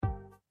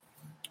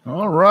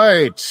All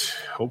right.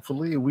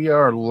 Hopefully we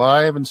are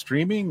live and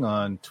streaming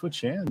on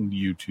Twitch and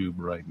YouTube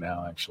right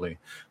now, actually.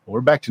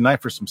 We're back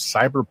tonight for some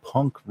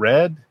Cyberpunk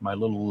Red, my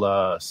little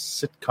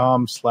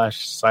sitcom /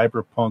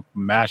 cyberpunk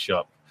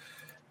mashup.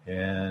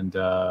 And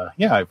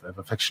I've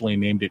affectionately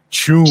named it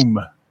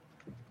Choom.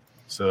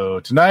 So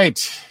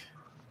tonight,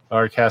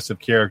 our cast of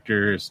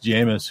characters,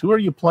 Jameis, who are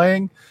you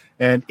playing?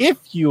 And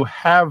if you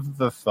have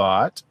the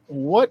thought,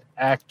 what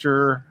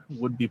actor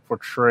would be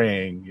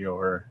portraying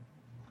your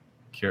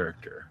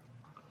character?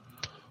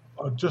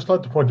 I'd just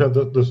like to point out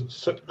that this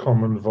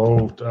sitcom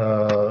involved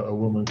a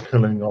woman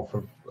killing off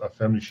a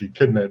family she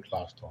kidnapped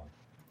last time.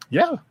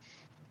 Yeah,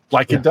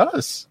 it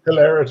does.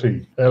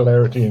 Hilarity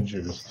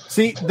ensues.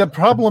 See, the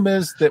problem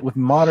is that with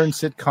modern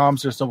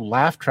sitcoms, there's no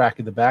laugh track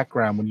in the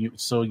background when you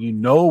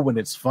when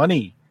it's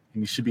funny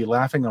and you should be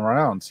laughing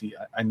around. See,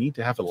 I need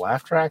to have a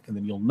laugh track, and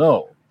then you'll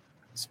know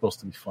it's supposed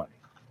to be funny.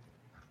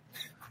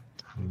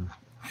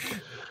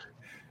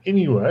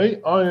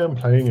 Anyway, I am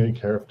playing a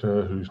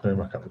character whose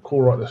name I can't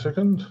recall right this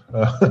second.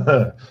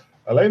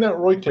 Elena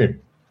Royklin.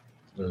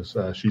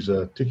 She's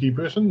a techie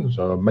person,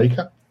 so a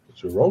maker. That's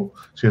her role.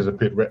 She has a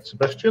pet rat,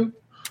 Sebastian.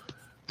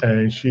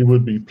 And she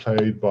would be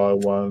played by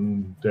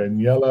one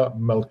Daniela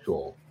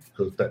Melchior,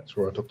 because that's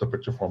where I took the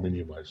picture from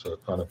anyway, so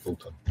it kind of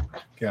built in.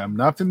 Okay, I'm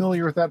not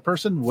familiar with that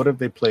person. What have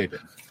they played in?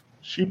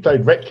 She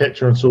played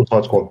Ratcatcher in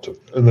Suicide Squad 2,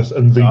 in the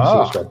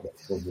Suicide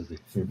Squad movie.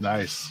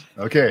 Nice.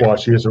 Okay. Why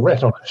she has a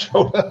rat on her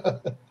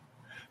shoulder.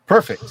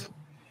 Perfect.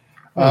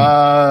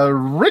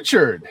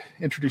 Richard,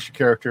 introduce your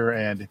character,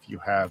 and if you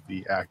have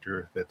the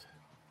actor that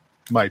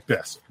might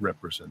best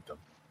represent them.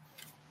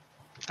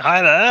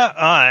 Hi there,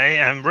 I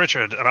am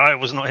Richard, and I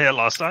was not here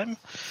last time.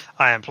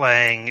 I am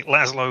playing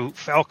Laszlo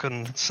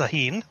Falcon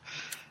Sahin,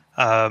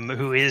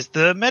 who is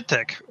the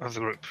medtech of the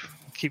group.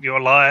 Keep you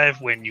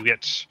alive when you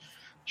get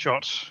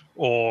shot,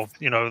 or,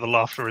 the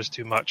laughter is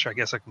too much. I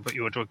guess I can put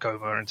you into a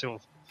coma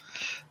until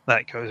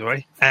that goes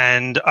away.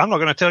 And I'm not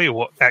going to tell you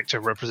what actor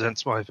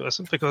represents my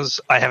person, because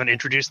I haven't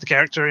introduced the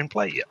character in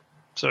play yet.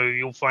 So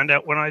you'll find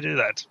out when I do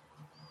that.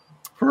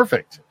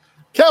 Perfect.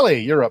 Kelly,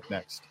 you're up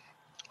next.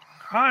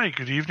 Hi,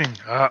 good evening.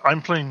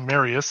 I'm playing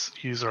Marius.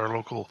 He's our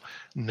local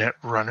net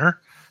runner,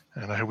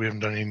 and we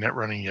haven't done any net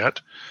running yet.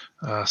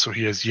 So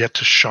he has yet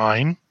to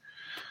shine,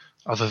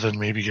 other than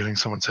maybe getting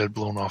someone's head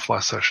blown off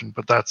last session.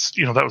 But that's,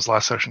 that was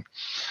last session.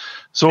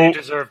 So they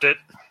deserved it.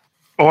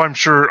 Oh, I'm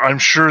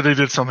sure they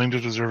did something to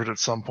deserve it at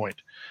some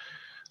point.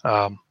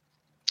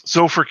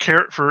 So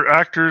for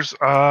actors,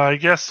 I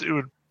guess it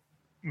would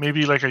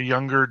maybe like a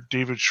younger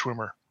David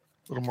Schwimmer,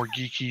 a little more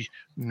geeky,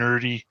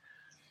 nerdy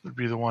would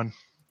be the one.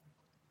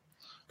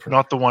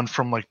 Not the one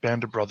from like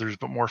Band of Brothers,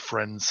 but more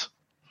Friends.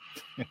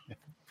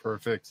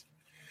 Perfect.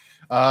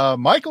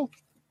 Michael.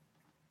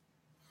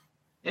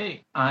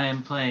 Hey, I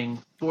am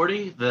playing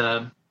 40,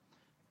 the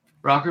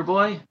rocker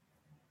boy.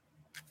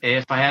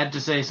 If I had to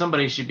say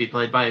somebody should be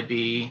played by, it'd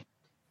be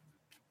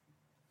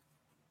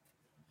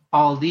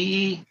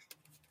Aldi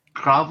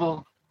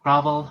Gravel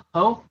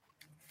Ho.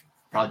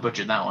 Probably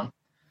butchered that one.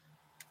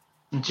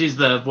 And she's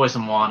the voice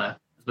of Moana,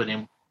 but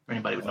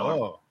anybody would know her.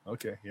 Oh,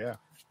 okay, yeah.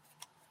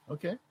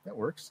 Okay, that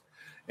works.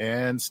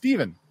 And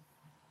Steven.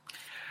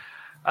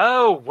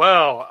 Oh,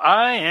 well,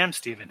 I am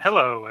Steven.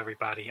 Hello,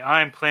 everybody.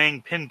 I'm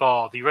playing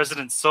Pinball, the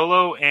resident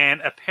solo,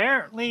 and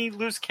apparently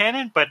loose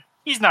cannon, but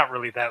he's not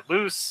really that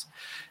loose.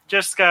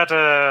 Just got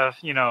a,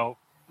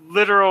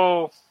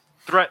 literal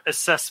threat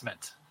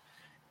assessment.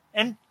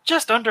 And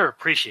just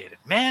underappreciated.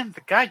 Man,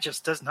 the guy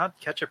just does not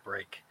catch a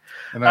break.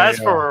 And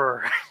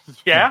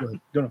yeah?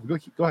 Go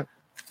ahead.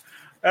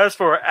 As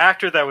for an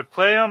actor that would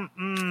play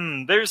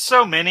him, there's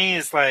so many.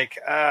 It's like,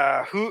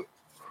 who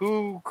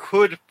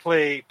could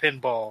play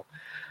Pinball?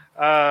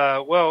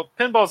 Well,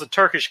 Pinball's a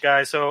Turkish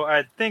guy, so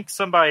I think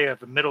somebody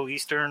of a Middle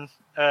Eastern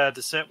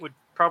descent would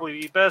probably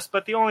be best.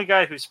 But the only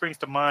guy who springs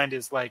to mind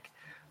is like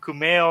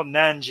Kumail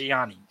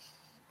Nanjiani,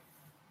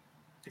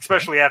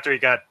 especially after he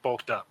got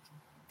bulked up.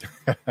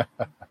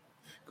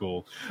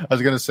 Cool. I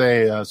was going to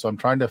say, so I'm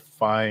trying to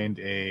find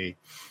an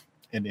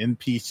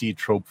NPC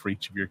trope for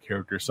each of your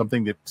characters,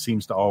 something that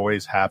seems to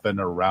always happen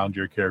around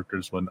your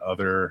characters when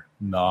other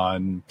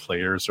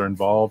non-players are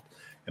involved.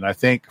 And I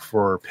think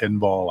for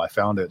Pinball, I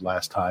found it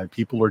last time,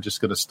 people are just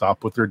going to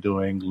stop what they're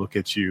doing, look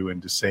at you,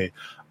 and just say,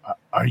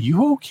 "Are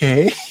you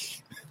okay?"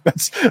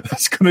 That's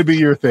going to be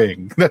your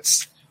thing.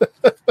 That's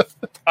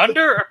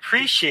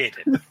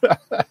underappreciated.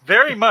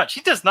 Very much.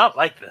 He does not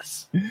like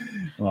this.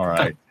 All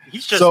right.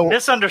 He's just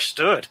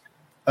misunderstood.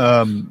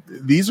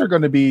 These are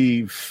going to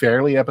be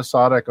fairly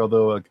episodic,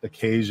 although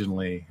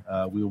occasionally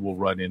we will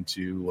run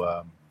into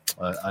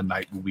a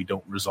night where we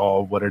don't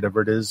resolve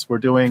whatever it is we're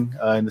doing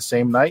in the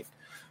same night.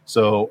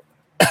 So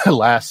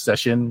last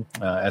session,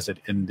 as it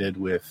ended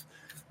with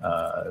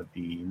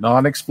the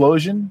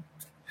non-explosion,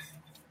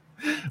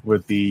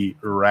 with the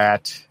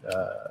rat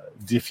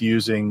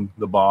diffusing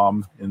the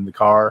bomb in the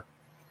car,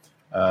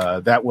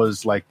 that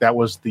was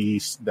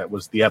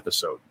the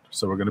episode.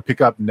 So we're going to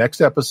pick up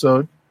next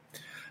episode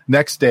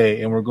next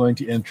day, and we're going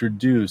to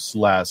introduce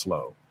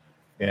Laszlo.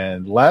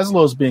 And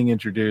Laszlo's being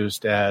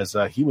introduced as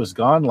he was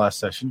gone last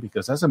session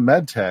because as a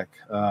med tech,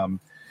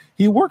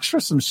 he works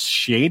for some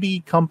shady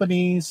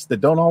companies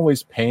that don't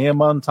always pay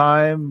him on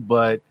time,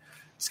 but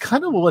it's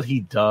kind of what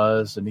he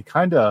does, and he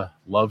kind of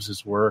loves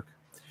his work.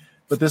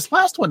 But this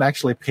last one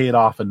actually paid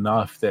off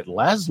enough that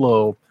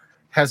Laszlo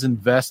has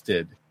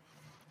invested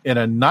in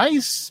a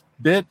nice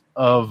bit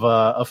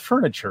of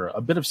furniture,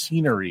 a bit of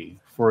scenery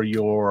for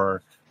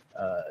your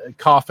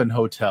coffin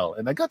hotel.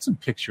 And I got some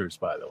pictures,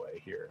 by the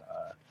way, here.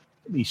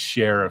 Let me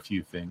share a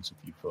few things with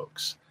you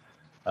folks.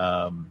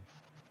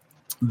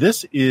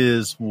 This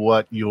is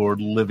what your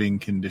living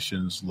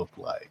conditions look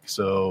like.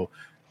 So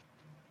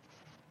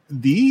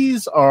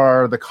these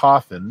are the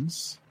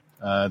coffins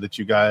that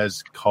you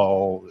guys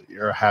call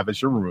or have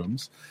as your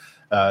rooms.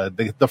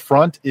 The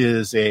front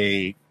is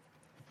a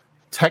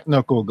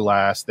technical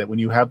glass that when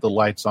you have the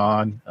lights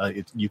on,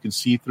 you can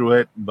see through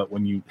it, but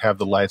when you have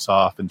the lights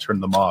off and turn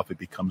them off, it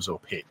becomes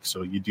opaque.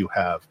 So you do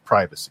have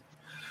privacy.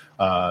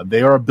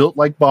 They are built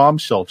like bomb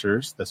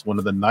shelters. That's one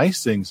of the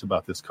nice things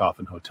about this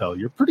coffin hotel.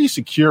 You're pretty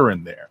secure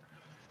in there.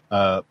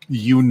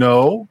 You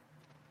know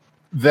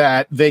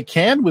that they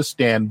can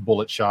withstand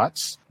bullet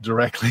shots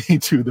directly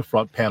to the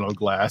front panel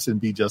glass and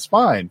be just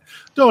fine.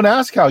 Don't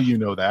ask how you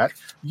know that.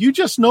 You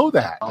just know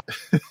that.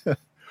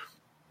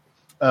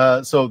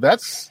 So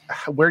that's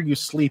where you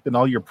sleep, and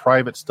all your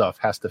private stuff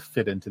has to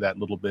fit into that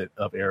little bit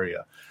of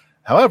area.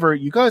 However,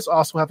 you guys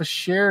also have a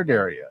shared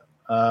area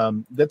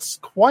that's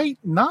quite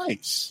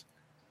nice.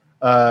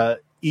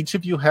 Each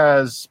of you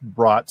has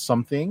brought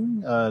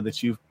something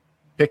that you've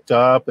picked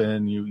up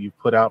and you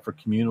put out for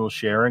communal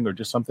sharing, or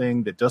just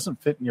something that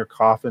doesn't fit in your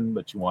coffin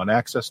but you want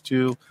access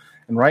to.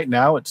 And right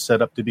now it's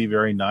set up to be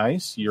very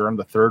nice. You're on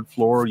the third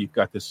floor. You've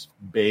got this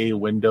bay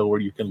window where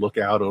you can look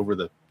out over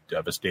the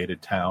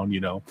devastated town. You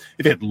know,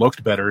 if it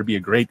looked better, it'd be a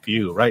great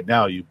view. Right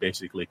now you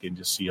basically can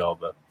just see all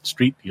the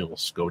street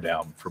deals go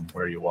down from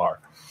where you are.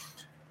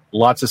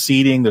 Lots of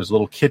seating. There's a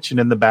little kitchen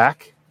in the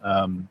back.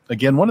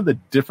 Again, one of the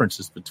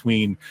differences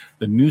between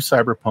the new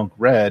Cyberpunk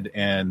Red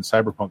and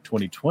Cyberpunk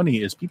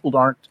 2020 is people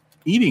aren't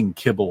eating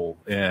kibble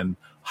and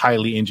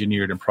highly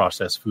engineered and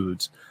processed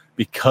foods.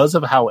 Because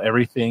of how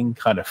everything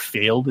kind of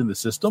failed in the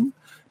system,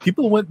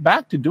 people went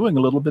back to doing a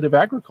little bit of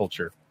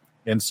agriculture.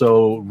 And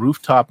so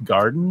rooftop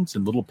gardens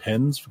and little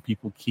pens for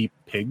people to keep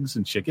pigs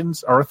and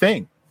chickens are a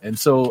thing. And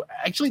so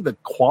actually the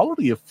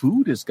quality of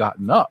food has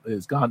gotten up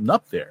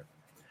there.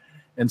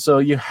 And so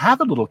you have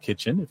a little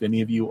kitchen. If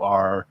any of you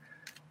are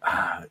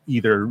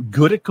either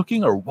good at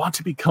cooking or want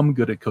to become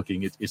good at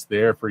cooking, it's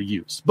there for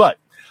use. But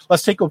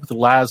let's take over to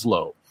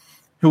Laszlo,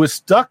 who is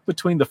stuck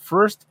between the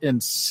first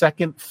and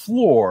second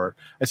floor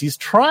as he's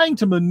trying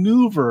to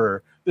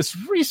maneuver this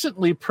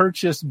recently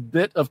purchased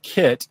bit of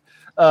kit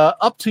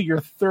up to your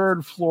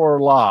third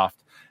floor loft.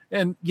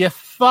 And you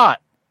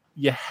thought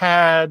you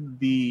had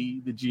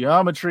the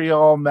geometry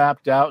all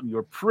mapped out and you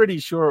were pretty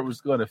sure it was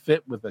going to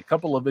fit with a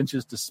couple of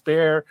inches to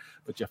spare,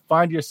 but you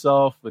find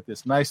yourself with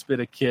this nice bit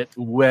of kit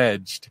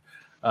wedged,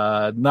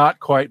 not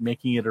quite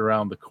making it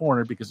around the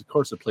corner because, of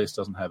course, the place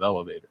doesn't have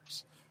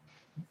elevators.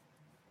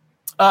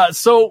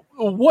 So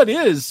what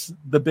is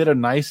the bit of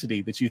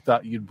nicety that you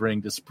thought you'd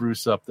bring to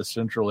spruce up the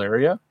central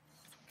area?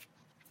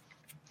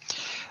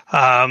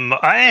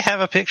 I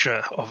have a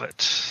picture of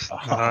it.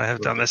 I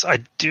have done this. I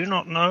do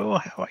not know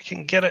how I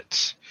can get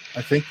it.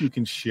 I think you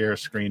can share a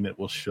screen that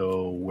will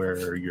show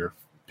where your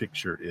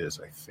picture is,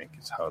 I think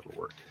is how it'll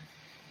work.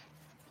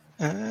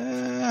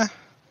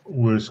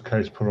 Worst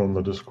case, put on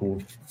the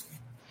Discord.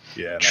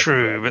 Yeah.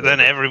 True, but then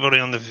everybody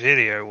on the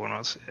video will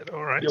not see it.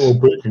 All right. Yeah, well,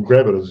 Brett can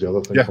grab it as the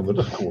other thing from the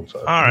Discord. So.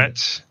 All right.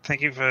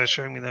 Thank you for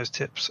showing me those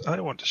tips. I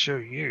want to show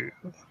you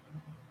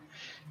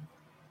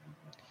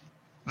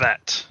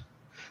that.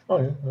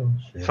 Oh, yeah. Oh,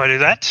 if I do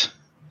that,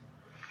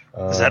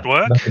 does that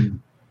work?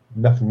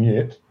 Nothing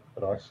yet,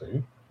 but I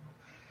see.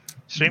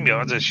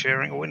 StreamYard is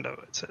sharing a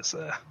window, it says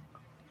there.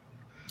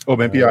 Oh,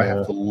 maybe I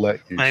have to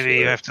let you. Maybe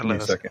you have to let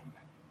us. A second.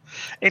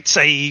 It's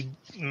a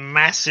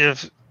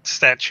massive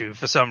statue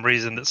for some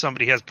reason that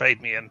somebody has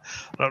paid me, and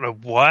I don't know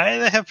why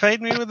they have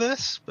paid me with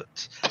this,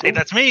 but hey,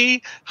 that's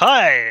me.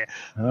 Hi.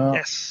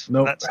 Yes,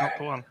 nope. That's not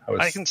the one.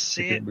 I can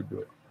see it.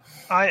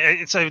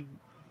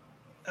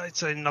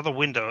 It's another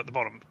window at the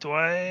bottom. Do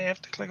I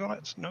have to click on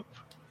it? Nope.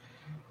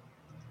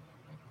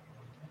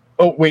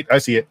 Oh, wait, I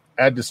see it.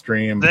 Add to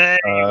stream. There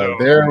you go.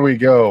 There we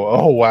go.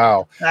 Oh,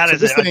 wow. That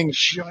is this thing.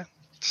 A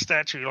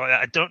statue like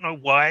that. I don't know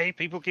why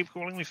people keep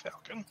calling me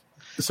Falcon.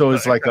 So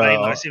it's like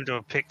I seem to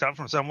have picked up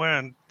from somewhere,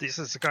 and this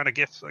is the kind of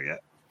gifts I get.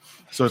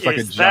 So it's like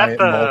a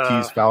giant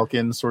Maltese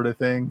Falcon sort of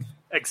thing?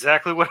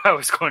 Exactly what I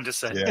was going to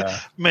say. Yeah.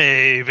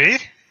 Maybe.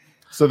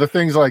 So the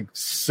thing's like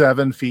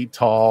 7 feet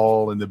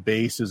tall, and the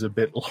base is a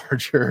bit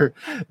larger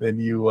than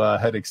you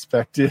had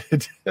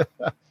expected.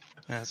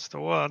 That's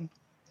the one.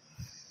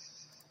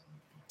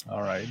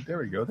 All right, there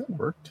we go. That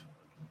worked.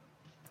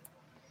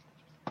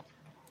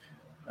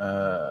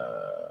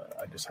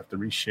 I just have to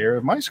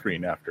reshare my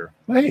screen after.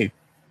 Hey,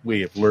 we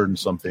have learned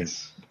something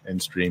in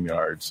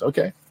StreamYards.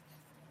 Okay.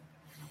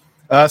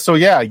 So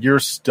yeah, you're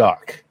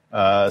stuck.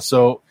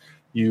 So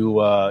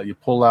You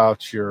pull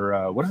out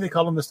your what do they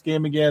call in this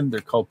game again?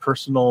 They're called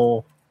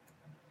personal.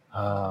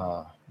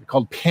 They're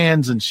called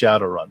pans in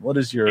Shadowrun. What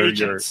is your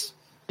Agents.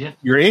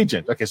 your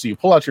agent? Okay, so you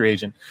pull out your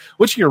agent.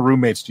 Which of your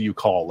roommates do you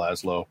call,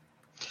 Laszlo?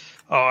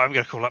 Oh, I'm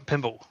going to call up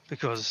Pinball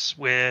because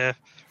we're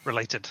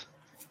related.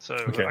 So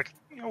Okay. I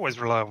can always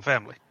rely on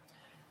family.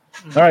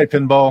 All right,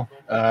 Pinball.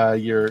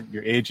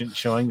 Your agent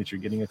showing that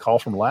you're getting a call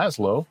from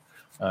Laszlo.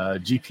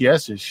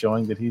 GPS is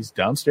showing that he's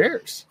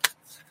downstairs.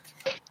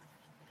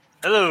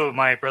 Hello,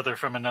 my brother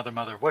from another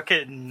mother. What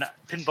can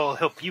Pinball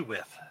help you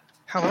with?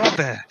 Hello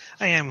there.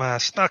 I am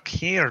stuck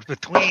here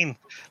between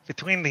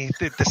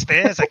the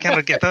stairs. I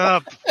cannot get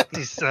up.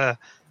 This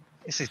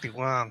is the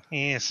one.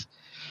 Yes.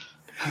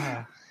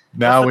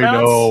 Now the we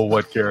bounce? know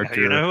what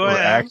character You know who or I am.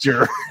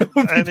 actor.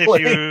 And if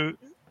playing.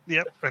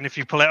 and if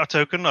you pull out a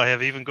token, I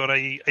have even got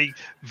a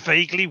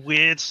vaguely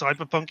weird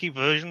cyberpunky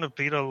version of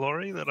Peter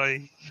Lorre that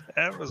I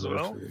have as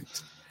well.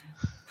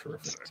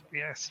 Perfect.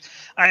 Yes,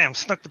 I am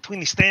stuck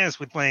between the stairs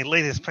with my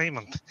latest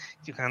payment.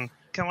 You can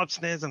come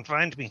upstairs and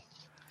find me,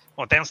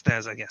 or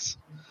downstairs, I guess.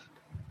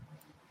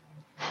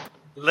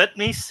 Let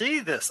me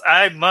see this.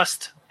 I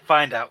must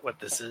find out what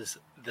this is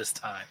this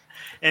time.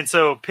 And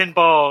so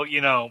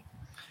Pinball,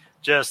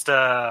 just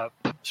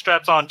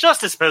straps on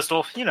just his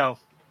pistol,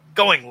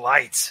 going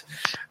light,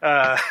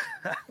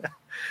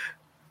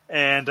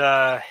 and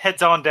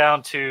heads on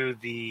down to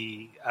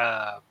the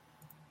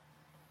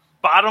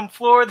bottom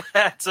floor.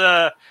 That's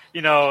the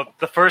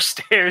first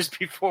stairs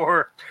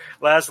before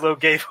Laszlo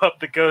gave up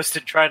the ghost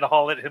and tried to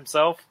haul it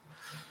himself.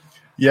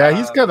 Yeah,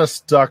 he's kind of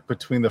stuck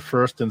between the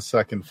first and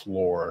second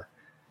floor.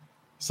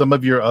 Some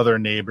of your other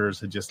neighbors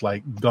had just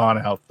gone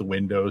out the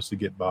windows to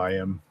get by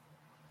him.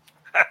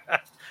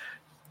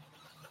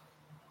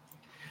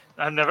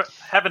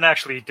 Haven't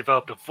actually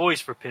developed a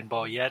voice for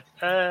Pinball yet.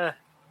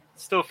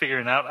 Still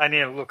figuring out. I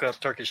need to look up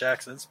Turkish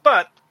accents,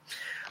 but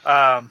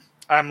I'm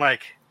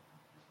like,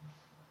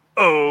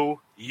 oh,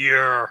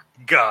 your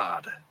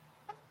God.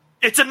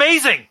 It's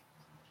amazing.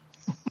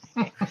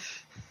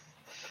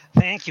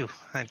 Thank you.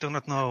 I do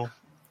not know.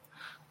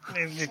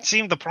 It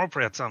seemed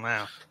appropriate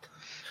somehow.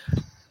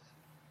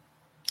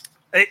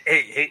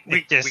 Hey,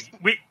 we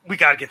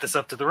got to get this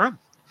up to the room.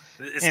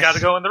 It's Yes. got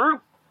to go in the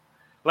room.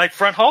 Like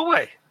front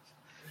hallway.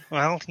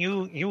 Well,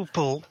 you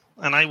pull,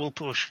 and I will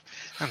push,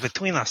 and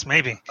between us,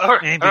 maybe All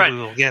right, we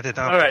will get it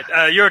up. All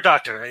right, you're a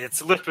doctor. It's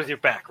lift with your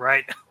back,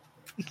 right?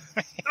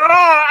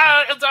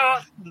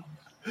 Of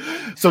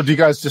So do you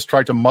guys just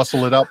try to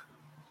muscle it up?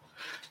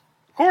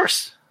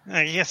 course.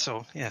 Yes,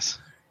 so yes.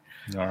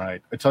 All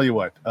right. I tell you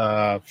what.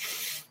 I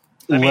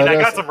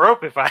got some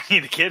rope if I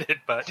need to get it,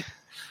 but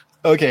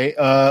Okay.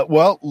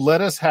 Well,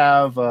 let's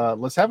have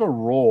a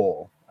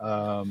roll.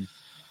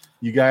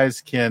 You guys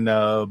can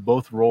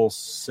both roll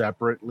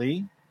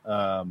separately.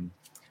 And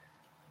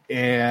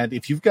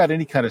if you've got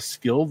any kind of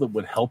skill that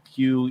would help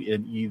you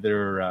in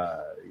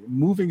either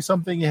moving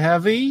something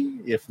heavy,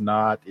 if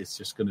not, it's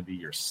just going to be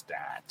your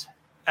stat.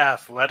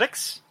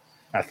 athletics.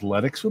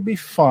 Athletics would be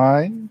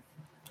fine.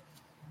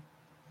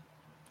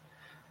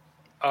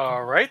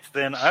 All right,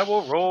 then I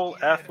will roll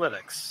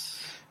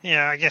athletics.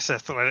 Yeah, I guess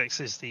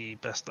athletics is the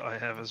best that I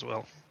have as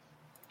well.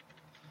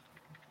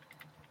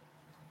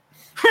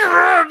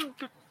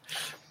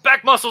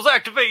 Back muscles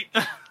activate.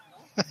 This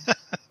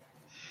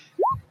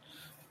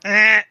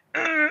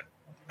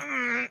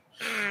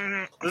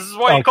is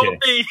why you called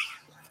me.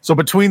 So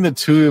between the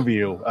two of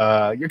you,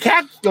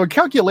 your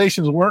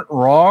calculations weren't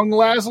wrong,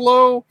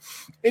 Laszlo.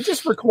 It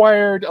just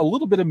required a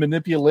little bit of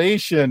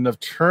manipulation of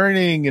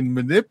turning and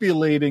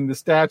manipulating the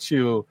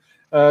statue.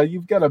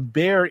 You've got a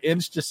bare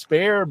inch to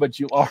spare, but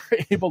you are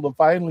able to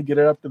finally get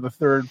it up to the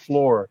third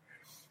floor.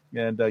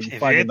 And you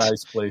find a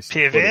nice place. to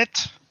put it.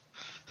 Pivot.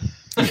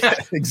 Yeah,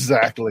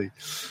 exactly.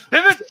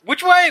 Pivot.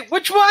 Which way?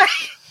 Which way?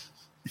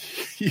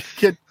 You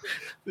get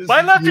this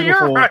My left or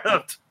your beautiful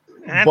right?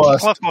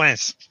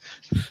 Anti-clockwise.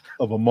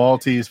 of a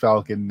Maltese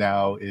Falcon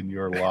now in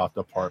your loft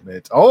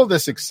apartment. All of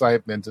this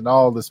excitement and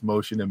all this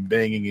motion and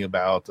banging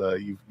about.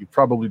 You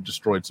probably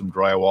destroyed some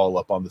drywall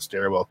up on the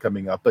stairwell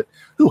coming up, but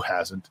who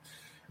hasn't?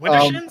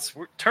 Wintershins?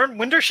 Turn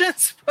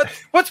Wintershins?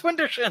 What's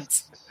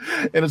Wintershins?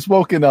 And it's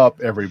woken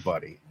up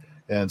everybody.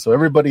 And so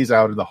everybody's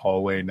out in the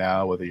hallway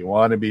now, whether you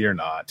want to be or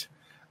not.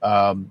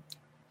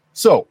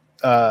 So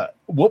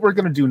what we're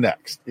going to do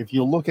next, if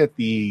you look at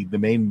the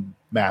main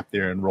map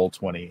there in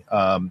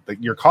Roll20,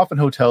 your Coffin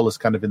Hotel is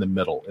kind of in the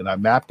middle. And I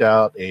mapped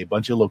out a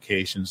bunch of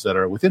locations that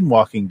are within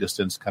walking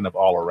distance kind of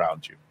all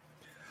around you.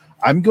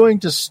 I'm going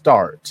to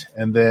start.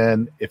 And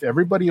then if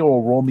everybody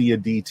will roll me a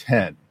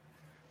D10,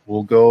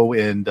 we'll go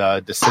in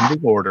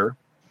descending order.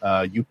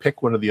 You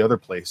pick one of the other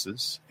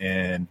places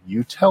and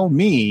you tell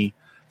me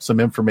some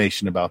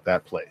information about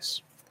that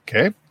place.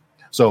 Okay.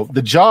 So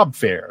the job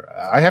fair,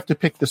 I have to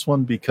pick this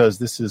one because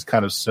this is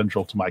kind of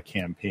central to my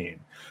campaign.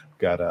 I've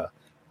got a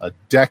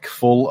deck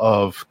full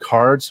of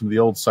cards from the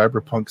old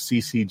Cyberpunk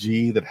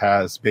CCG that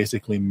has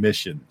basically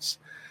missions.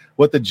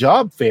 What the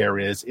job fair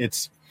is,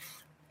 it's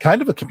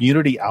kind of a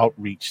community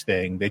outreach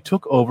thing. They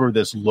took over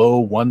this low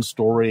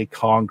one-story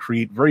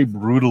concrete, very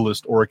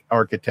brutalist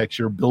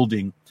architecture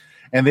building,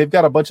 and they've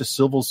got a bunch of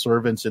civil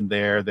servants in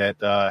there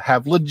that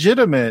have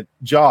legitimate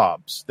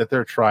jobs that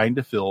they're trying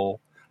to fill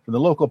for the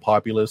local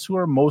populace who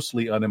are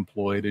mostly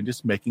unemployed and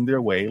just making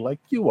their way like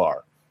you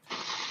are.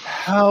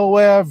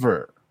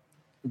 However,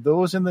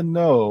 those in the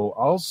know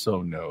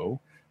also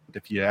know that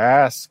if you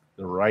ask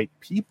the right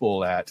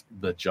people at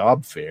the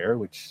job fair,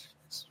 which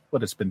is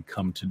what it's been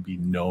come to be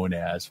known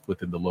as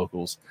within the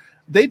locals,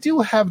 they do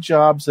have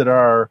jobs that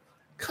are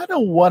kind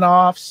of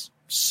one-offs,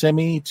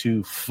 semi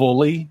to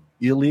fully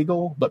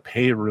illegal, but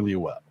pay really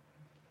well.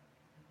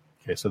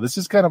 Okay, so this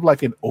is kind of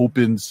like an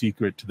open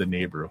secret to the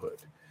neighborhood.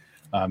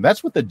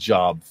 That's what the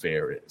job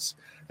fair is.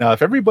 Now,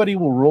 if everybody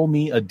will roll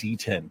me a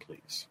D10,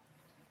 please.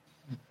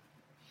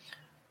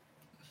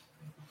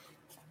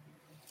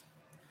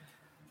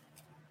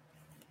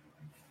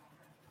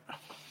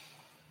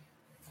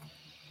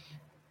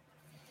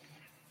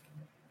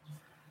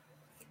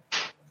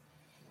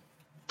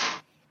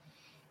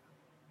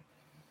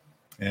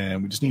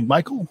 And we just need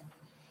Michael.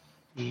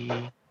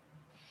 Hey,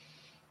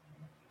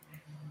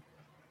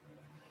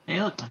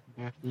 look,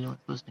 I know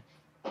what's listening.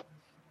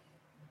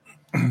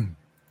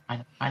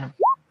 I know.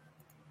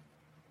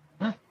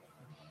 Huh?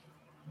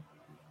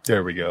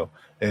 There we go.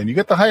 And you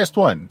get the highest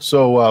one.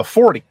 So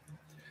 40.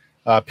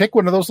 Pick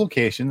one of those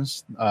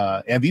locations.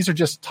 And these are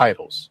just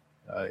titles.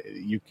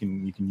 You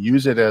can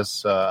use it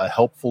as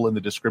helpful in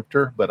the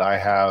descriptor, but I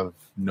have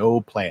no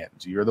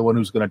plans. You're the one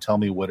who's going to tell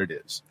me what it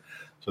is.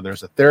 So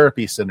there's a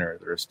therapy center.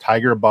 There's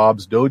Tiger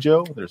Bob's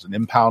Dojo. There's an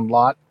impound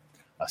lot,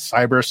 a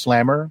cyber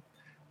slammer.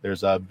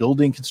 There's a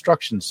building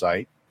construction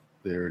site.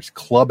 There's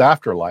Club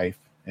Afterlife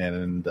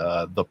and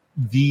the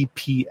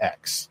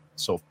VPX.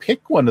 So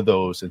pick one of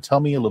those and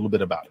tell me a little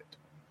bit about it.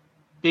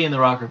 Being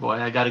the rocker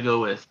boy, I got to go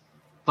with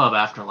Club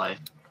Afterlife.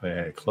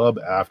 Okay, Club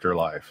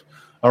Afterlife.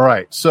 All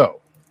right. So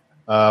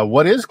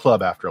what is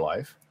Club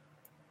Afterlife?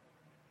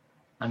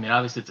 I mean,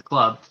 obviously it's a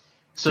club.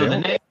 So Yeah. the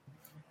name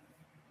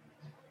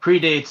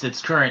predates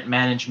its current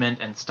management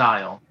and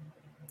style.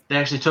 They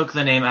actually took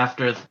the name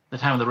after the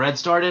time the Red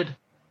started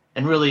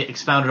and really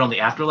expounded on the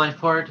afterlife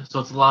part. So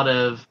it's a lot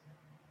of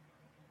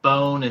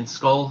bone and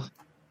skull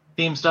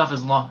theme stuff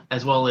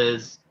as well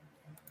as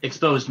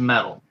exposed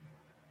metal.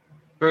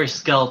 Very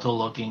skeletal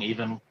looking,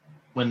 even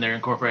when they're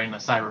incorporating the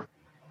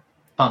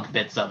cyberpunk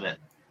bits of it.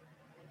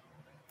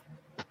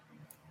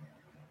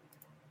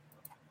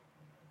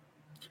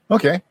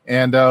 Okay.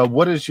 And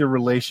what is your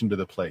relation to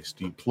the place?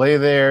 Do you play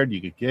there? Do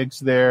you get gigs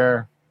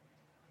there?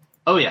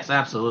 Oh, yes,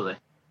 absolutely.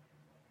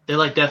 They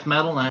like death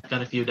metal, and I've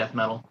got a few death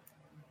metal.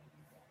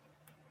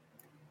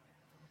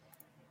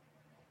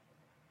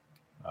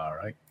 All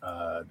right.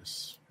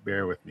 Just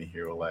bear with me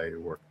here while I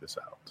work this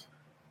out.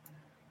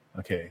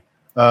 Okay.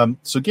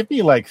 So give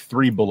me like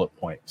 3 bullet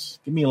points.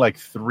 Give me like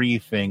 3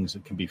 things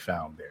that can be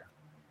found there.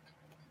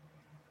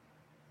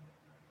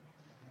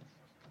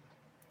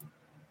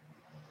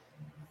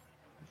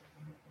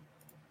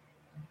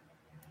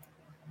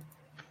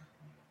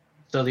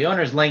 So the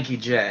owner's Lanky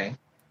J.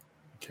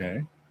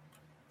 Okay.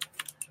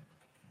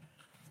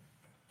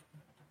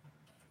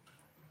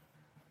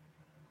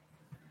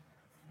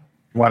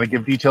 You want to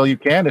give detail, you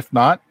can. If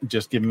not,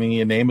 just give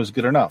me a name is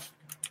good enough.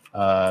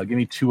 Give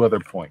me 2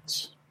 other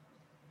points.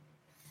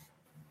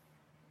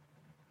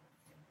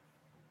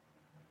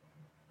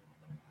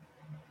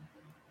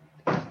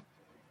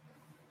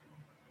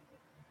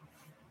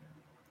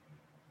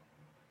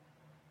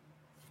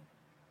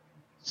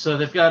 So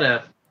they've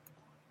got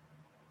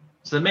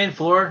the main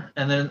floor,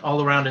 and then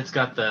all around it's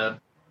got the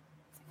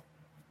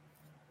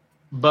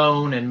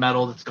bone and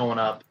metal that's going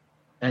up.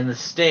 And the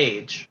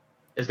stage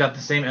has got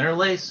the same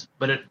interlace,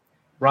 but it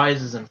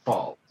rises and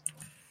falls.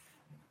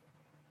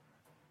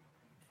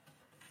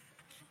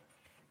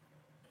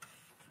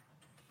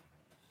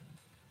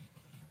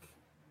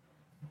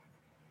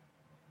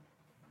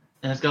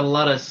 And it's got a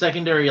lot of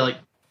secondary, like,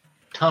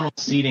 tunnel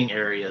seating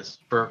areas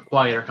for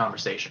quieter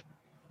conversation.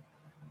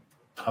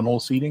 Tunnel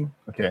seating?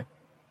 Okay.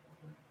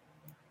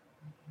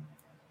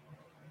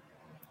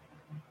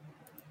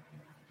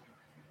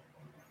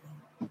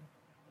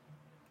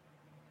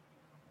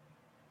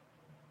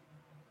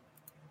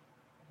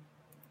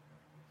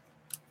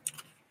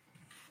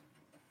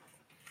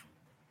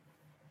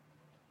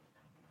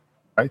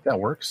 Right, that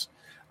works.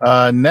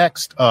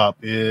 Next up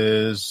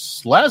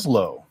is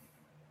Laszlo.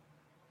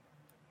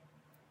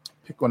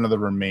 Pick one of the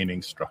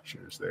remaining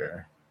structures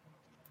there.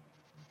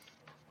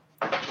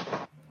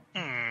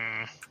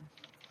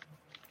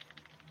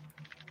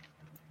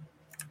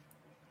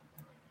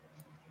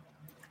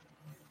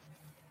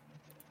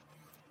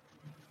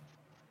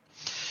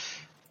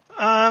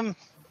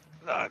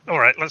 All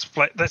right,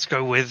 let's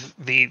go with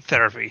the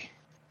therapy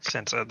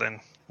center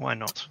then. Why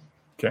not?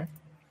 Okay.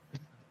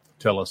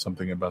 Tell us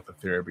something about the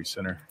therapy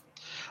center.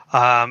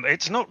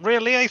 It's not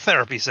really a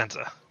therapy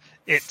center.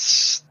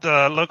 It's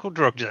the local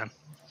drug den.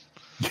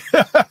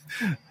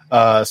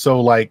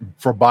 So like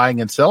for buying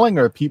and selling,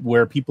 or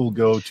where people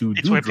go to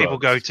It's do where drugs? people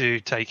go to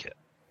take it.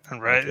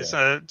 And right, it's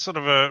a sort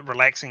of a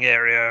relaxing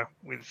area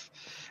with.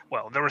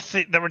 Well, there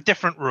are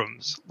different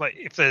rooms.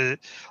 Like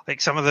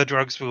some of the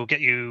drugs will get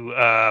you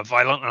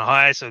violent and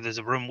high. So there's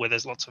a room where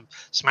there's lots of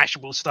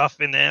smashable stuff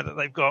in there that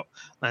they've got.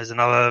 There's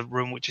another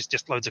room which is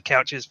just loads of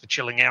couches for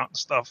chilling out and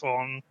stuff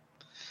on.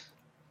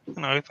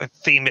 They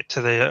theme it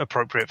to the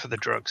appropriate for the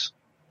drugs.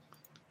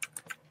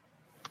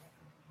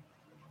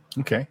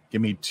 Okay,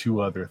 give me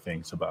 2 other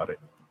things about it.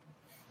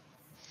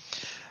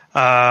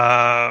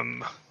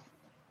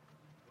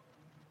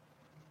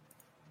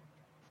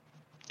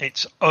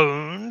 It's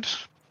owned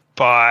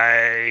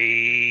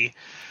by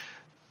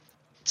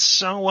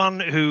someone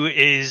who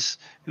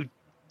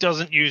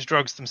doesn't use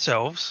drugs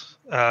themselves.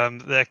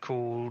 They're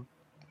called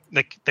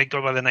they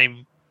go by the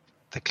name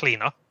the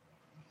Cleaner,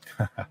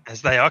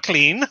 as they are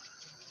clean,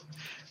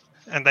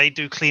 and they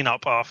do clean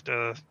up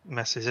after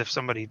messes if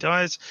somebody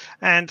dies.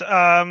 And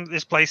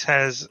this place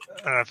has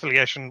an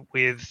affiliation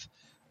with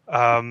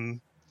the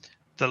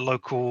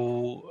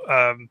local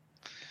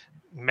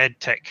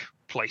medtech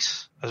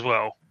place as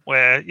well,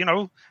 where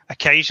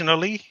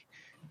occasionally,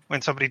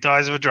 when somebody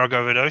dies of a drug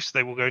overdose,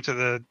 they will go to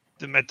the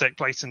medtech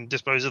place and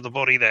dispose of the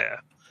body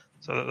there,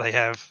 so that they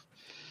have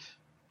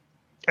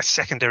a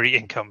secondary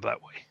income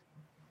that way,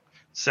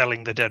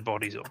 selling the dead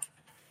bodies off.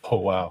 Oh,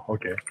 wow.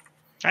 Okay.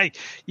 Hey,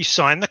 you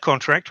sign the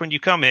contract when you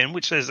come in,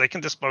 which says they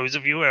can dispose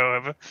of you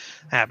however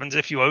happens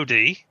if you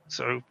OD.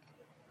 So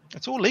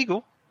it's all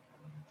legal.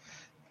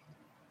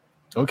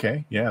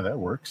 Okay. Yeah, that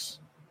works.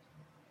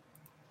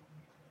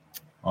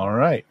 All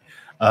right.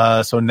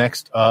 So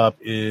next up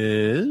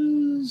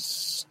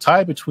is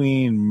tie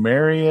between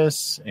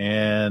Marius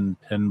and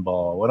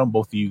Pinball. Why don't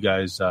both of you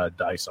guys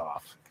dice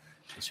off?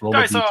 Let's roll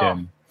Dice a D10.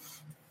 off.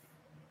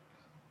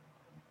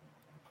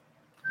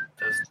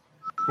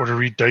 What are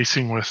we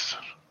dicing with?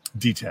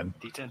 D10.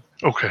 D10.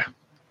 Okay.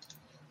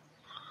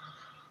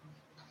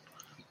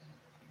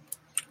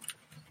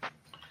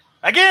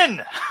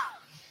 Again!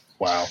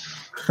 Wow.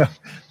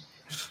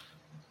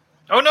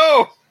 Oh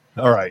no!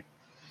 All right.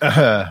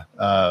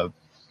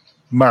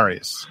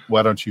 Marius,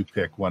 why don't you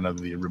pick one of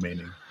the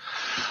remaining?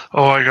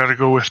 Oh, I got to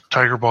go with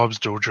Tiger Bob's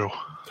Dojo.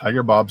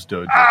 Tiger Bob's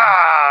Dojo.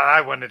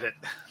 I wanted it.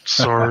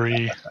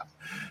 Sorry.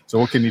 So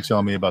what can you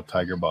tell me about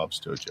Tiger Bob's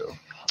Dojo?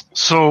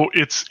 So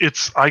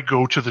it's I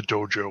go to the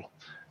dojo,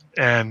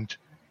 and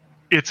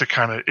it's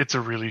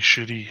a really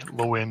shitty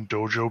low end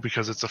dojo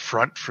because it's a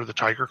front for the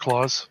Tiger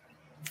Claws.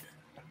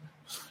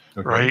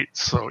 Okay. Right?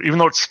 So even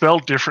though it's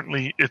spelled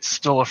differently, it's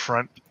still a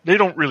front. They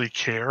don't really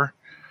care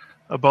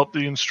about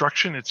the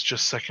instruction. It's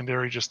just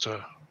secondary, just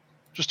to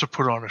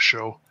put on a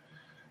show.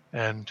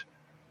 And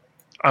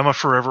I'm a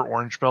forever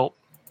orange belt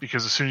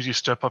because as soon as you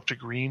step up to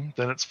green,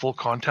 then it's full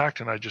contact,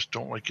 and I just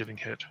don't like getting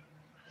hit.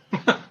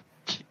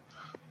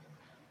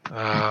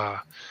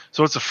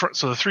 So it's a front.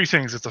 So the 3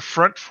 things: it's a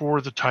front for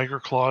the Tiger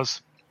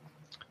Claws.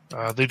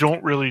 They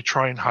don't really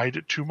try and hide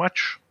it too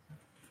much.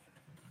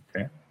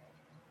 Okay.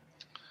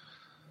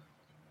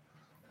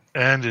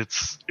 And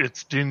it's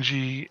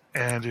dingy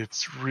and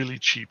it's really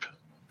cheap.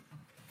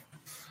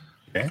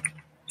 Okay.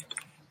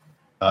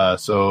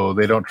 So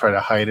they don't try to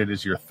hide it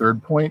as your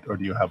third point, or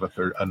do you have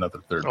another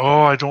third point?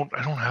 Oh, I don't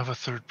have a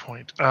third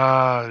point.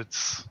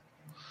 It's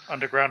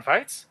Underground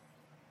fights?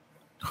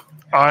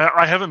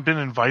 I haven't been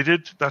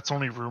invited. That's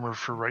only rumor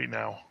for right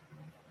now.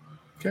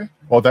 Okay.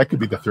 Well, that could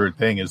be the third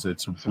thing. Is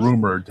it's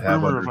rumored to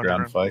have Rumor of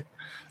underground fight.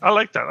 I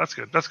like that.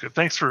 That's good.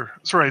 Thanks for.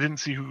 Sorry, I didn't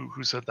see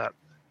who said that.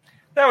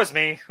 That was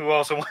me, who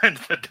also went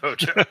to the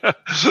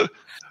dojo.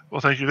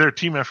 Well, thank you. They're a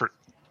team effort.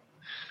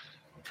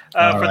 For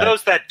right.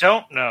 those that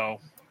don't know,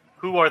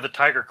 who are the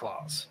Tiger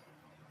Claws?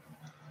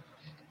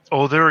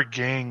 Oh, they're a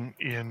gang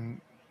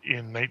in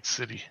Night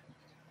City.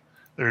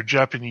 They're a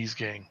Japanese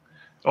gang.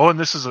 Oh, and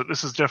this is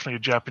definitely a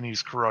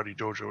Japanese karate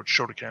dojo. It's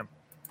Shotokan.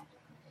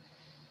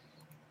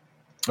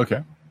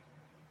 Okay.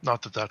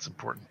 Not that that's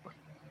important. But.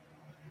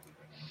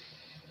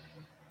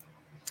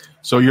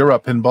 So you're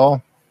up,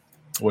 Pinball.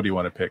 What do you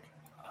want to pick?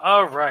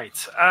 All right.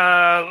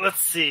 Let's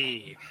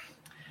see.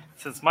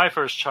 Since my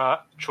first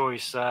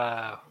choice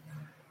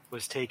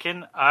was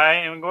taken, I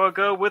am going to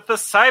go with the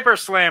Cyber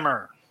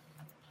Slammer.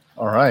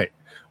 All right.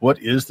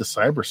 What is the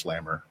Cyber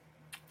Slammer?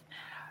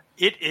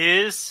 It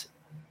is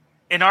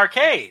an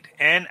arcade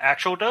and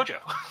actual dojo.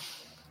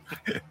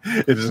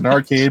 It is an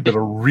arcade, but a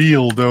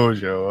real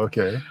dojo.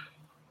 Okay.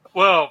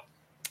 Well,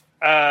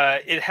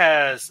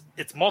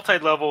 it's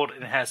multi-leveled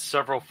and it has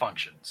several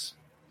functions.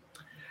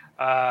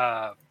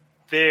 A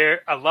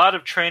lot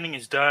of training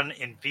is done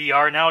in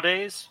VR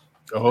nowadays.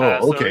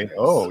 Oh, okay.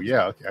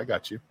 Yeah. Okay, I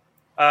got you.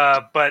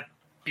 But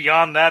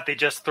beyond that, they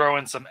just throw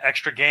in some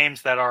extra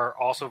games that are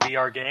also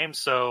VR games.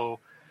 So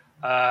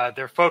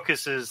their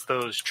focus is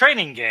those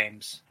training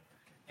games.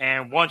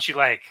 And once you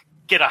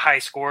get a high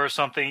score or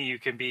something, you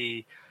can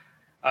be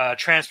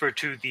transferred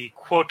to the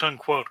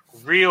quote-unquote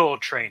real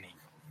training,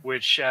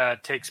 which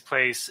takes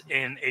place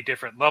in a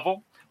different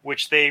level,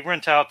 which they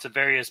rent out to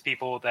various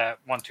people that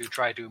want to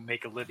try to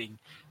make a living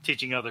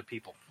teaching other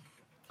people.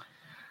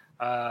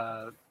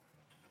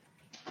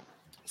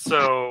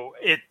 So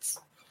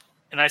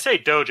and I say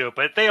dojo,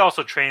 but they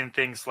also train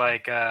things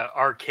like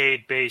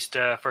arcade-based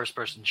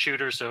first-person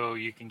shooter, so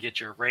you can get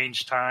your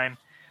range time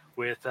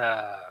with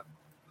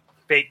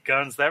fake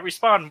guns that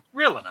respond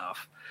real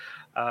enough.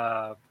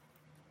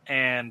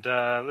 And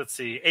let's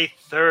see, a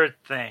third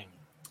thing.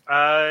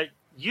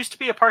 Used to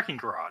be a parking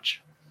garage.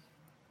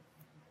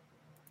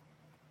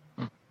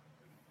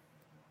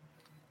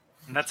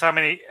 And that's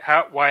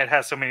why it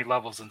has so many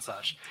levels and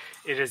such.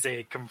 It is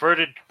a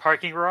converted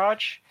parking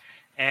garage,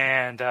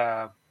 and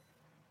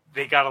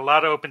they got a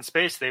lot of open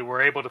space. They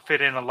were able to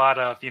fit in a lot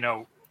of,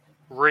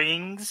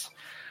 rings,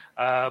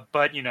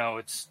 but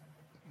it's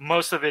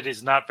most of it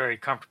is not very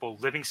comfortable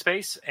living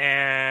space,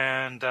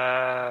 and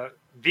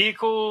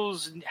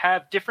vehicles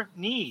have different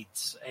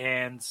needs,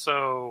 and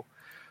so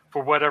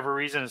for whatever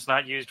reason, it's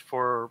not used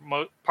for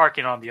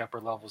parking on the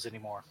upper levels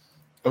anymore.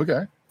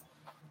 Okay.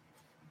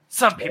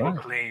 Some people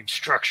claim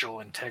structural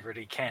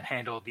integrity can't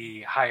handle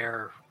the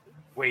higher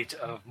weight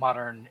of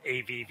modern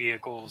AV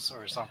vehicles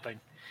or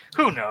something.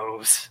 Who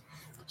knows?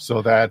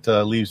 So that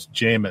leaves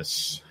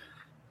Jameis.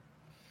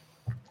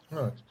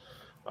 Right.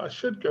 I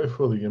should go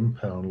for the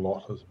impound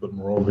lot as a bit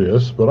more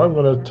obvious, but I'm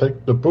going to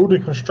take the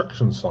building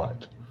construction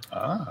site.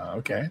 Ah,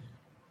 okay.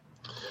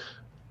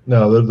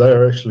 Now,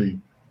 they're actually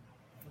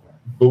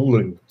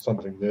building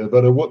something there,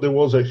 but there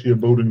was actually a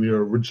building there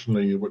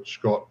originally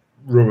which got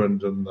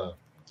ruined in the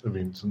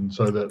events, and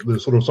so that they're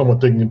sort of somewhat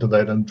digging into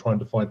that and trying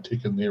to find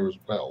tech in there as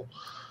well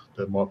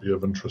that might be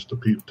of interest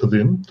to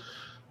them.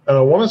 And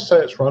I want to say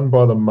it's run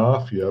by the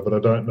Mafia, but I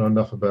don't know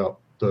enough about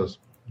the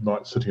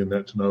Night City and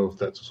that to know if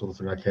that's the sort of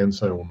thing I can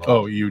say or not.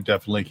 Oh, you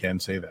definitely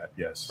can say that,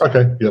 yes.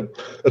 Okay, yep.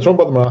 It's run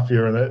by the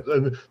Mafia,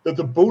 and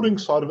the building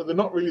side of it, they're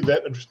not really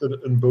that interested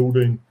in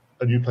building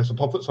a new place on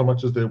top of it so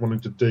much as they're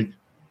wanting to dig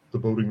the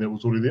building that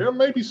was already there, and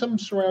maybe some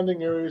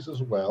surrounding areas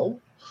as well.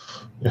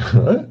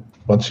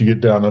 Once you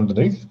get down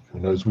underneath, who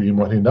knows where you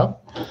might end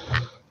up.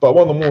 But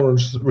one of the more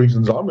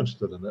reasons I'm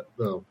interested in it,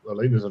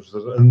 Elena's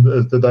interested in,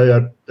 is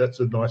that that's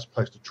a nice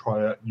place to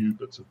try out new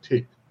bits of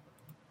tech,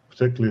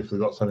 particularly if they've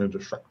got something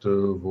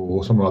destructive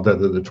or something like that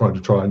they're trying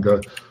and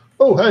go,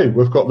 oh, hey,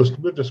 we've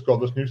just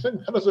got this new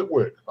thing. How does it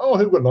work? Oh,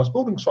 hey, we've got a nice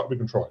building site we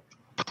can try it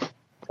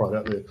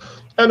out there.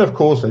 And, of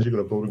course, as you've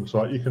got a building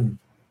site, you can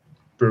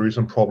bury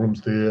some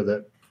problems there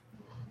that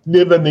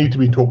never need to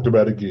be talked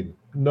about again.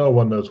 No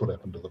one knows what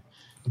happened to them.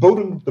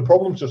 The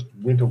problems just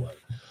went away.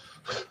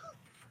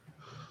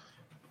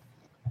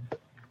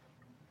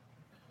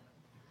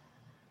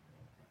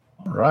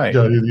 All right.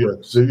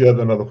 Yeah.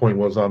 Another point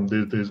was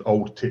there's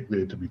old tech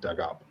there to be dug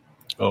up.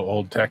 Oh,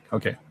 old tech.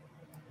 Okay.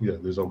 Yeah,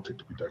 there's old tech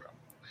to be dug up.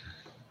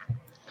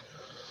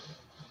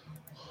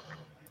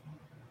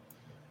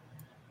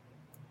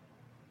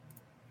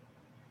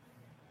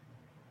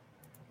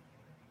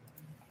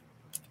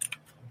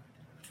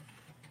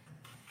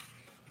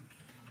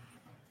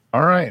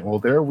 All right. Well,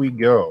 there we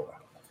go.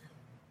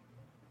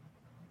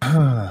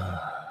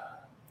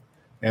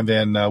 And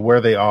then where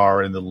they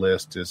are in the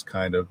list is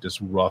kind of just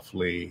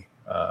roughly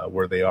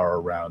where they are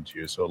around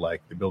you. So,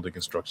 like the building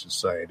construction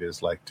site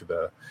is like to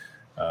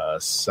the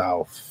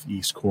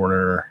southeast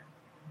corner.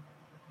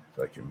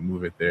 If I can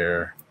move it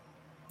there.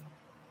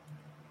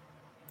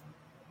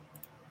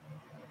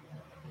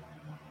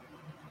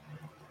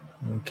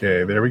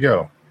 Okay, there we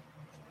go.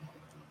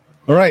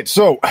 All right.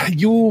 So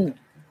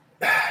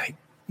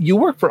you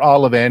work for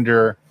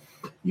Ollivander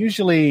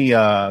usually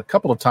a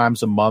couple of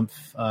times a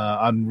month.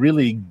 On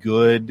really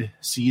good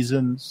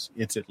seasons,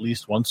 it's at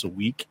least once a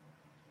week.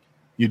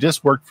 You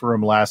just worked for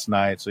him last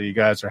night, so you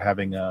guys are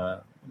having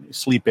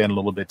sleep in a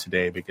little bit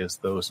today because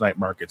those night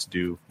markets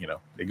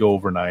they go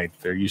overnight.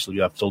 They're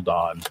usually up till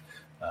dawn.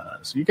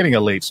 So you're getting a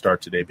late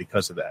start today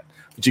because of that.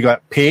 But you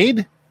got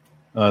paid.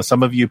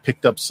 Some of you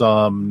picked up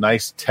some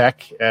nice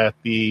tech at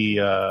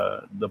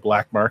the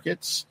black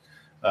markets.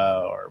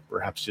 Or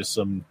perhaps just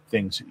some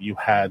things you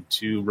had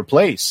to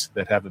replace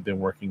that haven't been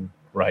working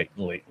right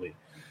lately.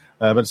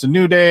 But it's a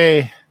new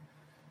day.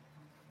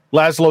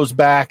 Laszlo's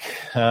back.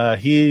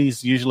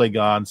 He's usually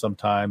gone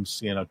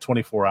sometimes,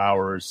 24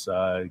 hours.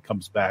 He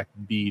comes back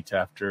beat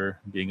after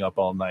being up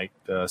all night.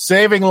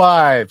 Saving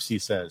lives, he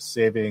says.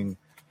 Saving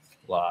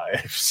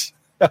lives.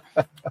 Mine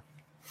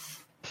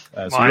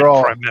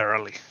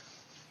primarily.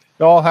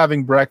 You're all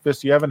having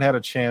breakfast. You haven't had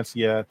a chance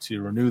yet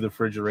to renew the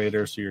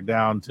refrigerator, so you're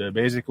down to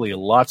basically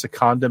lots of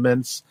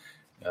condiments,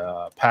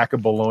 pack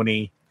of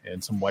bologna,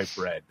 and some white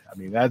bread. I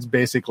mean, that's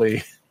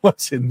basically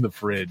what's in the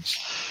fridge.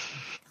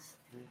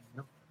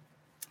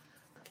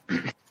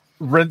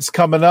 Rent's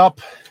coming up.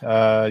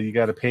 You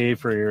got to pay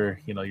for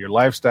your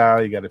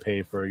lifestyle. You got to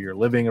pay for your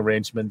living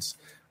arrangements.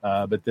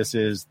 But this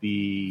is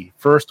the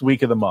first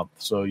week of the month,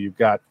 so you've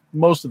got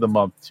most of the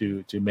month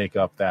to make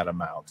up that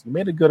amount. You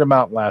made a good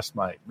amount last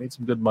night. Made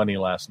some good money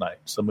last night.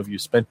 Some of you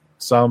spent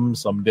some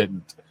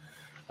didn't.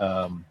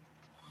 But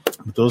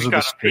those are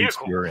the streets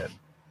you're in.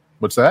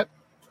 What's that?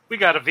 We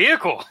got a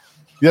vehicle.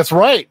 That's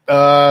right.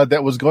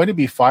 That was going to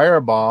be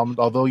firebombed,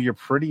 although you're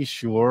pretty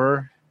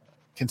sure,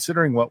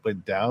 considering what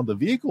went down, the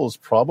vehicle is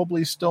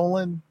probably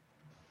stolen.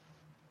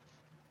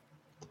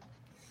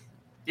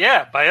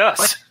 Yeah, by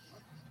us.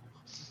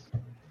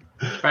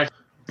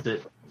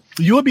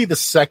 You would be the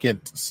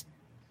second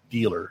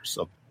dealers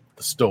of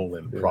the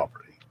stolen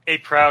property. A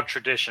proud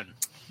tradition.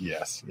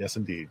 Yes,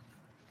 indeed.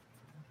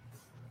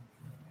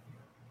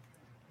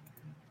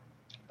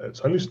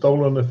 It's only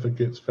stolen if it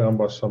gets found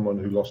by someone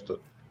who lost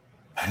it.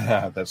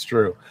 That's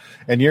true.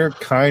 And you're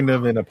kind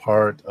of in a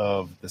part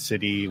of the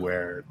city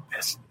where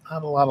there's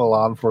not a lot of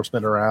law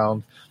enforcement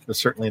around. There's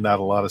certainly not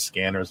a lot of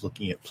scanners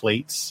looking at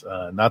plates.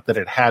 Not that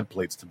it had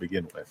plates to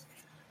begin with.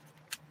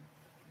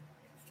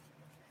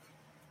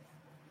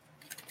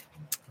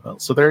 Well,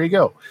 so there you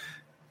go.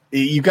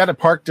 You got it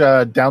parked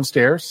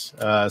downstairs.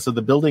 So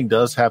the building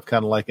does have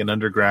kind of like an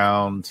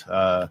underground.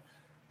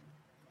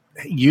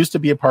 It used to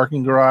be a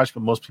parking garage,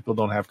 but most people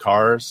don't have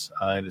cars.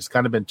 And it's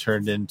kind of been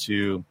turned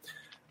into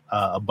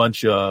a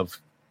bunch of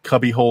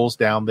cubby holes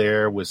down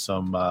there with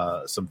some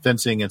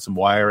fencing and some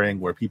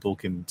wiring where people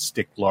can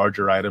stick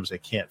larger items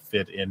that can't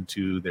fit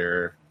into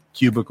their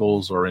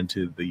cubicles or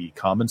into the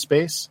common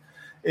space.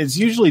 It's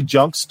usually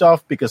junk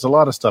stuff because a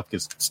lot of stuff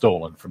gets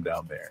stolen from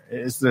down there.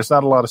 There's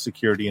not a lot of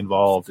security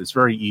involved. It's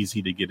very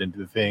easy to get into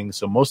the thing.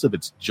 So most of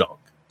it's junk,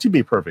 to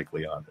be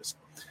perfectly honest.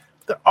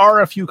 There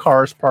are a few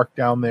cars parked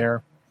down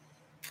there.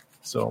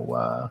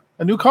 So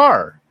a new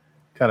car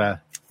kind of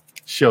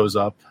shows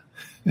up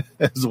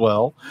as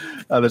well.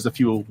 There's a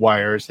few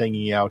wires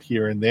hanging out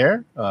here and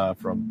there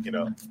from,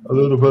 a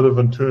little bit of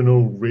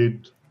internal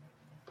red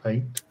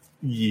paint.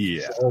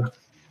 Yeah.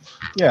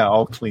 Yeah,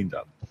 all cleaned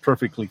up.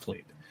 Perfectly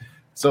cleaned.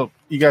 So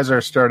you guys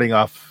are starting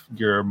off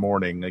your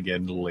morning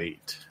again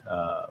late.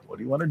 What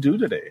do you want to do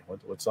today?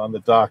 What's on the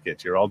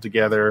docket? You're all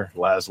together.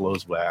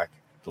 Laszlo's back.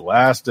 The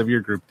last of your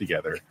group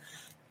together.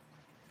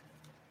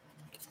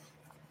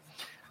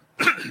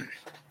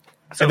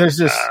 So, and there's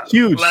this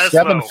huge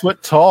Laszlo.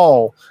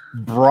 7-foot-tall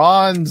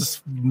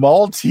bronze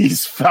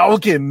Maltese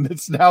falcon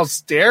that's now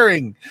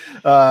staring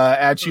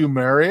at you,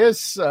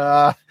 Marius.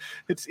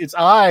 Its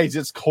eyes,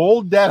 its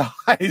cold, dead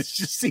eyes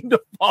just seem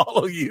to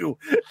follow you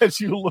as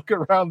you look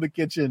around the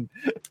kitchen.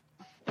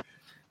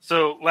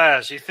 So,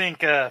 Laz, you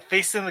think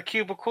facing the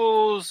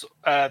cubicles,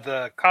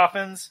 the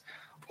coffins,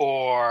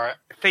 or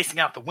facing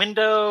out the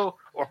window,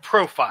 or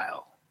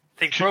profile?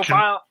 Think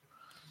profile?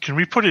 Can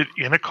we put it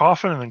in a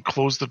coffin and then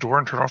close the door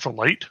and turn off the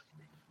light?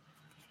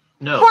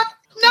 No. What?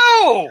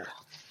 No!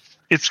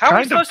 It's How are we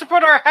kind of supposed to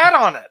put our hat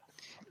on it?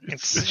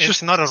 It's just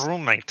just not a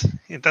roommate.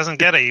 It doesn't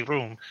get a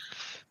room.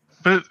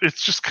 but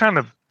it's just kind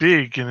of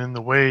big and in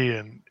the way,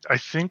 and I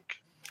think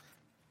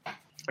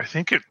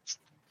it's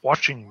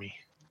watching me.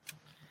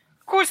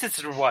 Of course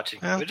it's watching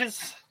you. Yeah.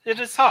 It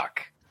is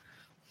Hawk.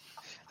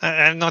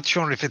 I'm not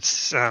sure if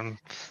it's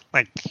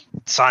like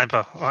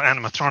cyber or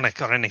animatronic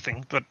or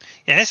anything, but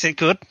yes, it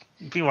could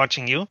be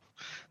watching you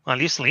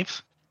while you sleep.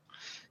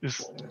 Is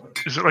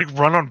it like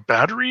run on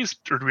batteries,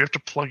 or do we have to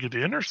plug it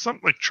in or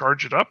something, like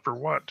charge it up or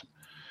what?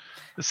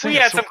 This thing We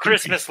is had so some creepy.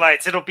 Christmas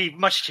lights. It'll be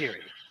much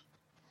cheery.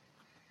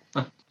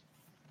 I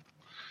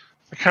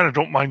kind of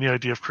don't mind the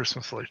idea of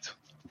Christmas lights.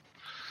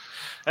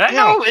 I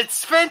Yeah. know,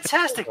 it's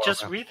fantastic.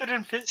 Just wreath it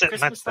in That's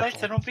Christmas lights.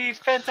 better. It'll be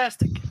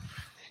fantastic.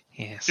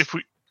 Yes.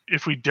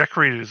 If we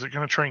decorate it, is it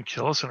going to try and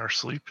kill us in our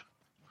sleep?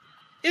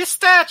 A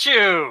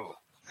statue!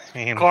 I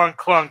mean, Clunk,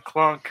 clunk,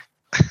 clunk.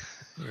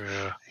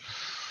 Yeah.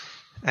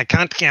 I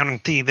can't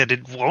guarantee that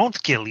it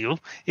won't kill you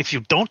if you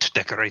don't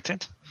decorate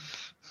it.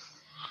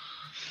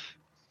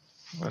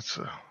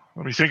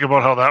 Let me think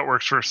about how that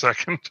works for a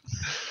second.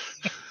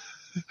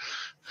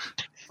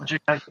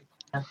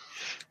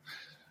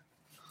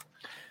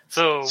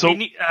 So So- we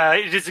need,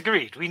 it is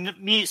agreed. We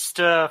need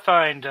to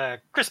find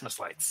Christmas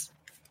lights.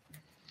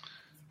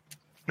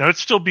 Now it's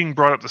still being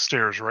brought up the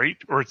stairs, right?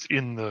 Or it's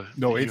in the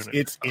No, the it's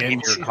unit? in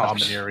It's- your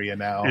common area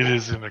now. It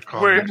is in a We're-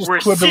 common. Just we're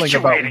quibbling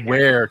about situating it.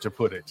 where to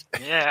put it.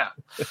 Yeah.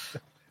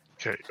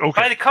 Okay. By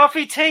Okay. the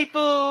coffee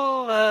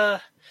table,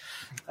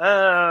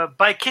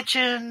 by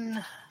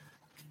kitchen.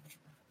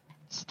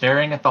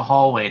 Staring at the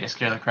hallway to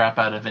scare the crap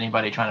out of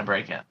anybody trying to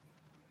break in.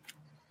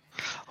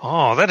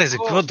 Oh, that is a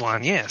good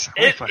one. Yes.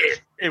 I like that.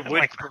 It I would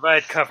like that.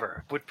 provide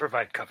cover. Would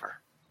provide cover.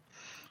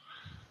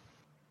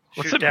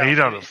 What's Shoot it down. made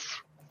out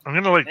of? I'm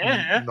gonna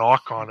Yeah.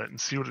 knock on it and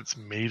see what it's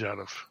made out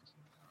of.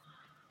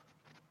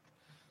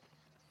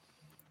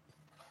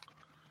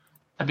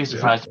 I'd be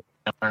surprised if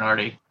we aren't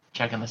already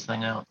checking this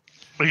thing out.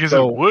 Like, is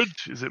So- it wood?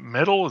 Is it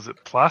metal? Is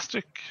it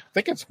plastic? I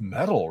think it's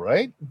metal,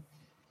 right?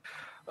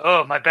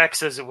 Oh, my back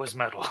says it was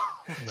metal.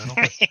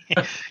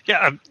 Metal.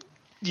 Yeah.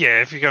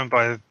 If you're going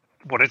by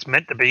what it's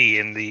meant to be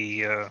in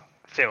the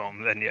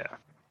film, then yeah.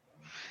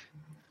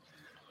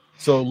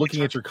 So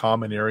looking at your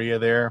common area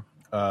there,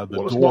 the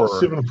Well, it's door. not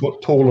 7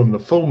 foot tall in the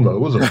film,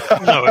 though, is it?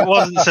 No, it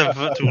wasn't 7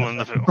 foot tall in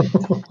the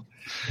film.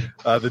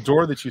 The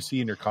door that you see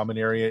in your common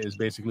area is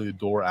basically the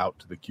door out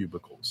to the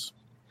cubicles.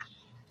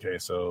 Okay,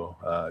 so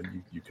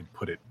you could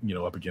put it,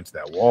 up against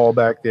that wall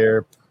back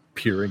there,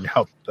 peering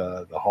out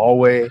the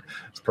hallway.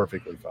 It's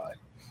perfectly fine.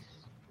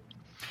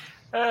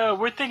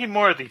 We're thinking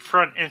more of the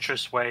front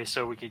entrance way,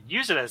 so we could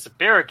use it as a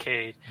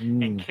barricade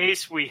in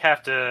case we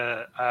have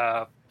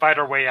to fight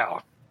our way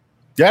out.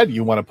 Yeah, do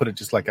you want to put it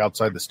just like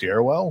outside the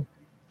stairwell?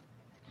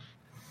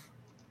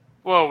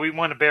 Well, we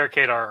want to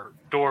barricade our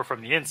door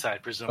from the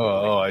inside, presumably.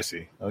 Oh, I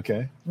see.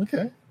 Okay.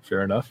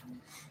 Fair enough.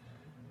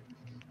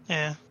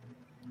 Yeah.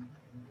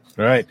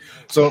 All right.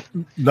 So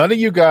none of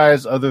you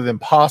guys, other than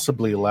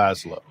possibly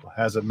Laszlo,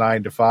 has a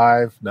 9 to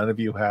 5. None of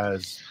you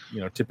has,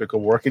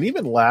 typical work. And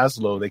even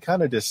Laszlo, they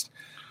kind of just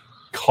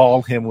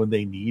call him when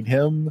they need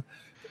him.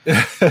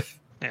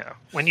 Yeah.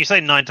 When you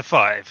say 9 to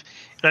 5,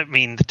 you don't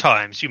mean the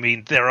times. You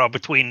mean there are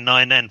between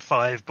 9 and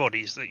 5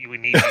 bodies that you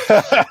need.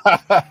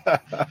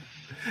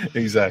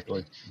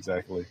 Exactly. It's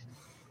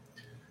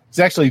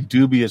actually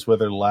dubious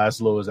whether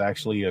Laszlo is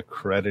actually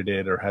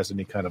accredited or has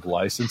any kind of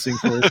licensing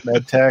for his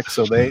med tech.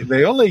 So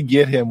they only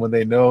get him when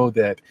they know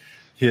that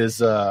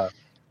his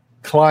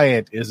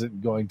client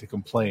isn't going to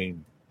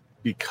complain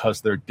because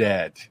they're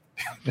dead.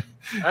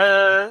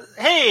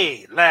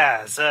 Hey,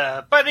 Laz,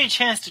 by any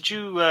chance did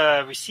you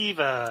receive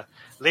a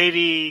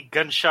lady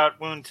gunshot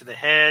wound to the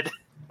head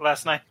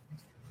last night?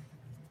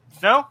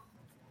 No?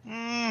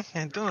 I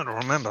don't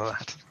remember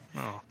that.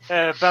 Oh.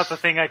 About the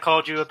thing I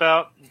called you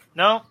about?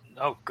 No?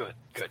 Oh, good.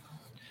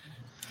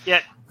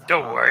 Yeah,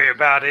 don't worry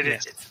about it.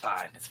 It's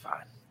fine.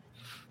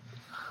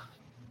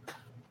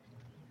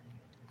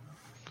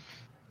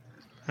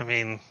 I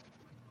mean,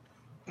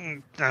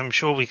 I'm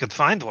sure we could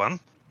find one.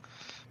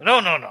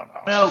 No. No.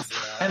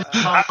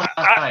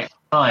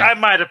 I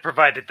might have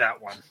provided that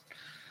one.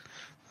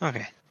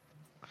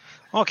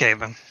 Okay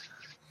then.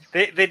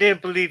 They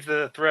didn't believe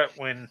the threat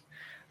when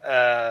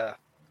 40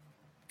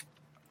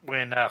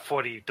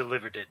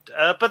 delivered it,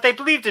 but they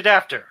believed it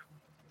after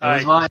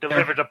I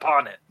delivered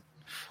upon it.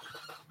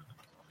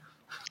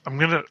 I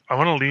want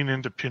to lean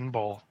into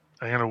Pinball.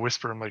 I'm gonna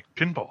whisper. I'm like,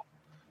 Pinball,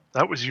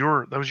 that was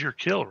your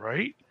kill,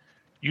 right?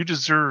 You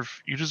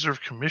deserve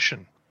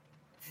commission,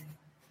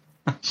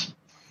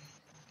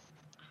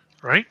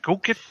 right? Go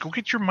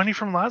get your money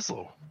from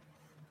Laszlo.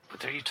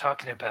 What are you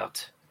talking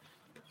about?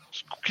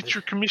 Just go get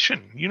your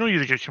commission. You know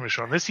you get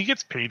commission on this. He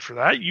gets paid for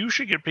that. You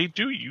should get paid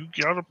too. You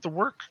got up the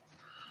work.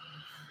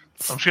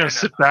 I'm just gonna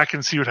sit back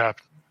and see what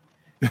happens.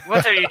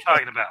 What are you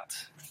talking about?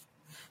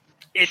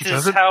 It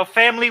is how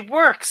family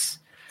works.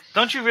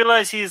 Don't you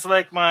realize he's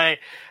like my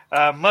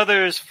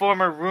mother's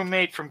former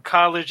roommate from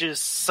college's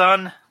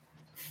son?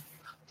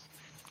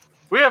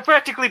 We are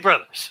practically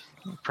brothers.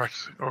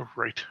 Oh,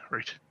 right.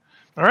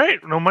 All right,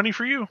 no money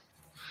for you.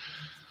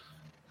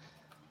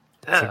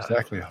 That's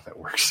exactly how that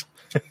works.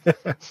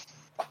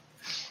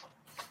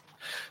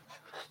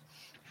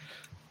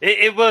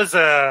 It was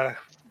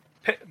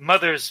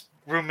mother's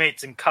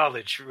roommates in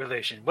college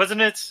relation,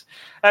 wasn't it?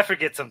 I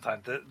forget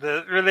sometimes.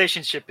 The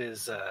relationship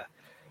is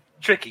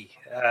tricky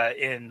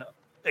in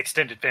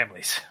extended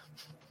families.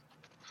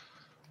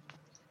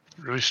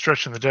 Really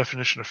stretching the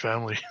definition of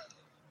family.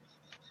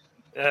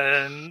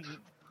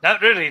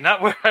 Not really.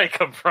 Not where I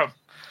come from.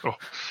 Oh,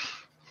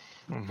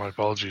 my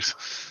apologies.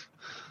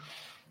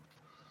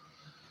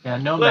 Yeah,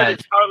 no but matter.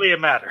 It's hardly a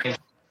matter.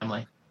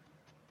 Family.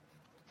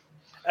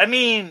 I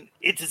mean,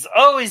 it has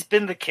always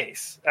been the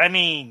case. I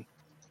mean,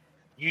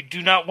 you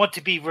do not want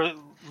to be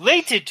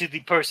related to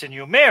the person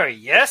you marry,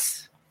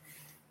 yes?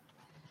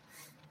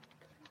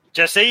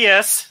 Just say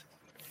yes.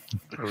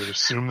 I would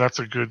assume that's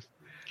a good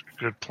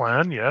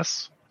plan,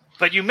 yes.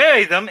 But you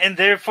marry them, and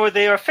therefore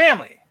they are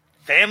family.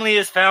 Family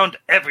is found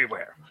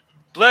everywhere.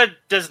 Blood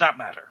does not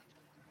matter.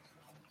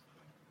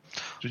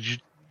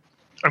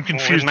 I'm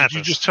confused. Did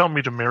you just tell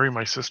me to marry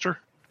my sister?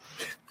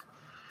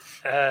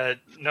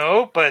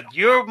 No, but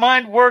your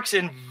mind works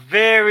in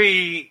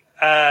very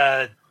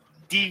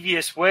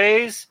devious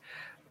ways.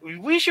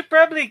 We should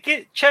probably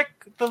check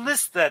the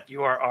list that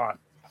you are on.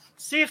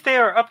 See if they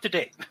are up to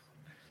date.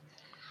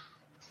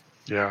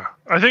 Yeah,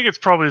 I think it's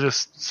probably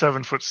this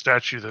 7-foot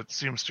statue that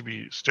seems to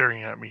be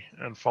staring at me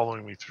and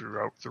following me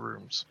throughout the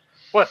rooms.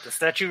 What, the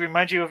statue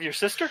reminds you of your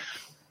sister?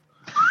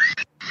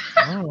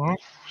 Oh,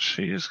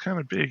 she is kind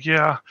of big,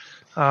 yeah.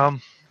 I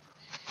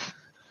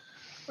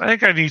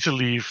think I need to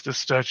leave. This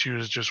statue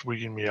is just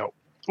wigging me out.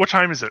 What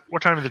time is it?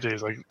 What time of the day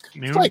is it? Like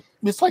noon?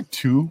 It's like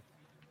 2.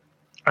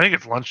 I think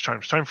it's lunchtime.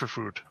 It's time for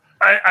food.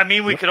 I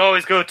mean, we could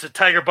always go to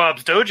Tiger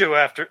Bob's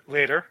dojo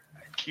later.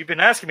 You've been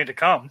asking me to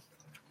come.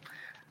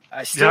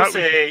 I still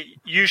say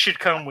you should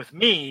come with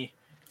me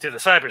to the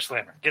Cyber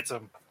Slammer. Get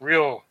some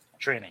real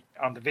training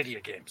on the video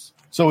games.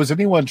 So is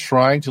anyone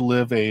trying to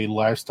live a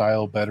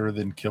lifestyle better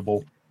than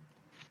Kibble?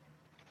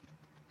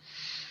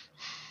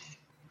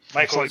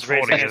 Michael is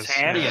raising his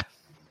hand. Yeah.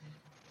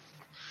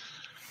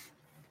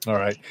 All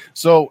right.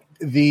 So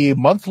the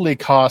monthly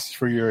cost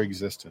for your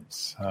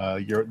existence,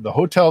 the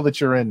hotel that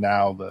you're in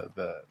now,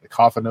 the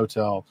Coffin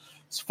Hotel,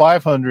 it's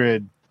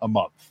 $500 a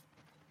month.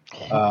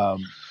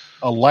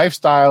 A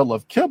lifestyle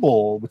of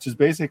Kibble, which is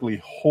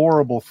basically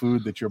horrible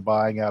food that you're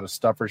buying out of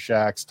Stuffer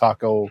Shacks,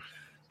 taco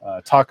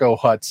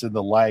huts, and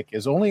the like,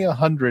 is only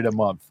 $100 a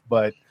month,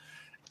 but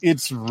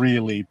it's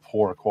really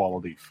poor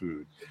quality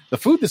food. The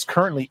food that's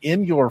currently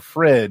in your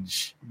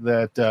fridge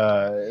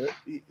that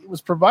it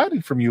was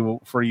provided for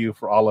you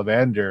for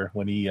Ollivander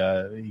when he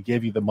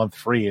gave you the month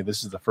free, and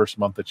this is the first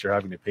month that you're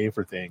having to pay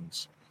for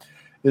things,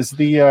 is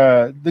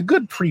the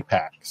good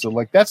pre-pack. So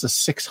like that's a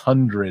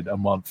 $600 a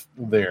month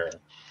there.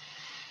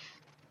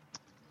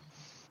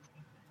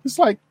 It's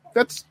like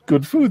that's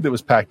good food that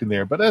was packed in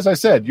there. But as I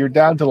said, you're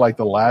down to like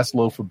the last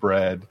loaf of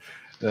bread,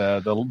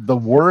 the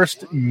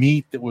worst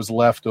meat that was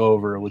left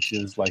over, which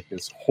is like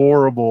this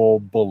horrible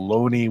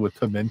bologna with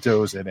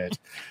pimentos in it,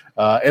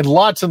 and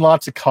lots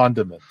of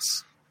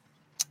condiments.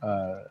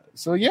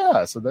 So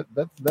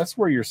that's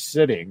where you're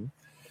sitting.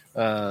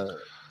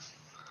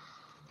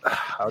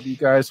 How do you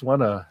guys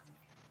want to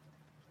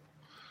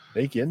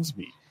make ends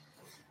meet?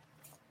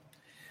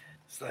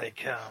 It's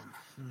like,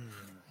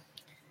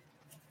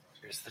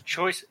 there's the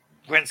choice.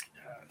 Rent's,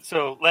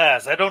 so,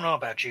 Laz, I don't know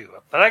about you,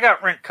 but I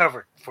got rent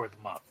covered for the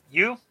month.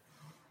 You?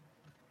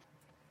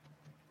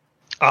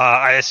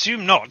 I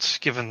assume not,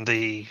 given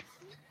the.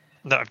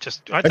 No, I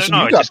Actually, don't know.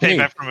 I just came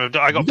back from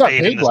I got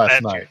paid in this last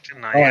bad night.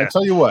 didn't I? All right, Yeah.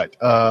 tell you what.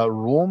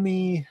 Roll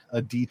me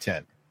a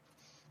d10.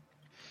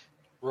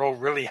 Roll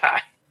really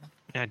high.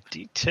 Yeah,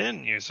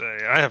 D10, you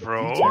say. I have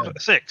rolled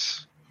D10.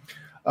 6.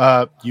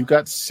 You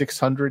got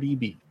 600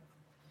 EB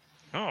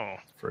Oh,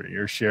 for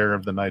your share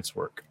of the night's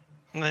work.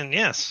 then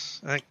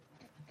yes, I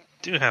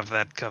do have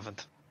that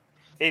covered.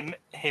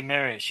 Hey,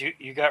 Marius,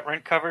 you got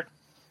rent covered?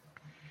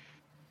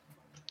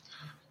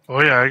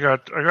 Oh yeah, I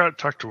got it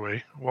tucked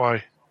away.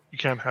 Why? You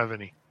can't have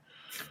any.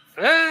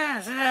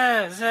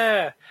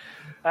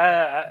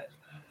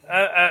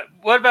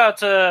 What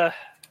about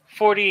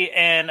 40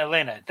 and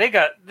Elena?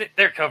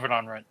 They're covered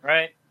on rent,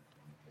 right?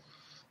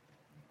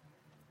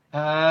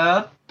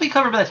 Be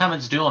covered by the time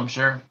it's due, I'm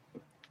sure.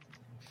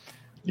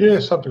 Yeah,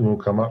 something will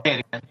come up. Pay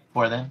it again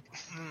before then.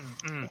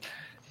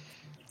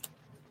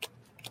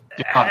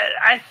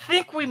 I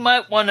think we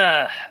might want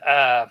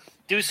to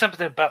do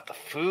something about the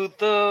food,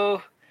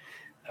 though.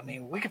 I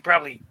mean, we could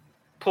probably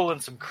pull in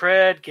some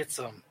cred, get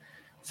some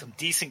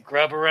decent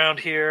grub around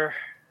here.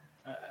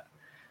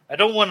 I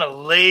don't want to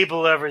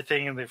label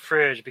everything in the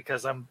fridge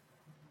because I'm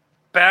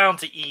bound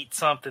to eat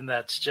something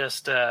that's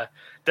just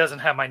doesn't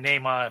have my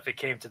name on it if it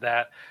came to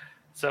that.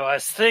 So I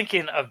was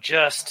thinking of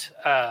just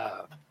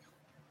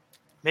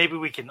maybe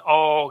we can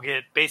all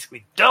get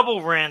basically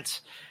double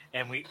rent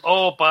and we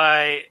all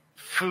buy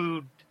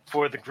food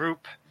for the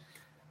group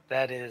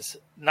that is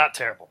not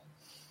terrible.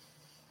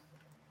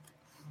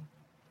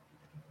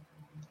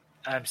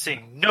 I'm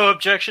seeing no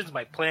objections.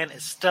 My plan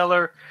is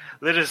stellar.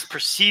 Let us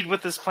proceed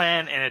with this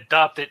plan and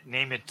adopt it.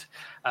 Name it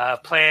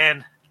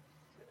Plan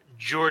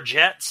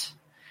Georgette.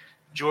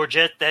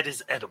 Georgette that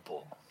is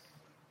edible.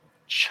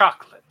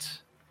 Chocolate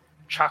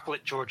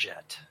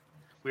Georgette.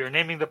 We are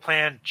naming the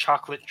plan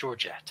Chocolate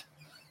Georgette.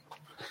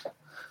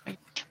 I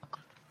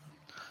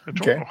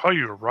don't know how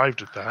you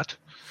arrived at that.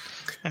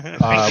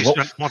 I think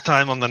you spent more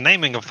time on the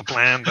naming of the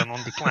plan than on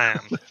the plan.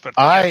 But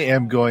I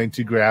am going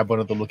to grab one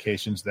of the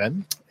locations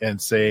then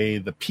and say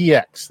the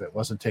PX that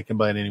wasn't taken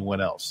by anyone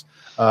else.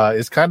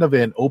 It's kind of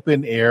an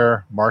open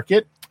air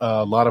market.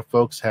 A lot of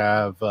folks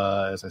have,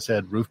 as I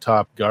said,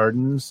 rooftop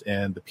gardens,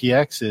 and the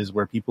PX is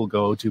where people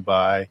go to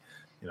buy,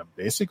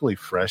 basically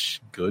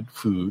fresh, good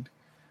food.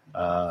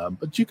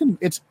 But you can.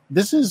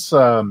 This is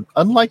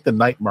unlike the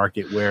night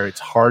market where it's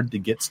hard to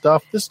get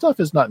stuff. This stuff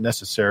is not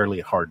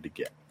necessarily hard to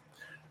get.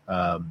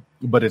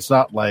 But it's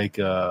not like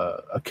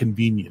a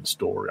convenience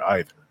store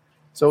either.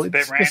 So It's a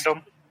bit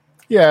random.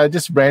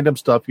 Just random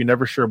stuff. You're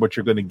never sure what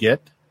you're going to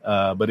get.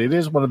 But it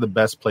is one of the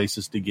best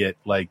places to get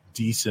like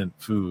decent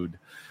food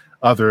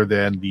other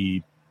than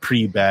the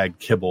pre-bagged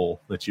kibble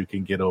that you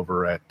can get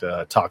over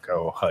at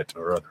Taco Hut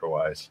or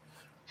otherwise.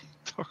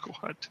 Taco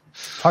Hut.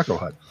 Taco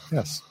Hut,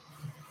 yes.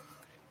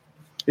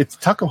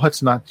 Taco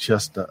Hut's not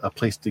just a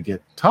place to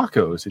get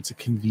tacos. It's a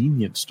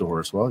convenience store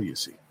as well, you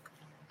see.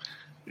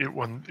 It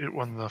won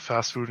the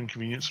fast food and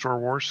convenience store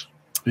wars.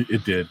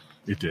 It did.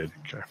 Okay.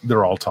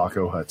 They're all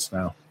Taco Huts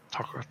now.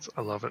 Taco Huts,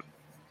 I love it.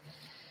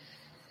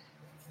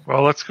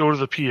 Well, let's go to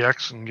the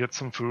PX and get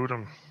some food.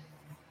 I'm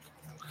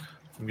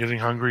getting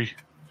hungry.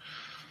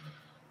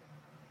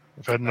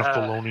 I've had enough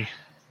bologna.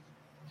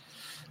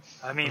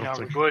 I mean,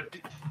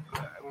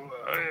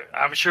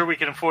 I'm sure we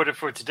can afford it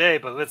for today,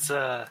 but let's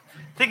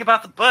think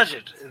about the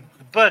budget.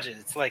 The budget.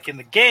 It's like in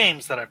the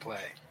games that I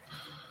play.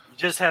 You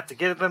just have to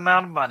get the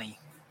amount of money,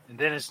 and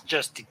then it's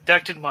just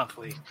deducted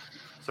monthly.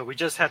 So we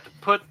just have to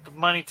put the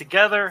money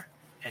together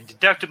and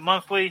deduct it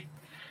monthly,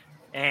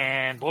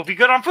 and we'll be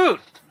good on food.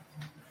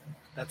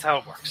 That's how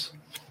it works.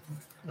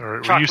 All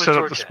right, well, you set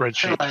up the Chocolate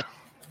spreadsheet.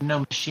 No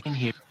machine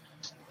here.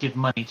 Give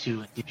money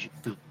to and gives you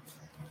food.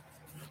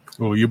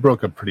 Oh, you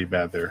broke up pretty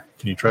bad there.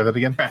 Can you try that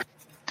again?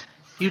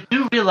 You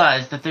do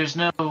realize that there's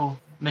no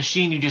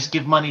machine you just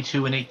give money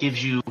to and it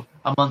gives you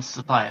a month's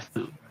supply of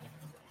food.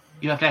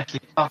 You have to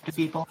actually talk to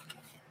people.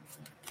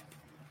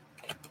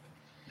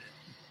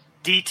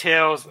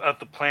 Details of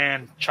the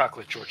plan,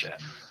 Chocolate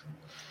Georgette.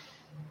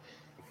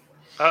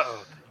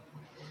 Uh-oh.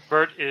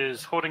 Bert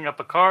is holding up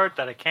a card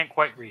that I can't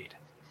quite read.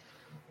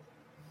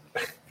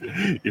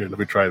 Here, let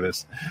me try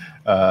this.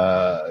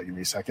 Give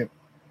me a second.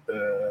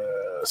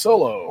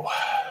 Solo.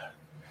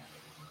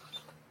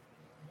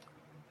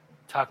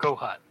 Taco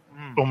Hut.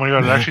 Oh my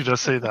god, it actually does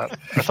say that.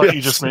 I thought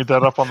you just made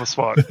that up on the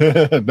spot.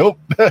 Nope.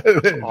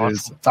 It Awesome.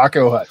 is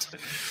Taco Hut.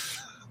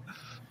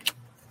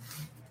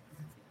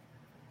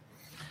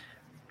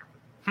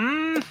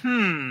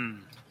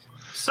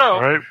 So,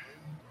 All right.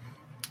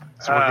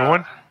 So we're Uh,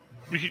 going.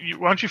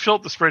 Why don't you fill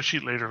up the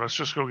spreadsheet later? Let's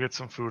just go get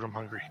some food. I'm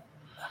hungry.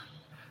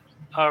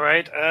 all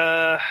right.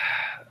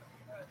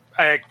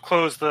 I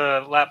closed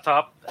the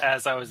laptop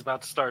as I was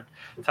about to start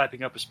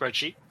typing up a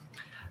spreadsheet.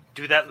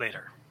 Do that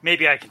later.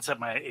 Maybe I can set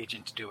my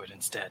agent to do it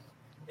instead.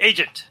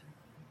 Agent,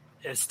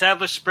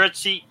 establish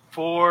spreadsheet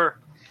for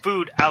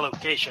food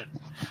allocation.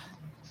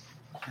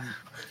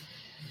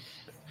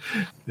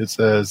 It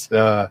says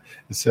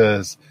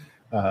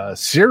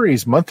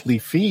Siri's monthly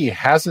fee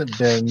hasn't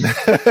been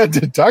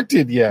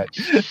deducted yet.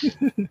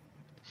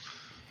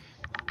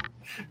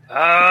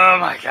 Oh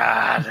my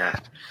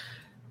god.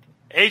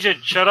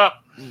 Agent, shut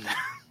up.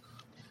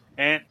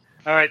 And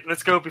all right,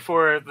 let's go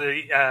before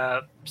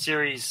the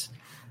series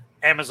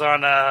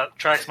Amazon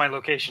tracks my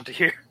location to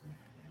here.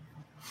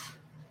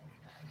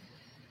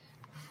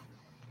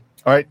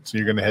 All right, so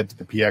you're going to head to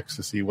the PX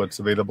to see what's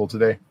available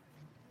today.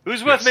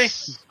 Who's with me?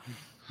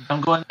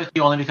 I'm going with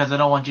you only because I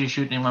don't want you to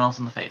shoot anyone else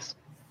in the face.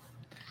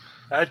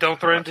 I don't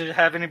threaten to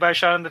have anybody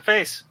shot in the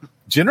face.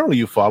 Generally,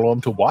 you follow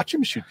him to watch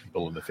him shoot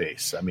people in the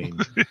face. I mean,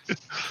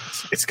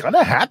 it's going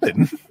to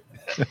happen.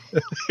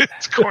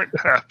 It's going to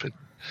happen.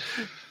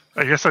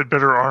 I guess I'd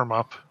better arm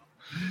up.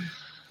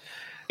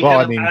 Well,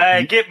 I mean,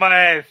 I get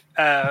my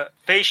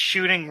face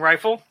shooting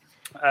rifle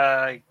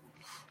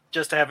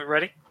just to have it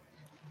ready.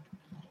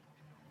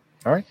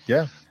 all right,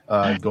 yeah.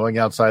 Going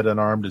outside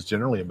unarmed is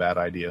generally a bad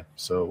idea.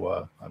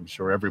 So I'm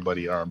sure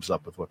everybody arms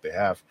up with what they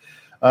have.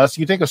 So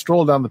you take a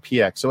stroll down the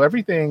PX. So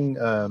everything,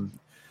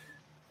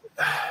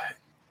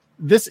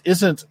 this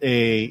isn't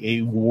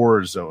a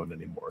war zone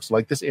anymore. So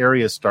like this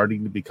area is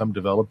starting to become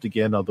developed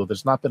again, although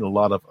there's not been a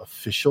lot of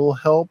official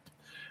help.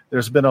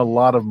 There's been a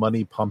lot of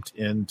money pumped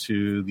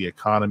into the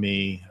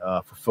economy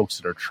for folks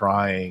that are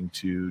trying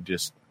to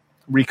just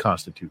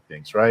reconstitute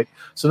things, right?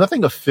 So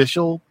nothing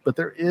official, but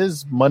there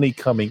is money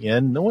coming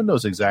in. No one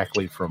knows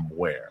exactly from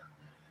where,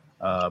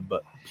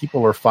 but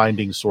people are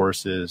finding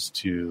sources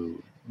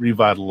to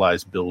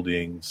revitalize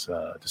buildings,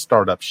 to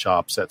start up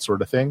shops, that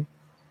sort of thing.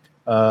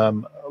 A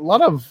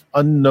lot of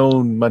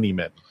unknown money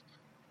men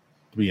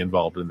to be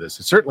involved in this.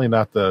 It's certainly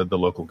not the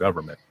local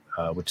government,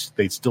 which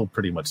they still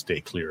pretty much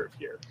stay clear of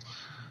here.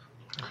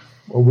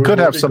 Well, we've Could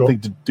have already something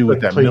got to do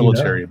with the that cleaner,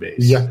 military base.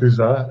 the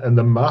Yakuza, and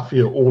the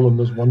Mafia all in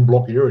this one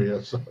block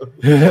area. So.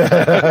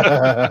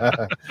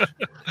 Hey,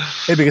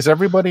 because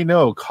everybody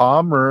know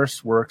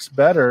commerce works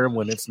better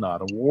when it's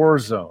not a war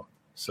zone.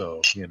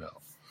 So, you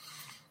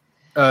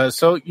know.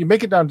 So you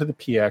make it down to the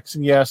PX,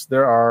 and yes,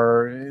 there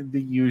are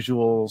the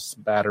usual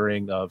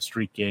spattering of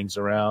street gangs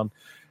around.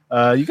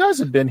 You guys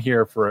have been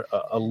here for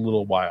a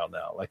little while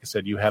now. Like I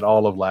said, you had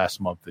all of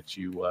last month that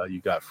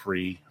you got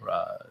free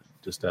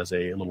just as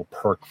a little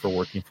perk for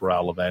working for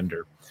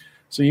Ollivander.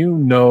 So you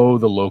know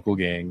the local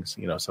gangs.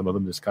 You know, some of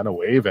them just kind of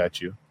wave at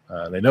you.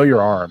 They know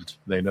you're armed.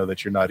 They know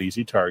that you're not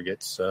easy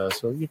targets. So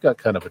you've got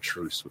kind of a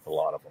truce with a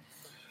lot of them.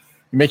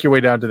 You make your way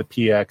down to the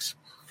PX.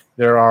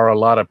 There are a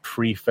lot of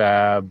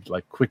prefab,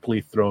 like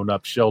quickly thrown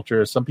up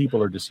shelters. Some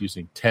people are just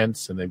using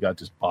tents and they've got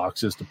just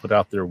boxes to put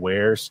out their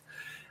wares.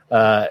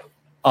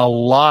 A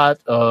lot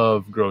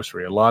of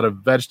grocery, a lot of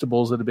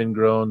vegetables that have been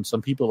grown.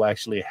 Some people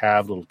actually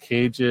have little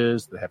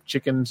cages that have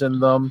chickens in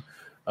them.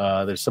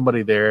 There's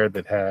somebody there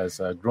that has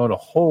grown a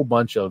whole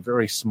bunch of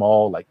very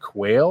small, like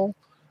quail,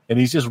 and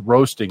he's just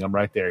roasting them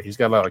right there. He's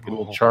got like a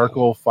little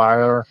charcoal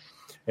fire,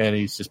 and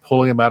he's just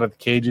pulling them out of the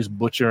cages,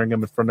 butchering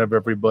them in front of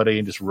everybody,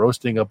 and just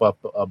roasting up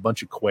a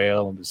bunch of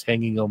quail and just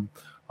hanging them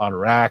on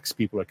racks.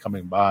 People are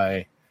coming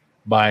by,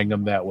 buying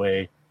them that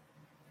way.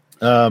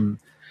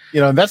 You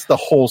know, and that's the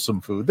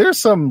wholesome food. There's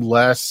some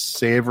less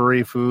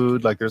savory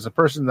food. Like there's a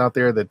person out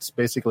there that's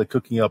basically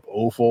cooking up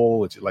offal,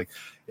 which is like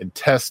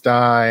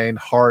intestine,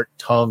 heart,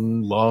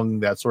 tongue, lung,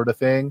 that sort of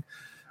thing.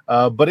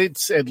 But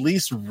it's at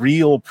least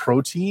real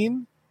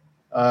protein,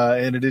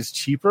 and it is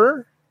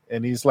cheaper.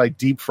 And he's like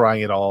deep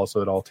frying it all, so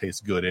it all tastes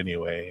good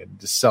anyway, and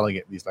just selling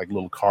it in these like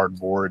little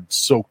cardboard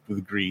soaked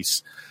with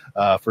grease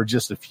for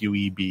just a few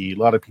EB. A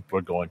lot of people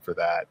are going for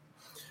that.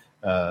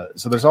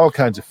 So there's all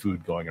kinds of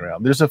food going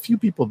around. There's a few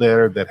people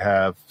there that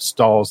have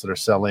stalls that are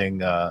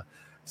selling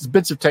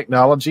bits of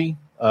technology,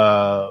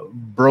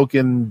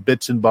 broken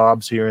bits and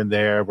bobs here and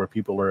there where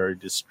people are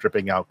just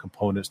stripping out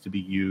components to be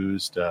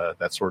used,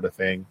 that sort of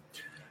thing.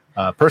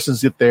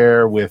 Persons get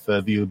there with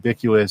the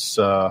ubiquitous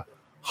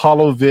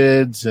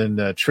holovids and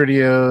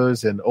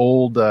Tridios and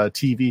old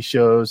TV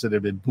shows that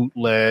have been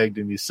bootlegged,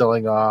 and he's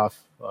selling off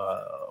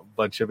a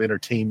bunch of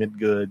entertainment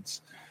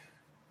goods.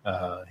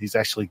 He's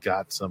actually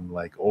got some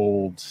like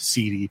old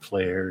CD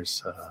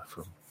players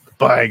from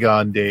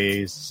bygone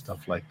days,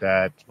 stuff like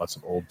that. Lots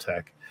of old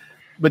tech,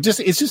 but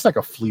it's just like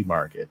a flea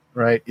market,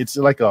 right? It's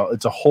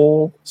a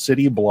whole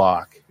city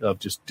block of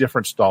just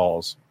different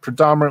stalls,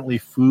 predominantly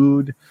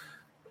food.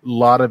 A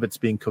lot of it's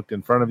being cooked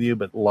in front of you,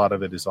 but a lot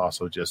of it is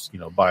also just, you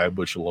know, buy a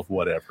bushel of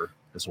whatever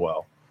as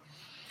well.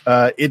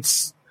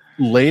 It's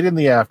late in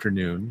the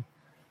afternoon.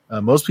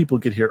 Most people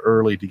get here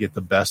early to get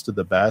the best of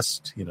the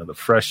best. The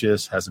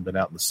freshest, hasn't been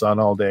out in the sun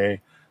all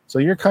day. So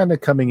you're kind of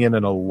coming in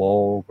a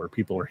lull where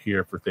people are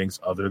here for things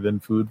other than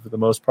food for the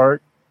most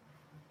part.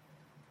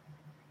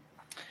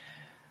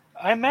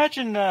 I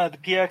imagine the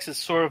PX is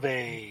sort of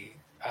a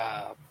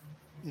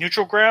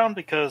neutral ground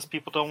because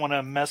people don't want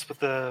to mess with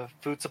the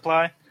food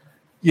supply.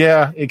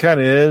 Yeah, it kind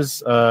of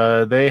is.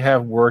 They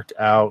have worked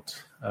out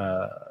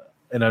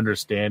an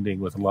understanding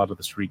with a lot of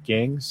the street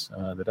gangs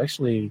that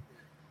actually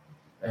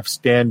have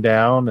stand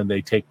down and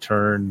they take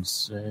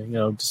turns,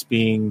 just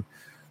being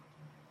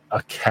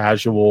a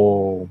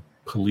casual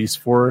police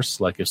force.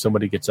 Like if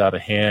somebody gets out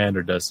of hand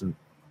or doesn't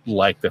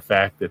like the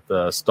fact that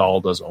the stall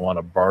doesn't want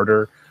to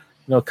barter,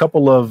 a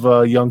couple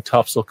of young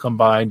toughs will come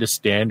by and just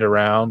stand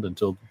around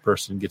until the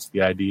person gets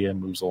the idea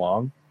and moves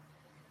along.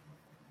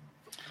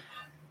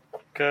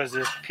 Because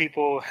if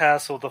people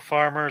hassle the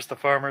farmers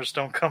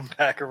don't come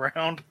back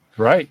around.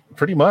 Right,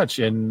 pretty much.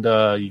 And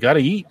you got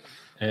to eat.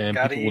 And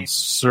Gotta people eat. would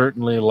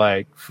certainly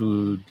like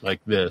food like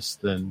this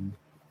than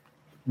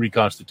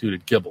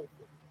reconstituted kibble.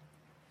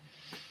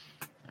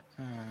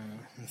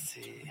 Let's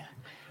see.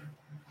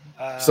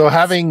 So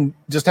having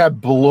just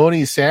had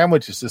bologna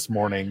sandwiches this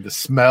morning, the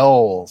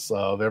smells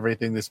of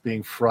everything that's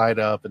being fried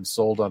up and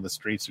sold on the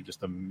streets are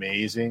just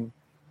amazing.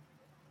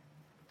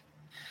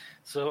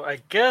 So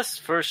I guess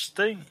first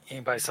thing,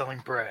 anybody selling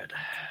bread.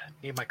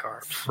 Need my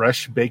carbs.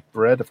 Fresh baked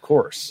bread, of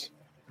course.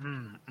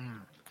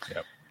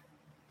 Yep.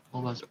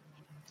 Well, that's-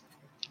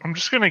 I'm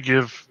gonna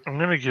give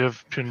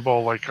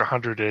Pinball like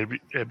 100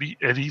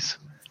 eddies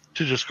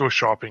to just go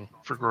shopping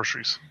for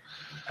groceries.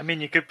 I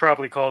mean, you could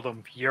probably call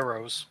them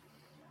euros.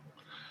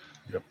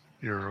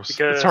 Euros.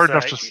 Because It's hard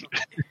enough to.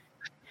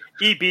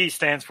 EB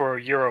stands for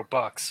Euro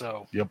bucks,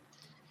 so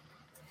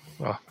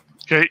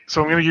Okay,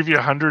 so I'm gonna give you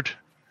 100,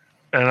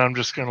 and I'm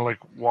just gonna like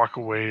walk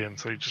away and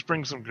say, just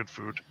bring some good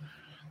food.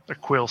 The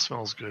quail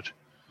smells good.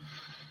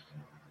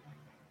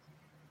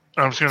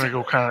 I'm just gonna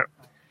go kind of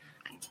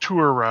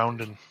tour around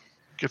and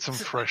get some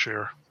fresh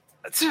air.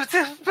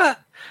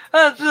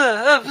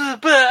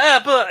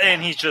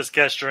 and he's just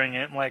gesturing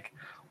it like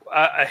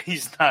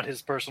he's not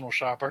his personal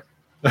shopper.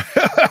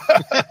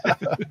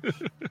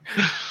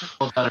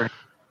 well, better.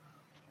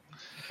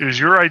 It was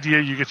your idea.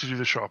 You get to do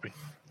the shopping.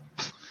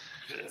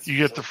 You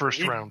get the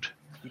first round.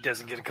 He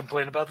doesn't get to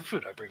complain about the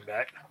food I bring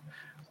back.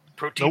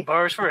 Protein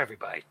bars for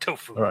everybody.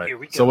 Tofu. All right. Here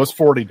we go. So what's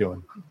 40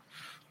 doing?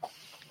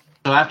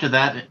 So after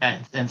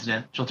that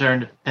incident, she'll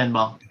turn to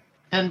Pinball.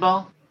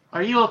 Pinball,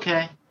 are you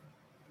okay?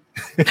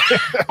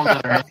 Hold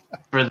out her hand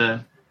for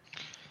the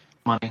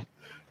money.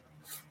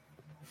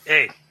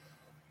 Hey,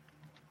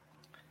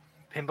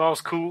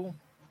 pinball's cool.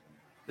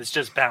 It's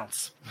just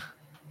bounce.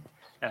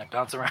 And I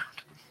bounce around.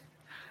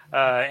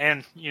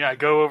 And I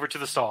go over to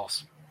the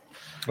stalls.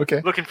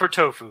 Okay. Looking for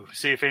tofu.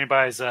 See if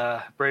anybody's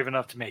brave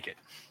enough to make it.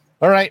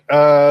 All right.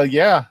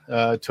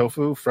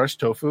 Tofu, fresh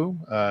tofu.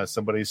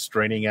 Somebody's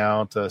straining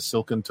out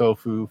silken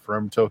tofu,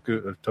 firm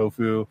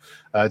tofu.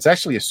 It's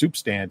actually a soup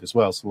stand as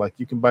well. So like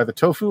you can buy the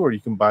tofu or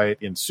you can buy it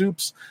in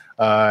soups.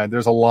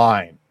 There's a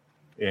line.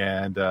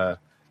 And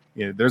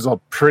there's a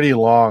pretty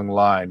long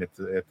line at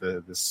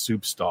the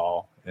soup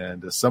stall.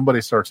 And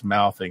somebody starts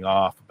mouthing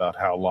off about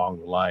how long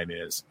the line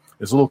is.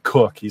 There's a little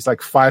cook. He's like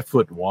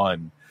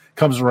 5'1",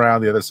 comes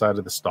around the other side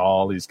of the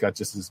stall. He's got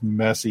just this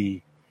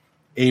messy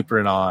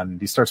apron on.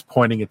 And he starts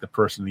pointing at the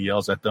person and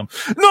yells at them,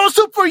 "No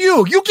soup for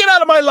you! You get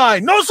out of my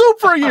line! No soup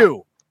for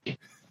you!" The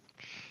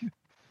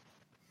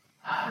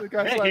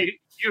guy's Hey, like,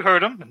 you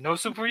heard him. No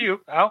soup for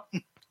you. Out.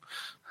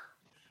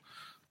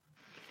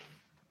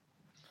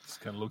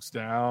 just kind of looks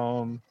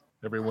down.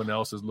 Everyone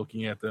else is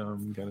looking at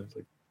them, kind of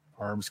like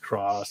arms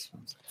crossed.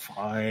 It's like,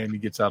 fine. He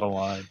gets out of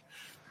line.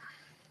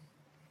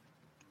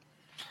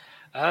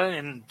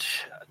 And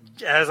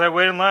as I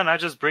wait in line, I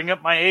just bring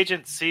up my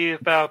agent, see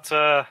about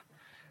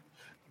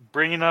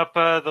bringing up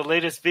the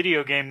latest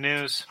video game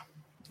news.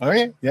 Oh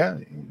yeah.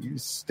 You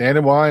stand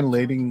in line,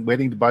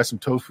 waiting to buy some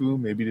tofu,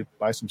 maybe to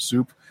buy some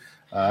soup.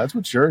 That's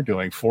what you're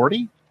doing.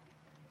 40?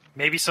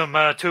 Maybe some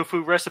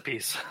tofu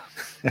recipes.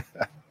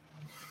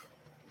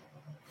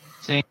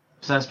 Staying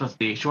obsessed with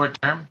the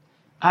short term.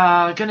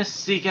 Gonna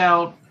seek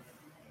out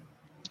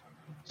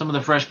some of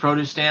the fresh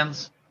produce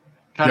stands.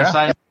 Try to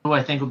decide who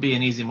I think would be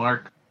an easy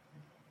mark.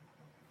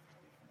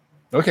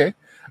 Okay.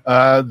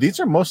 These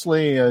are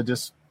mostly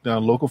just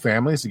local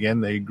families.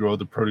 Again, they grow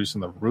the produce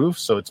on the roof,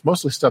 so it's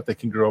mostly stuff that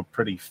can grow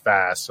pretty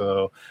fast.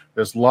 So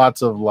there's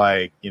lots of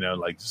like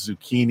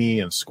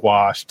zucchini and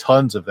squash,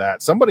 tons of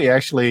that. Somebody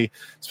actually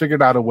has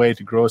figured out a way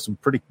to grow some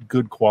pretty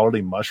good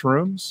quality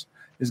mushrooms.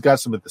 He's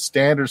got some of the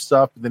standard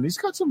stuff, but then he's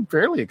got some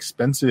fairly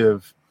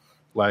expensive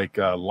like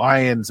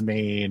lion's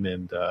mane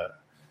and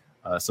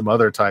some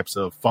other types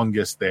of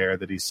fungus there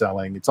that he's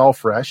selling. It's all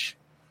fresh.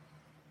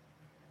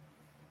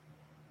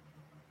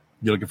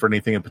 You looking for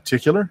anything in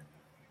particular?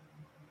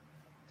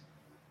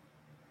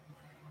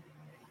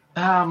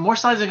 More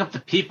sizing up the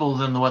people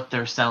than what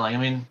they're selling. I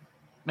mean,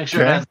 make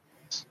sure it has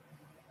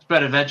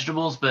spread of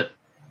vegetables, but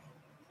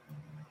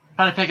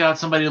trying to pick out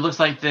somebody who looks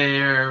like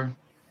they're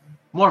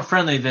more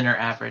friendly than your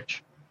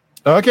average.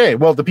 Okay,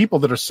 well, the people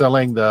that are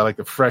selling the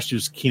fresh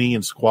zucchini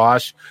and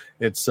squash,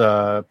 it's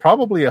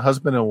probably a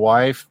husband and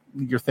wife.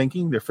 You're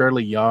thinking they're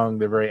fairly young,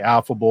 they're very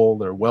affable,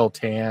 they're well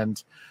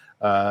tanned.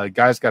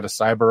 Guy's got a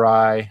cyber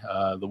eye.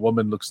 The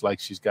woman looks like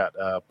she's got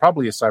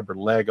probably a cyber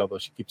leg, although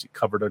she keeps it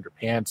covered under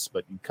pants,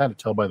 but you can kind of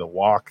tell by the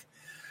walk.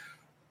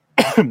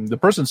 The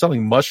person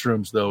selling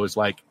mushrooms, though, is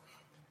like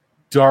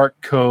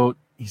dark coat.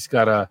 He's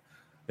got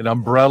an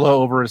umbrella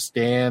over his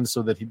stand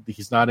so that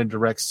he's not in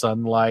direct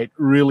sunlight.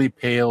 Really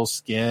pale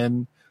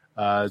skin.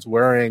 Is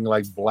wearing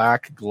like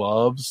black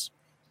gloves.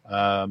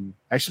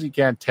 Actually, you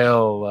can't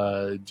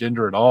tell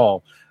gender at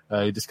all.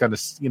 He just kind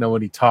of,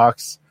 when he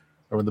talks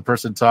or when the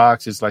person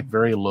talks, it's like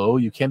very low.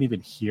 You can't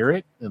even hear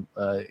it.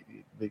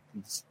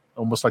 It's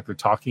almost like they're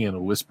talking in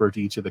a whisper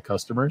to each of the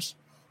customers.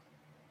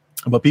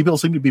 But people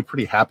seem to be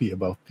pretty happy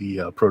about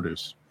the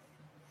produce.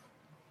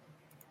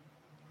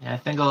 Yeah, I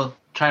think I'll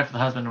try it for the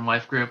husband and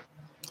wife group.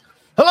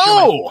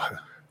 Hello!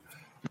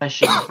 Nice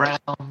sheet of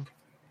brown.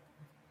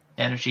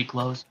 Energy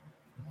clothes.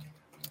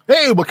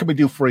 Hey, what can we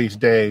do for you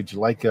today? Would you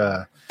like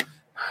a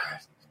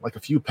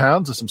few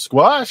pounds of some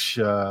squash?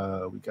 We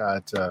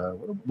got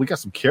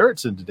some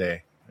carrots in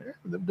today.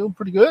 They're doing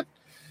pretty good.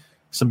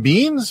 Some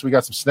beans. We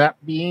got some snap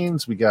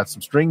beans. We got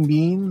some string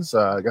beans.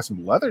 I got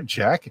some leather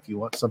jack if you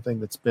want something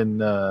that's been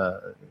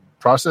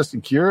processed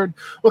and cured.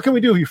 What can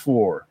we do here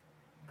for?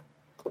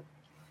 It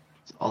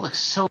all looks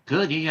so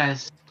good. You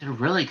guys did a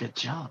really good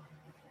job.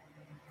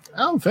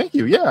 Oh, thank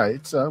you. Yeah,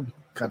 it's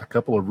got a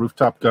couple of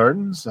rooftop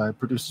gardens.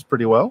 Produces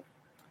pretty well.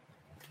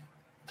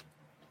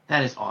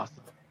 That is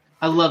awesome.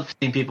 I love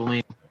seeing people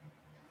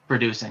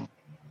producing.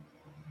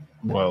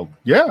 Well,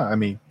 yeah, I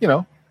mean,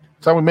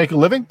 it's how we make a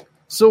living.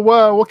 So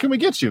what can we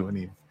get you? And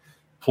he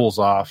pulls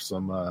off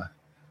some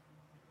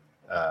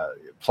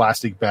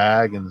plastic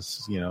bag and,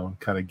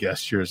 kind of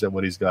gestures at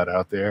what he's got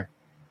out there.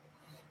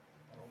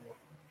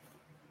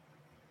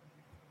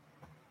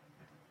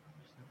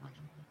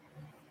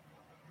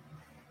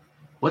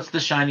 What's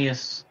the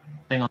shiniest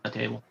thing on the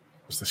table?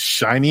 What's the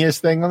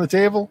shiniest thing on the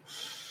table?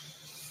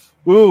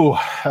 Ooh,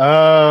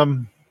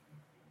 the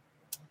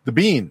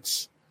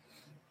beans.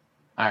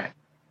 All right.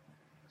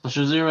 So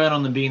she'll zero in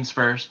on the beans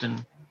first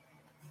and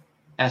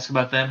ask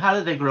about them. How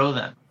did they grow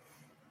them?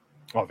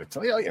 Oh, they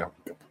tell you,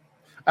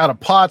 out of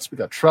pots. We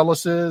got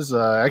trellises.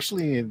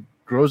 Actually, it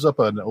grows up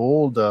an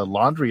old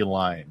laundry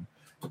line.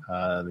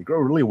 They grow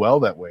really well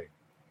that way.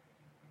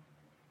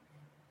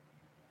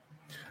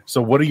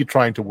 So what are you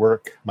trying to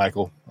work,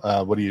 Michael?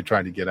 What are you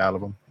trying to get out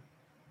of them?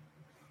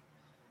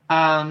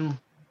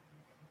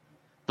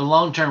 The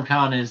long-term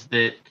con is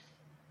that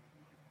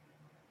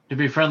to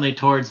be friendly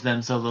towards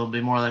them so they'll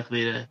be more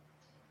likely to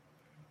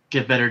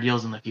get better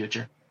deals in the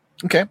future.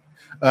 Okay.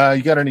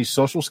 You got any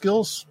social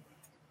skills?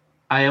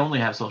 I only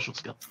have social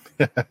skills.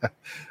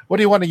 What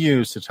do you want to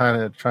use to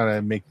try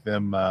to make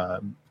them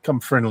come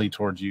friendly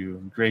towards you,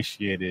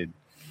 ingratiated?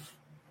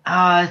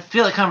 I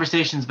feel like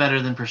conversation's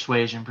better than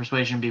persuasion.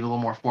 Persuasion would be a little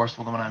more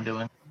forceful than what I'm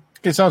doing.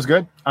 Okay, sounds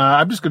good.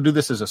 I'm just going to do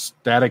this as a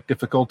static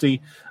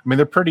difficulty. I mean,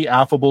 they're pretty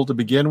affable to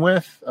begin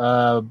with,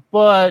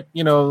 but,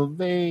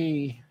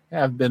 they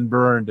have been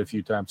burned a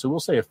few times. So we'll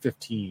say a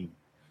 15.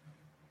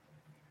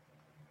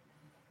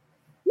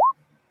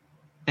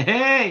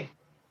 Hey!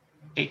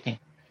 18.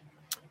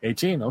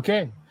 18,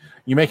 okay.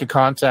 You make a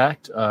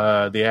contact.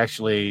 They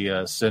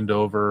actually send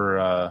over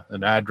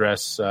an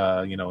address,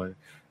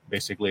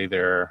 basically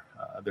their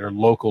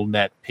local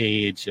net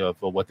page of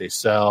what they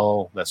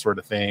sell, that sort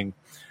of thing.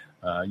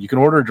 You can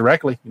order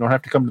directly. You don't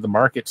have to come to the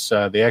markets.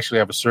 They actually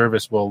have a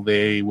service where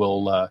they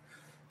will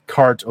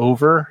cart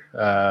over,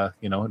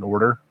 an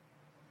order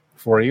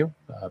for you,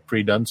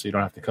 pre-done, so you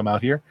don't have to come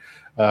out here.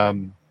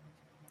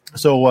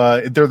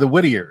 So they're the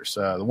Whittiers.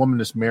 The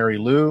woman is Mary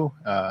Lou.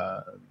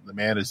 The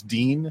man is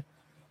Dean.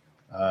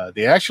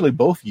 They actually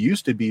both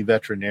used to be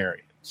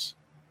veterinarians.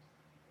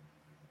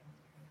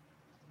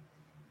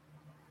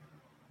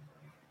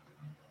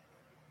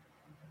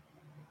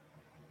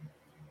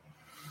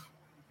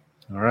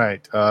 All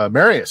right.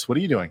 Marius, what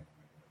are you doing?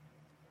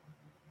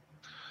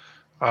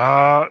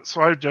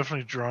 So I've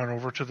definitely drawn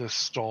over to this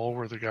stall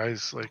where the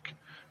guy's like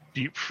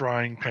deep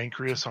frying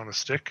pancreas on a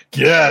stick.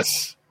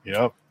 Yes.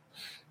 Yep.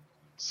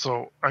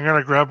 So I'm going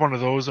to grab one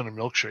of those and a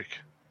milkshake.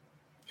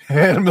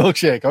 And a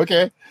milkshake.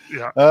 Okay.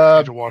 Yeah. I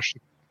need to wash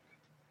it.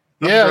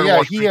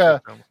 He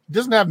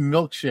doesn't have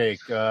milkshake,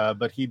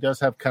 but he does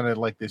have kind of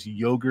like this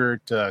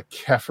yogurt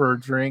kefir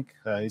drink.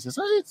 He says,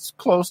 it's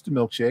close to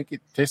milkshake.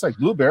 It tastes like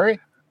blueberry.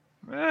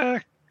 Yeah,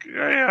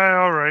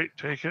 all right.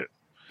 Take it.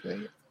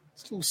 Okay.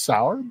 It's a little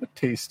sour, but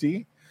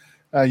tasty.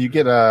 You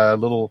get a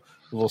little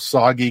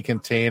soggy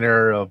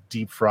container of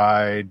deep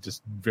fried,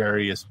 just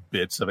various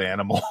bits of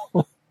animal.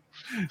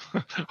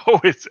 Oh,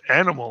 it's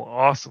animal.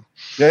 Awesome.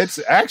 Yeah, it's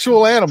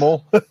actual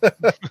animal.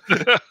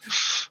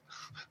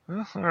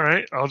 All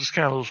right. I'll just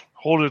kind of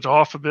hold it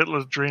off a bit.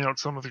 Let it drain out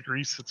some of the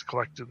grease that's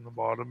collected in the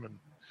bottom. And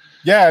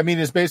yeah, I mean,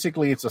 it's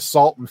a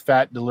salt and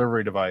fat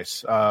delivery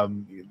device.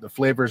 The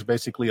flavor is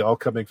basically all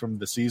coming from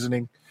the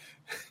seasoning.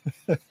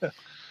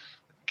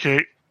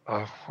 Okay,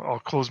 I'll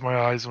close my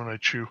eyes when I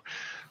chew.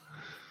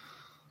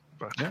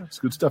 But Yeah, it's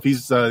good stuff.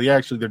 He's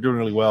actually they're doing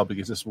really well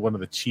because it's one of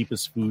the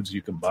cheapest foods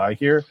you can buy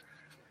here,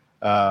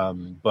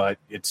 but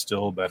it's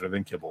still better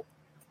than kibble.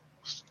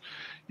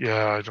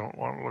 yeah, I don't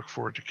want to look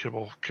forward to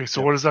kibble. Okay,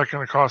 so what is that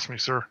going to cost me,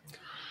 sir?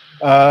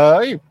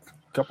 A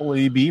couple of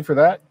EB for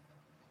that.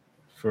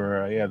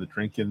 For the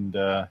drink, and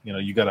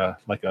you got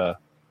a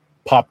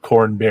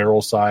popcorn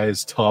barrel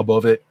size tub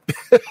of it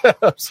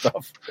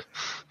stuff.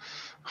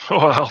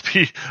 Oh,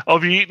 I'll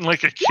be eating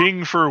like a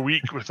king for a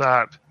week with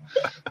that.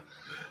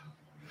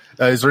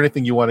 Is there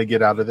anything you want to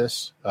get out of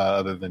this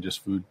other than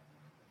just food?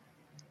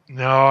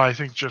 No, I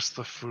think just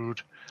the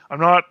food. I'm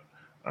not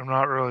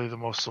really the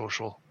most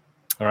social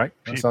All right,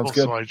 that people, sounds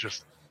good.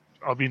 so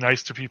I'll be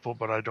nice to people,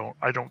 but I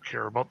don't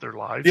care about their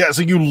lives. Yeah,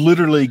 so you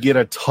literally get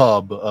a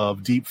tub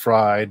of deep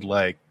fried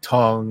like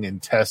tongue,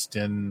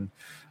 intestine,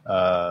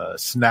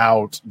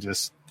 snout.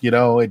 Just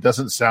it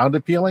doesn't sound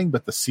appealing,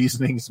 but the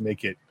seasonings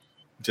make it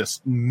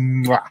just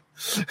mwah.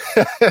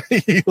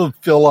 You'll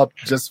fill up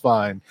just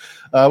fine.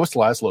 What's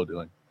Laszlo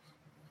doing?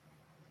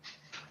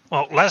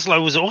 Well,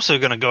 Laszlo was also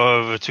going to go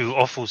over to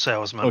Awful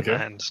Salesman Okay.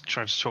 and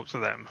try to talk to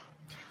them.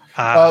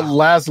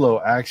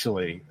 Laszlo,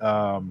 actually,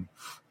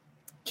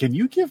 can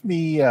you give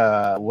me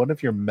one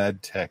of your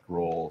med tech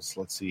roles?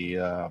 Let's see.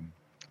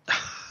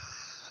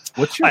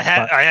 What's your? I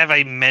have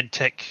a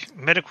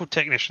medical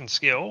technician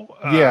skill.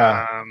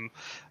 Yeah. I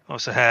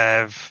also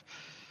have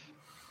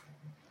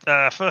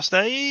first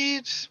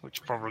aid,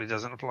 which probably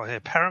doesn't apply here.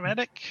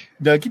 Paramedic.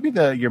 No, give me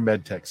your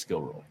med tech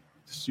skill roll.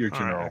 Just your All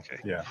general. right,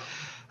 okay. Yeah.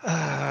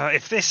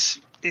 If this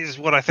is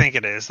what I think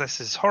it is,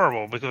 this is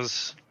horrible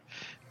because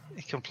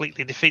it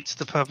completely defeats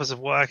the purpose of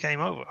why I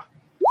came over.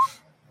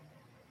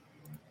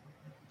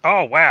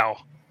 Oh wow!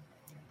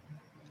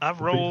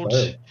 I've rolled.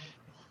 fail.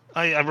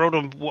 I rolled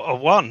a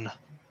 1.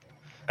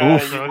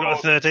 Oof. So I got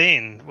a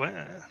 13.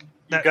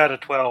 You got a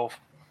 12.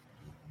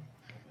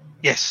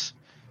 Yes.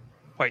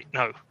 Wait,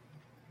 no.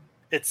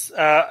 It's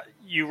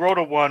you rolled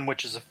a 1,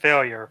 which is a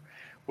failure,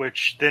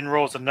 which then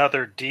rolls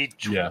another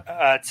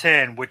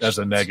D10, which As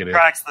a negative.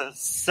 subtracts the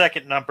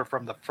second number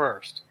from the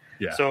first.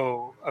 Yeah.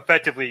 So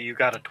effectively, you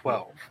got a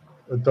 12.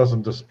 It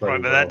doesn't display.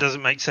 Right, but well. that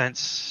doesn't make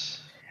sense.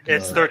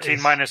 It's No.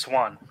 13 minus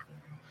 1.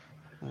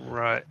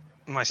 Right.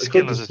 My could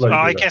skill is. display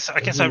I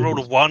that. guess I rolled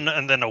a 1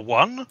 and then a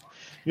 1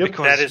 Yep.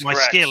 because That is my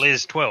correct. skill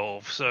is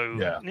 12. So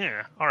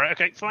Yeah. All right.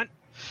 Okay. Fine.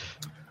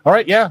 All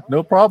right. Yeah.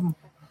 No problem.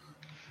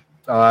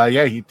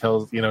 He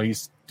tells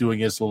he's doing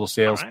his little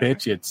sales All right.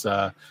 pitch. It's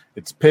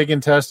pig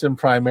intestine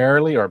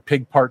primarily, or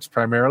pig parts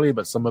primarily,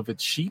 but some of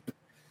it's sheep.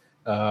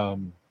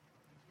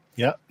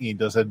 He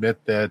does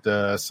admit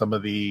that some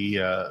of the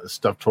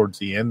stuff towards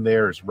the end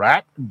there is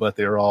rat, but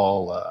they're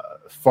all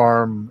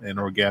farm and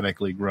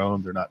organically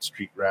grown. They're not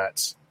street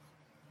rats.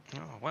 Oh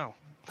well.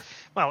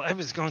 Well, I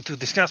was going to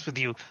discuss with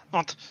you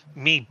not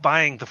me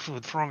buying the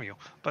food from you,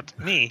 but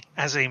me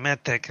as a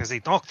medtech, as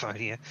a doctor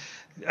here.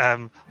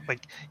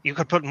 Like you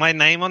could put my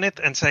name on it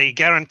and say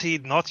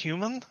guaranteed not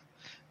human,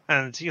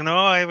 and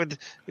it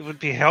would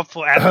be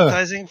helpful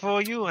advertising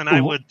for you, and I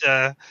would.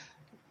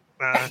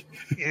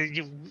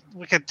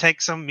 We could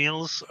take some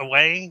meals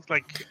away,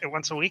 like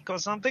once a week or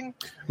something.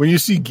 When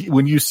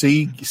you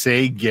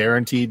say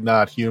guaranteed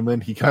not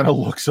human, he kind of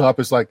looks up.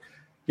 It's like,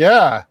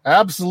 yeah,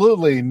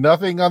 absolutely.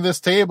 Nothing on this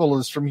table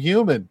is from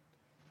human.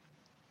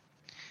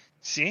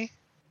 See?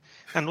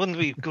 And wouldn't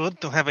it be good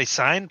to have a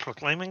sign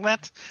proclaiming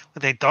that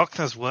with a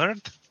doctor's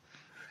word?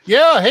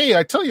 Yeah, hey,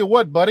 I tell you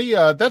what, buddy,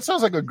 that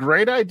sounds like a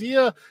great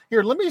idea.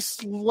 Here, let me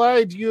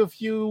slide you a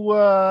few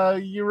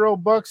Euro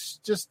bucks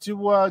just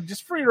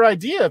for your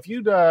idea. If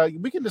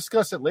we can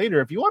discuss it later.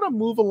 If you want to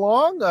move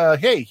along,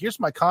 hey, here's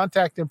my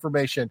contact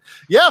information.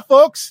 Yeah,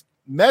 folks,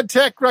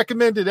 MedTech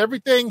recommended.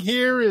 Everything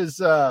here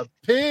is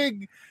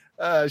pig,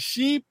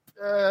 sheep,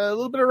 a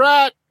little bit of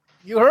rat.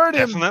 You heard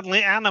him.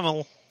 Definitely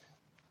animal.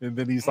 And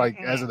then he's like,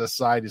 as an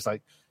aside, he's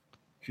like,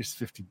 here's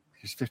 50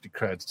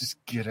 creds. Just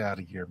get out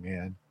of here,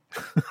 man.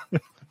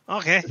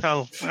 Okay,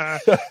 I'll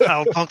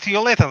talk to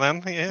you later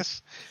then.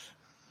 Yes.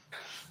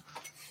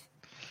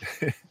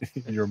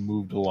 You're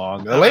moved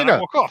along. And then I Elena.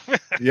 walk off.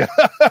 Yeah.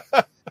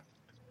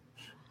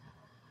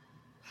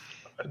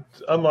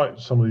 Unlike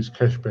some of these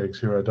cash bags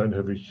here, I don't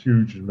have a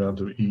huge amount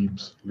of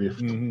EBs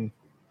left Mhm.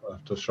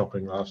 after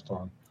shopping last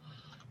time.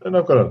 And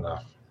I've got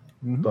enough,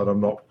 Mhm. but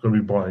I'm not going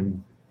to be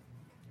buying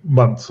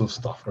months of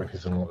stuff or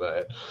anything like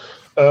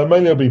that.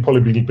 Mainly I'll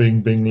probably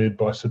being led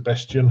by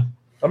Sebastian.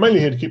 I'm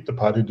mainly here to keep the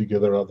party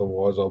together,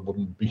 otherwise I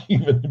wouldn't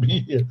even be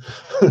here.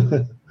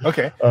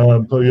 Okay.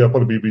 So yeah, I'll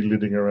probably be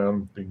leading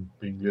around, being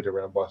led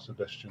around by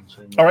Sebastian.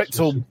 All right.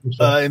 So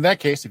in that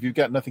case, if you've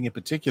got nothing in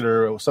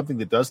particular, or something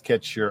that does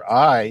catch your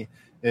eye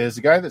is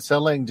a guy that's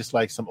selling just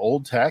like some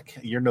old tech.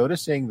 You're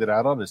noticing that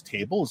out on his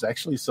table is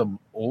actually some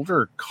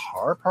older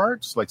car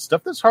parts, like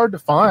stuff that's hard to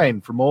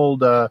find from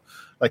old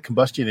like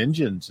combustion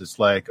engines. It's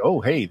like,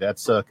 oh, hey,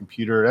 that's a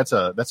computer. That's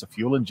a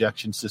fuel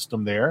injection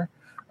system there.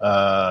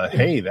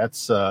 Hey,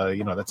 that's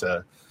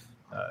a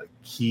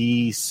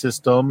key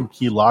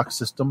lock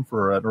system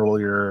for an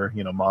earlier,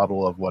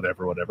 model of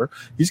whatever.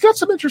 He's got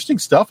some interesting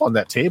stuff on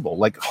that table,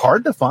 like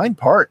hard to find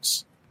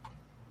parts.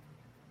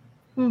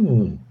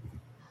 So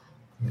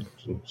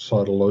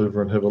sidle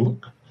over and have a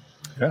look.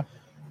 Yeah.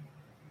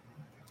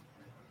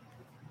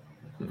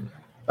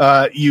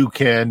 You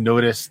can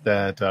notice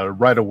that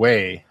right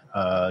away,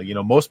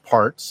 most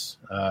parts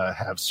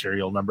have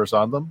serial numbers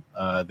on them.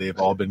 They've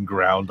all been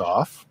ground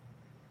off.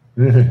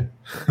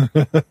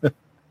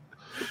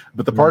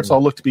 But the parts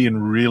all look to be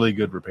in really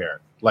good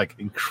repair, like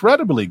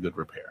incredibly good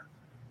repair,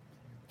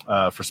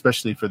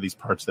 especially for these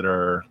parts that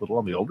are a little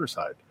on the older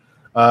side.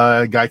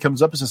 A guy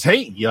comes up and says, "Hey,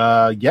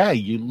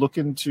 you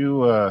looking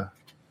to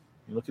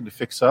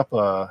fix up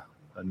a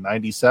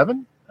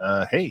 97?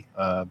 Hey,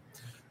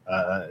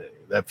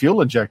 that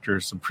fuel injector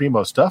is some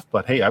primo stuff,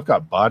 but hey, I've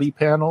got body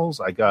panels,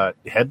 I got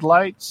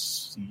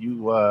headlights.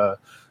 Man,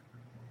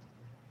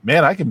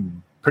 I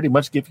can pretty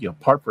much give you a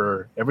part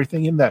for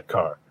everything in that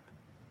car."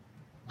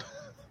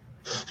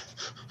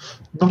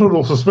 Not at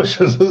all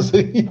suspicious, is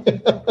he?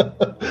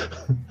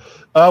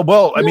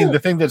 Well, I mean, the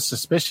thing that's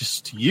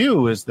suspicious to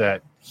you is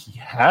that he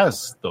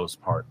has those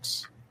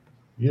parts.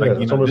 Yeah,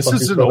 this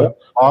is an old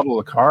model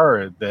of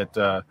car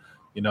that,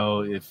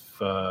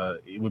 if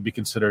it would be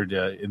considered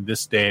in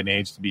this day and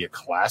age to be a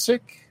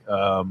classic,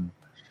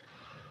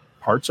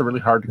 parts are really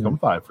hard to come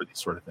by for these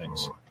sort of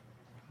things.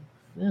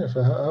 Yeah,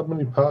 so how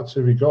many parts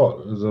have you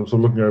got? As I'm sort of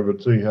looking over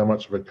to see how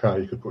much of a car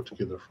you could put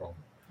together from.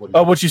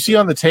 What you see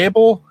on the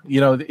table,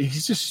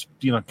 he's just,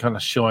 kind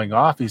of showing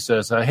off. He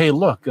says, "Hey,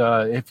 look,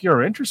 if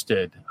you're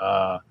interested,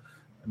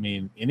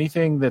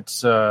 anything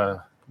that's,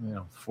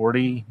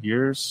 40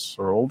 years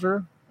or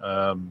older,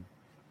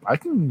 I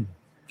can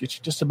get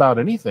you just about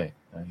anything."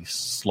 And he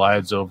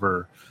slides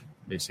over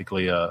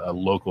basically a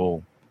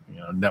local,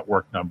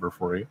 network number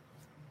for you.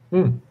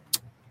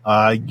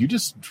 You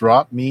just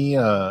drop me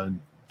a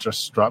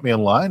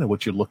line of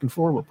what you're looking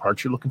for, what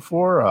parts you're looking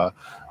for. I'll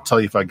tell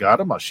you if I got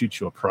them. I'll shoot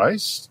you a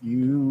price.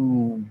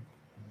 You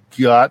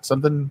got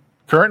something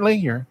currently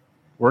you're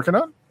working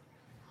on?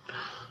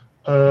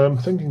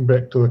 Thinking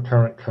back to the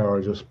current car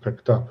I just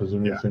picked up, is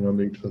there anything I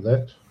need for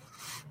that?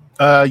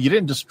 You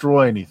didn't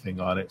destroy anything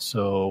on it,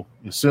 so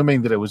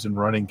assuming that it was in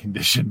running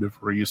condition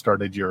before you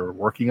started your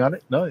working on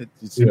it, no, it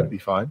seemed to be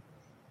fine.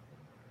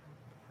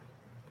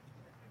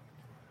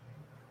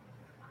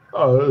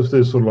 If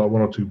there's sort of like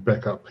one or two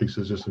backup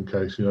pieces just in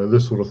case,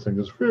 this sort of thing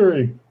is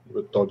very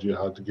dodgy,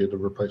 hard to get a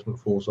replacement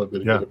for, so I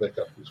better get a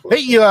backup piece.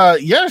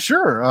 Hey,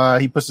 sure.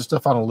 He puts the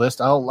stuff on a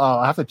list.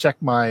 I'll have to check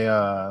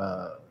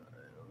my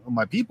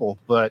people,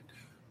 but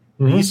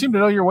you seem to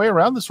know your way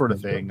around this sort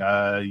of thing.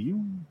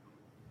 You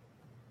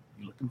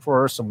looking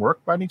for some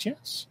work by any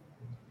chance?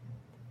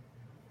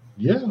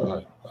 Yeah,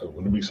 I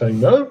wouldn't be saying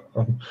no.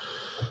 I'm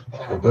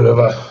a bit of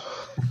a...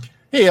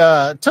 Hey,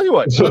 tell you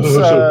what.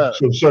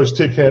 Shows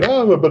Tick Hand. I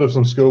have a bit of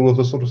some skill with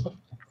this sort of stuff.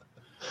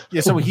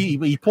 Yeah, so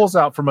he pulls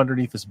out from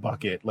underneath this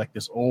bucket like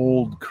this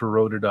old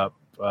corroded up,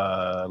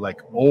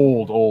 like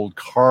old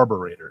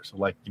carburetor. So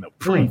like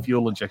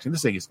pre-fuel injection.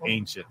 This thing is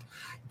ancient.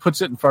 He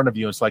puts it in front of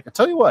you. And it's like, I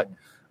tell you what.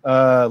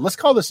 Let's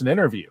call this an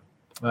interview.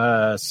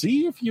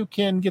 See if you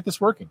can get this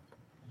working.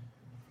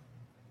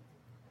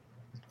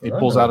 He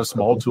pulls out a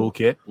small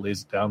toolkit,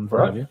 lays it down in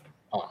front of you.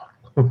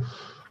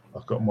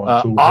 I've got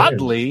my tool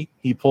oddly,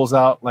 he pulls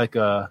out like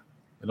an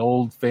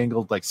old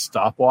fangled like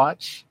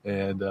stopwatch,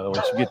 and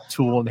once you get the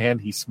tool in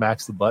hand, he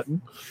smacks the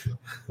button.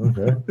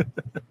 Okay.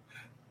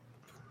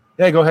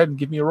 Yeah, go ahead and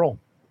give me a roll.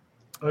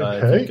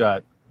 Okay.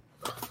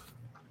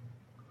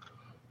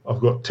 I've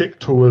got tech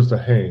tool as the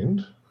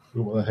hand.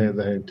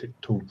 The hand tech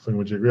tool thing,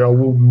 which I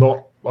will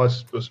not. I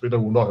suspect I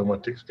will not have my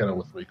tech scanner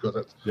with me because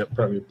that's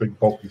apparently a big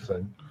bulky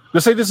thing.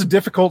 Let's say this is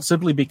difficult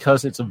simply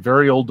because it's a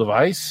very old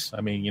device. I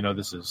mean,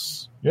 this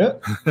is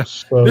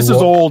So this is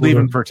old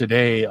even for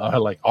today,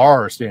 like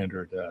our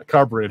standard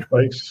carburetor.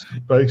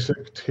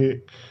 Basic tech,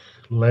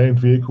 land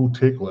vehicle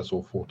tech. Well, that's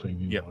all 14.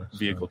 Anyway,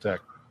 vehicle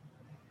tech.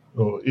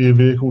 Or air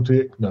vehicle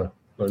tech. No,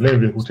 land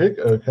vehicle tech.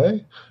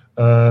 Okay.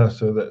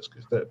 So that's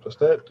that plus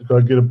that. Did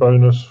I get a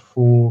bonus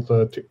for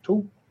the tech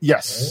tool?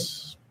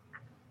 Yes.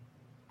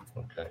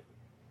 Okay.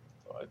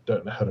 I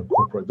don't know how to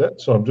incorporate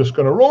that, so I'm just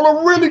going to roll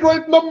a really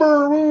great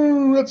number.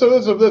 Ooh, that's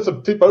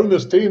a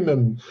bonus 10,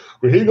 and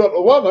he got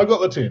the 1, I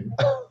got the 10.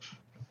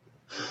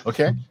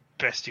 Okay.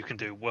 Best you can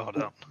do. Well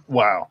done.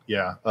 Wow.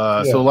 Yeah.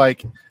 So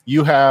like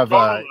you have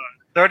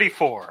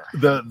 34.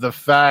 The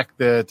fact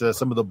that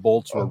some of the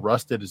bolts were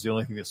rusted is the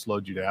only thing that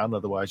slowed you down.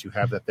 Otherwise, you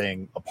have that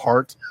thing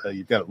apart.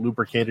 You've got it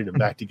lubricated and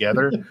back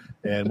together.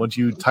 And once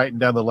you tighten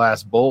down the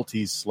last bolt,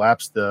 he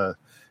slaps the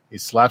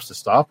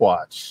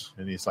stopwatch,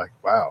 and he's like,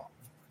 "Wow,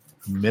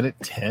 minute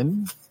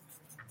 10."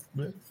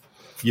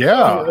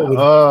 Yeah.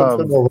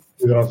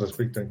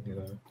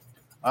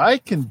 I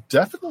can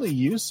definitely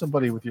use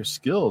somebody with your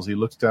skills. He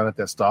looks down at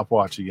that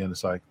stopwatch again.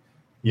 It's like,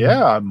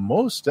 yeah, I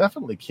most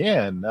definitely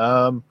can.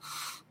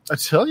 I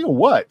tell you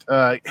what,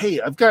 hey,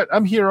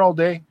 I'm here all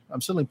day.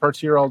 I'm selling parts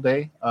here all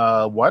day.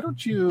 Why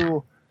don't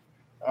you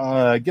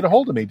get a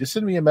hold of me? Just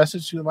send me a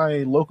message to my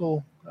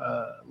local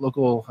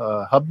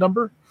hub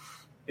number,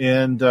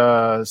 and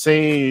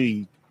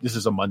say this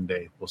is a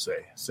Monday. We'll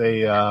say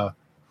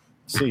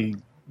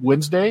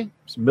Wednesday,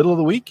 it's the middle of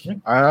the week.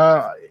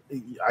 I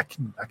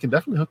can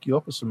definitely hook you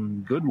up with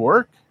some good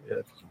work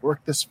if you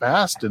work this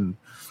fast. And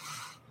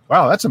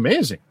wow, that's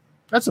amazing.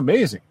 That's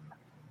amazing.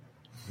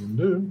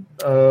 Do.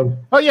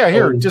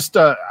 Here, just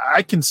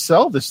I can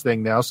sell this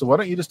thing now. So why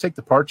don't you just take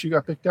the parts you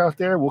got picked out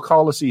there? We'll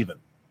call us even.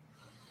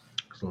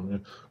 Excellent, yeah.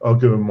 I'll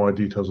give them my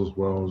details as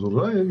well.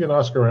 So you can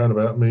ask around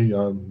about me.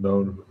 I'm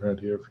known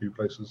around here a few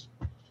places.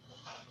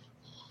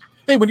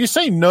 Hey, when you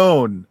say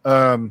known,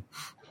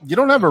 you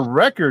don't have a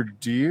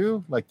record, do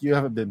you? Like you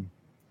haven't been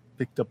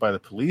picked up by the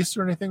police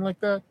or anything like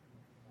that?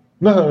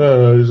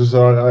 No. It's just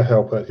I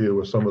help out here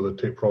with some of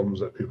the tech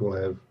problems that people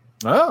have.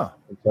 Oh,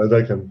 so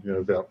they can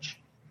vouch.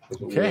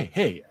 Okay,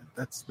 hey,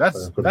 that's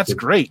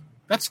great.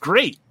 That's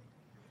great.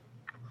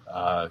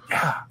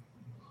 Yeah,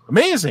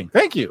 amazing.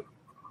 Thank you.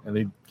 And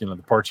they, the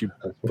parts you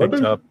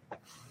picked up,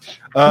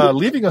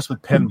 leaving us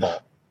with Pinball.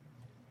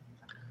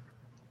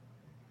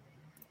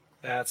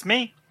 That's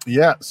me.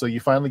 Yeah, so you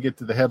finally get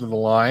to the head of the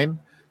line.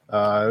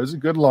 It was a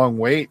good long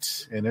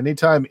wait, and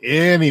anytime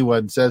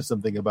anyone says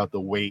something about the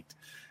wait,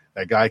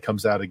 that guy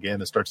comes out again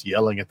and starts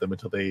yelling at them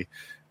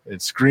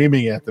and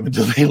screaming at them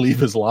until they leave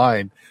his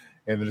line.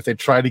 And then if they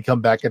try to come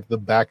back at the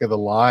back of the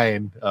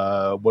line,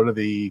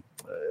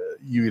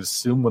 you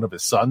assume one of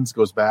his sons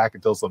goes back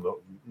and tells them,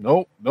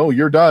 no,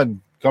 you're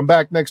done. Come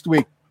back next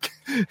week.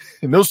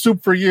 No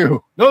soup for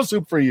you. No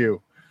soup for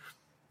you.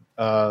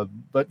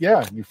 But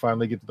yeah, you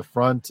finally get to the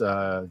front. You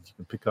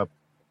can pick up,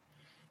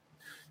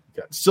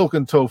 you got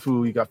silken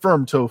tofu, you got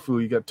firm tofu,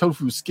 you got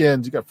tofu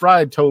skins, you got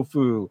fried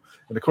tofu,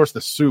 and of course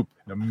the soup,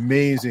 an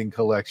amazing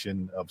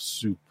collection of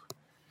soup.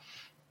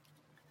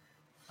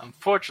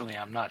 Unfortunately,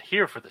 I'm not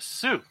here for the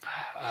soup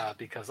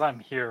because I'm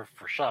here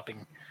for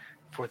shopping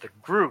for the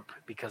group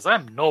because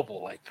I'm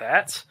noble like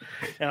that.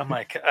 And I'm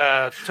like,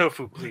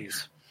 tofu,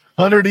 please.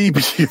 100 EB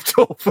of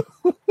tofu.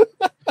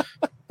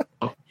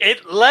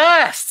 It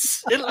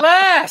lasts. It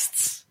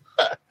lasts.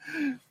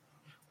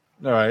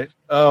 All right.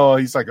 Oh,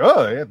 he's like,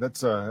 oh, yeah,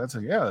 that's a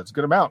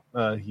good amount.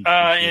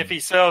 If he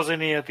sells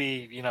any of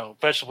the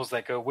vegetables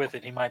that go with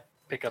it, he might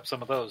pick up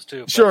some of those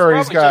too. Sure,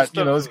 he's got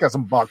he's got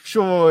some bok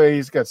choy,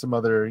 he's got some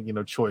other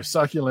choy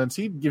succulents.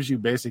 He gives you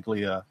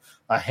basically a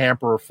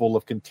hamper full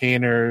of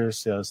containers,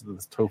 so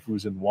the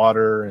tofu's in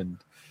water, and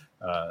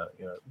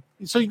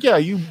so yeah,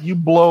 you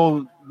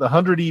blow the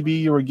 100 EB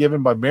you were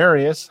given by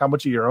Marius. How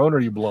much of your own are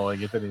you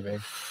blowing, if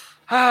anything?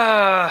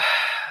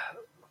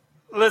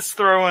 Let's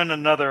throw in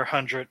another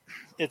 100.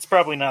 It's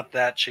probably not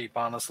that cheap,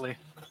 honestly.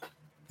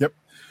 Yep.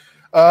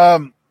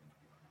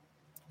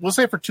 We'll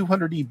say for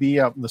 200 EB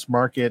out in this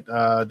market,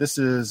 this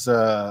is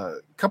a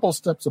couple of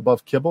steps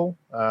above Kibble,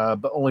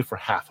 but only for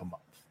half a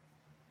month.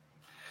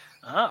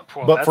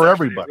 But for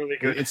everybody, really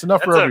it's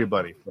enough for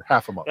everybody for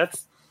half a month.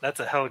 That's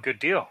a hell of a good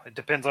deal. It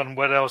depends on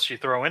what else you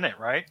throw in it,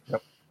 right?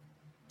 Yep.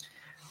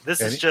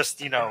 This is just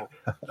the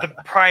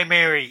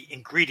primary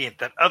ingredient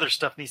that other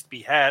stuff needs to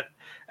be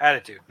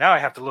added to. Now I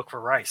have to look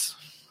for rice.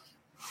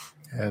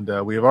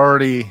 And we have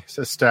already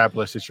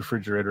established this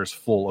refrigerator is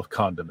full of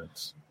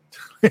condiments.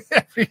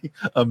 Every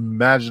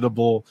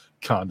imaginable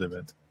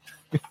condiment.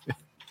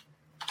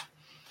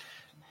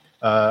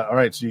 All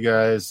right, so you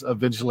guys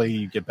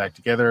eventually get back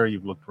together.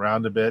 You've looked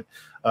around a bit.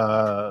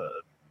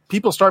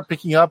 People start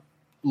picking up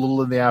a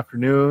little in the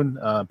afternoon.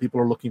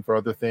 People are looking for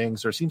other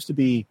things. There seems to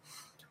be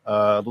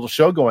a little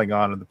show going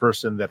on, and the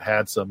person that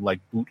had some like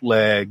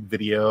bootleg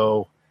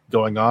video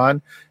going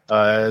on.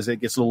 As it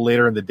gets a little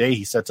later in the day,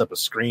 he sets up a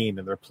screen,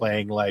 and they're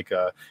playing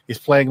he's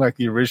playing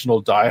the original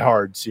Die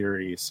Hard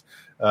series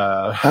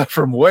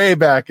from way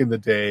back in the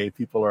day.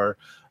 People are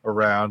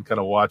around, kind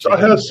of watching. Die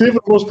Hard 7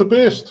 was the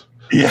best.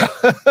 Yeah.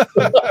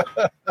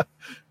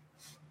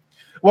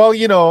 Well,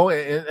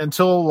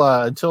 until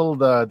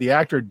the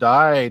actor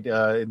died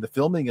in the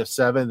filming of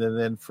 7, and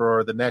then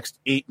for the next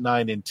 8,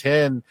 9, and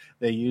 10,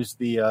 they used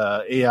the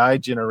AI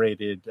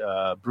generated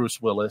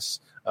Bruce Willis,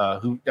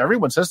 who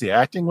everyone says the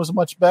acting was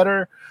much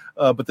better,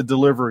 but the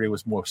delivery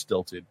was more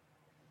stilted.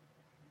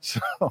 So,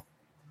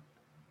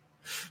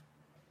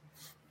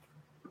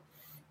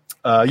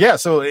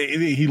 so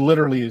he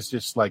literally is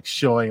just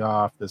showing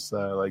off this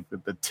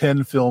the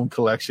 10 film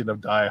collection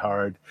of Die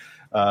Hard.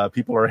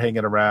 People are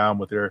hanging around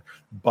with their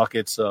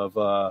buckets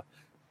of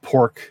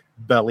pork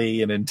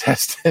belly and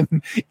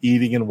intestine,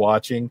 eating and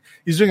watching.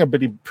 He's doing a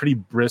pretty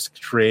brisk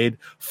trade.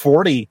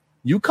 40,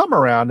 you come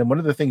around, and one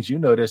of the things you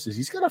notice is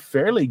he's got a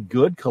fairly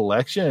good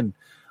collection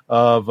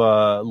of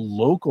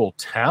local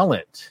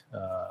talent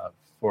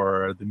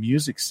for the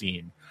music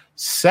scene.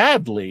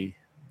 Sadly,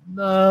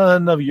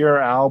 none of your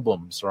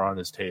albums are on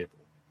his table.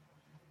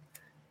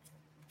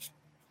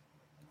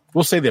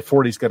 We'll say that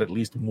 40's got at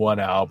least one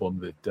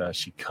album that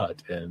she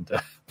cut and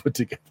put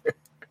together.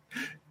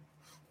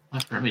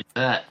 What's me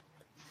that?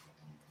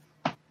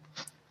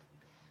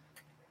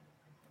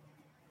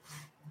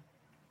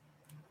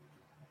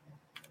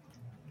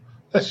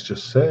 That's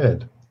just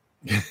sad.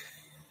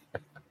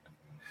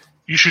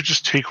 you should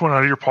just take one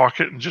out of your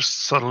pocket and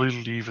just subtly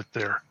leave it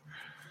there.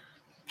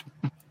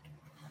 And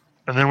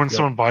then when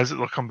someone buys it,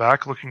 they'll come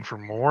back looking for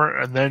more,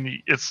 and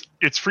then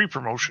it's free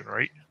promotion,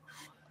 right?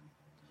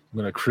 I'm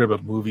going to crib a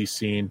movie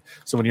scene.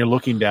 So when you're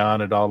looking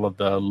down at all of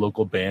the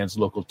local bands,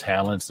 local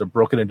talents, they're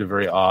broken into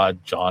very odd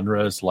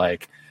genres,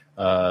 like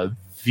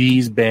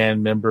these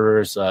band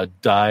members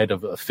died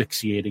of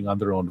asphyxiating on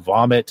their own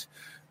vomit.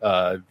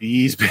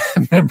 These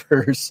band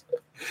members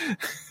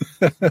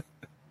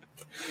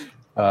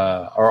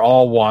are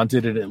all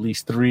wanted in at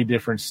least 3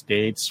 different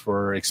states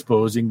for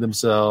exposing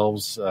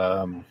themselves.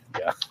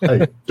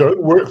 Hey,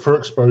 don't work for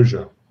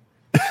exposure.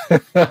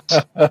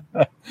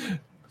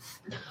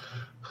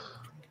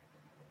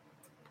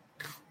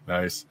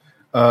 Nice.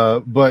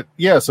 But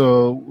yeah,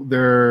 so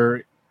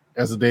there,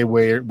 as the day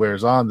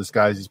wears on, this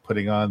guy's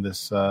putting on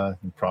this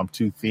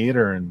impromptu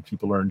theater, and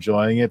people are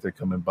enjoying it. They're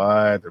coming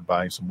by, they're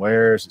buying some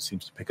wares. It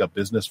seems to pick up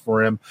business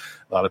for him.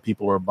 A lot of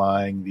people are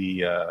buying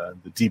the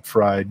deep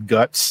fried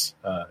guts,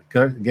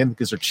 again,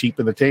 because they're cheap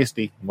and they're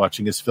tasty.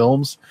 Watching his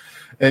films,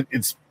 and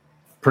it's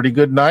pretty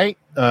good night.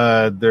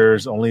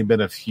 There's only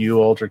been a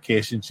few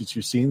altercations that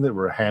you've seen that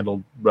were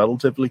handled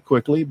relatively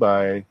quickly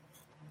by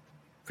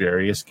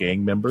various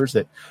gang members.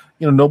 That,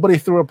 nobody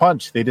threw a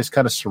punch. They just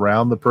kind of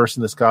surround the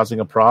person that's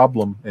causing a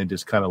problem and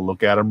just kind of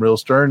look at them real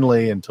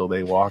sternly until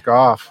they walk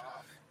off.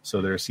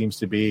 So there seems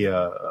to be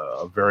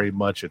a very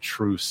much a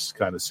truce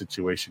kind of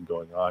situation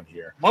going on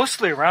here.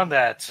 Mostly around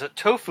that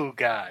tofu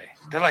guy.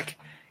 They're like,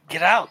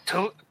 get out.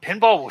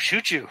 Pinball will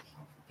shoot you.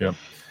 Yeah.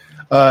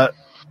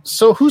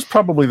 So who's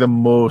probably the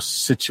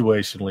most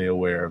situationally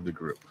aware of the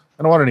group?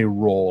 I don't want any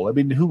role. I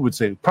mean, who would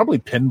say? Probably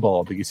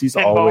Pinball, because he's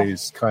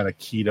always kind of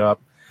keyed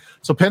up.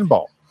 So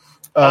Pinball.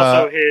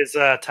 Also, his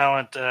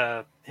talent,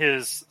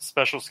 his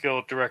special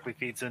skill directly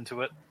feeds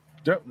into it.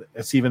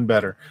 It's even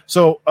better.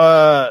 So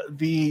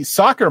the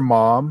soccer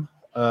mom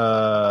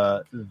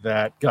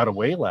that got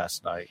away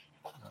last night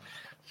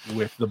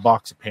with the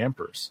box of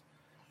Pampers,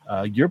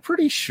 you're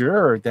pretty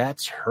sure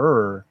that's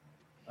her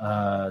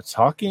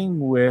talking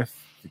with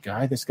the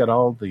guy that's got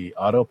all the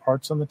auto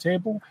parts on the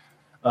table.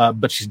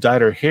 But she's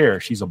dyed her hair.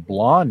 She's a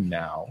blonde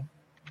now.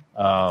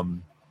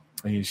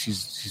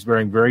 She's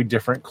wearing very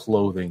different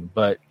clothing,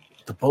 but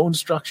the bone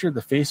structure,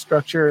 the face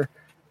structure,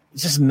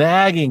 is just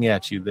nagging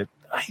at you that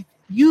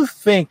you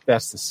think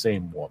that's the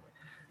same woman.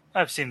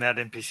 I've seen that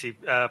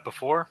NPC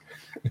before.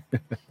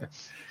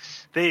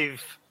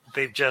 They've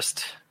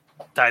just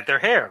dyed their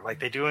hair like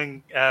they do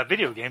in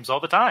video games all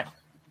the time.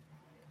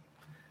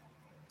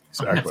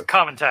 Exactly. It's a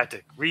common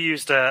tactic.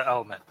 Reused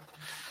element.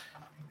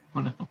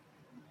 Oh, no.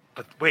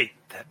 But wait,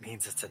 that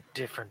means it's a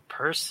different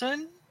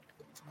person?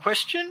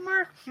 Question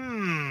mark?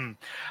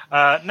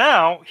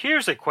 Now,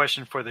 here's a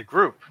question for the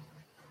group.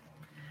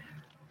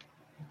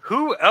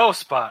 Who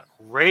else bought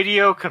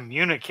radio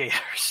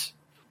communicators?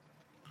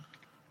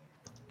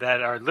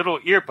 That are little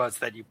earbuds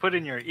that you put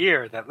in your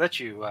ear that let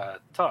you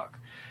talk.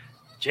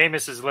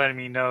 Jameis is letting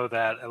me know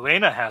that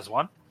Elena has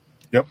one.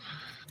 Yep.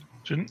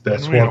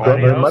 That's why I've got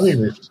no money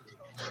left.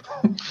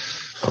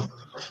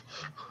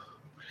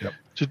 Yep.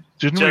 Didn't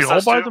Just we all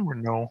us buy two? them or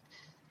no?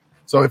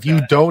 So if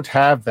you don't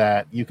have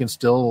that, you can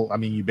still,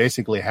 you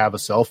basically have a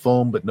cell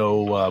phone, but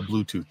no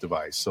Bluetooth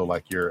device. So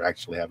like you're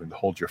actually having to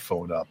hold your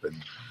phone up. And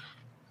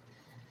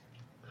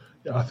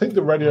Yeah, I think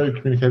the radio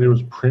communicator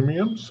was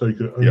premium, so you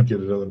could only get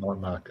it at the night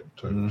market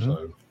too.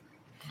 Mhm.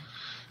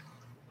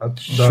 So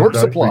Short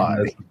supply.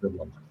 That's a good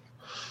one.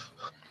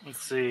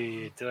 Let's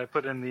see. Did I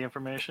put in the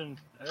information?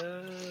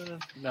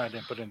 No, I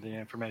didn't put in the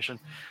information.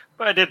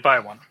 But I did buy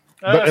one.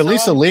 but at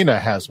least Elena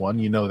has one.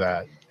 You know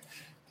that.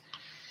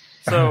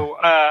 So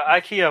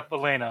I key up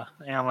Elena,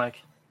 and I'm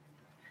like,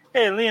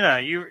 "Hey, Elena,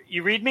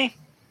 you read me?"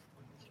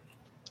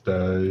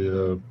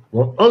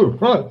 What? Oh,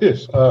 right,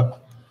 yes.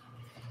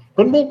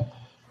 Pinball?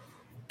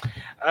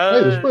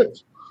 Hey, this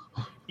works.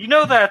 You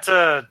know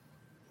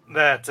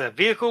that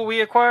vehicle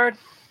we acquired?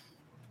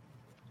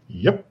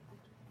 Yep.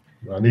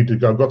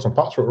 I've got some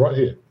parts for it right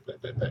here.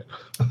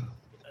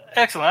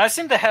 Excellent. I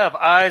seem to have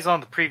eyes on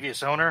the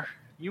previous owner.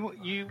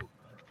 You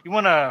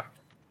want to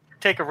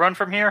take a run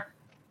from here?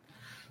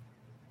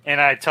 And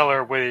I tell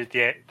her where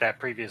that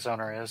previous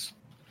owner is.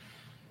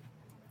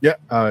 Yeah.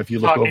 If you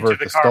look Talking over to at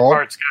the the car stall,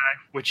 parts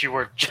guy, which you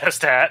were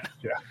just at.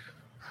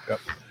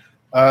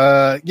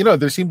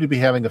 they seem to be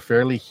having a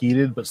fairly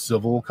heated but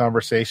civil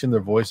conversation.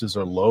 Their voices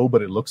are low,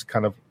 but it looks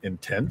kind of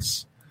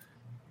intense.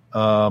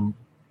 And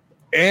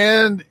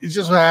it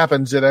just so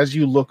happens that as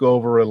you look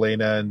over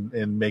Elena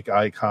and make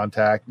eye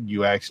contact,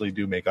 you actually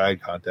do make eye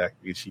contact,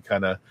 because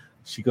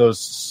she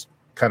goes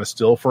kind of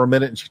still for a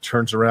minute, and she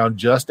turns around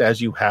just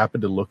as you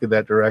happen to look in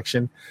that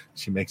direction.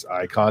 She makes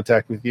eye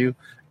contact with you,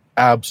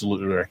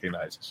 absolutely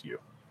recognizes you.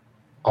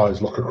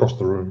 Eyes look across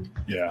the room.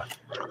 Yeah.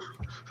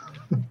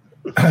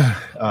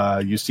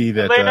 You see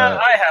that Elena,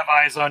 I have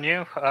eyes on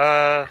you.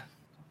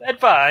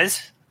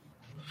 Advise.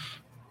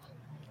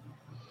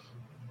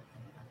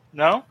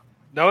 No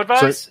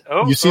advice.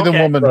 you see the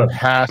okay. woman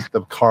pass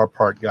the car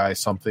part guy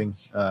something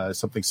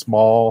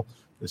small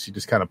that she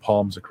just kind of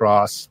palms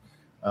across.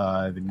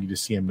 Then you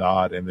just see him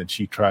nod, and then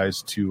she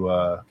tries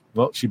to.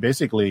 She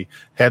basically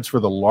heads for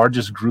the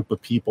largest group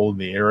of people in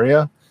the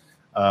area,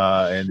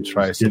 and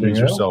tries to lose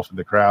herself in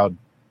the crowd.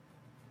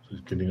 She's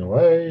getting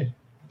away,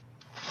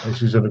 and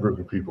she's in a group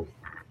of people.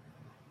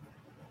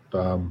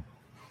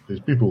 There's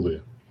people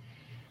there.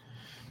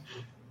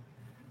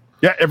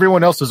 Yeah,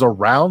 everyone else is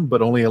around,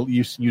 but only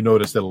you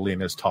notice that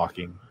Elena is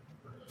talking.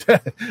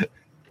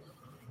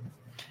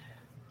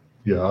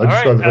 Yeah, I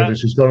just know that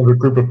she's got a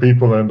group of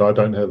people, and I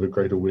don't have a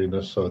great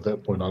awareness, so at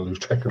that point I lose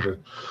track of her.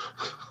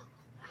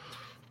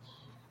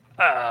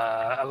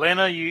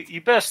 Elena,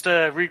 you best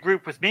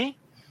regroup with me.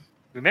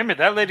 Remember,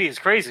 that lady is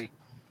crazy.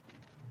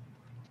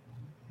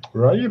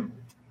 Where are you?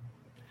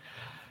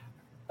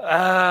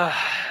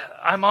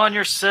 I'm on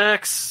your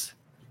 6.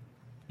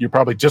 You're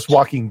probably just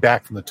walking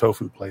back from the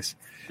tofu place.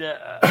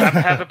 I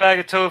have a bag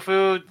of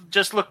tofu.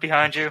 Just look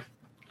behind you.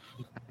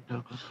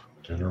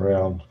 Turn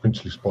around,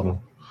 eventually spot him.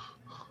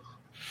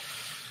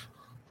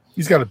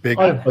 He's got a big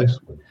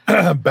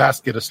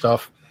basket of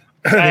stuff.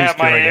 I have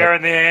my hair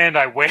in the end.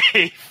 I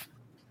wave.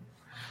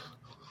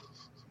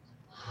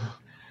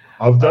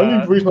 The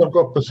only reason I've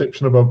got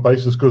perception above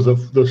base is because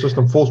the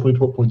system forced me to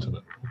put points in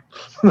it.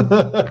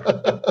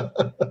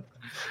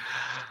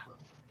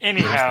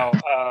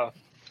 Anyhow,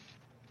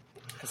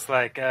 it's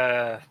like,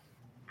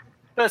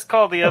 let's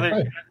call the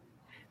other.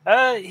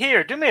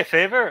 Here, do me a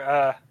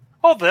favor.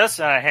 Hold this,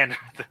 and I hand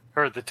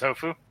her the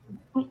tofu.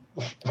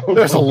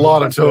 There's a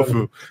lot of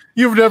tofu.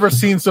 You've never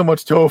seen so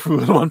much tofu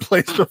in one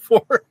place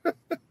before.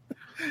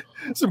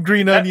 Some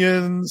green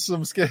onions,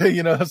 some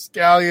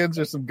scallions,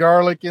 there's some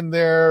garlic in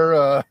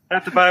there.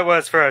 Have to buy it while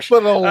it's fresh.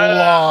 But a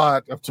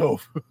lot of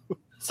tofu.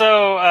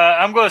 So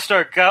I'm going to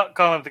start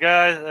calling up the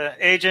guys.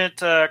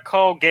 Agent,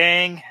 call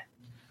gang.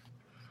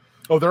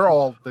 Oh, they're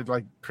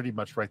like pretty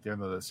much right there in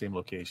the same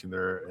location.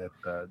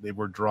 They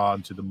were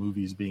drawn to the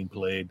movies being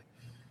played.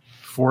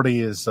 40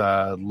 is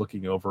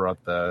looking over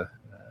at the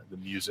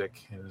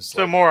music.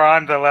 So more,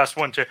 I'm the last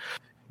one to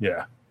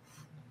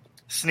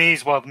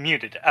sneeze while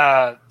muted.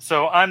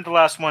 So I'm the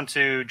last one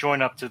to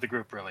join up to the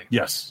group, really.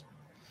 Yes.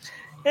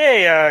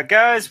 Hey,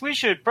 guys, we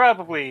should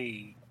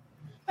probably,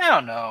 I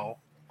don't know,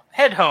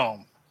 head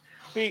home.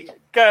 We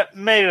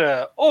made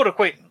an old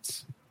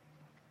acquaintance.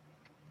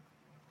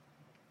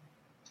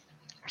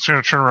 I'm just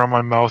going to turn around.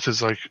 My mouth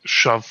is like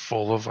shoved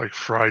full of like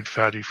fried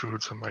fatty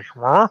foods. I'm like,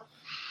 "Huh?"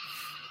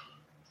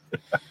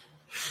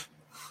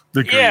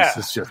 The grease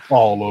is just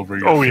all over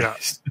your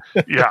face.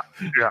 Yeah.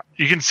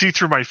 You can see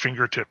through my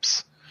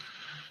fingertips.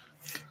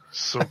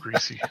 So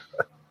greasy.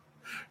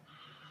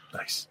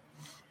 Nice.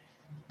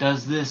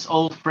 Does this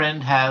old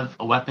friend have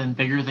a weapon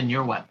bigger than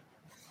your weapon?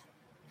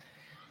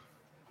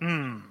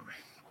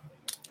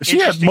 She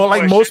had,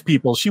 like most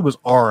people, she was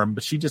armed,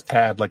 but she just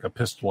had like a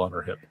pistol on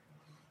her hip.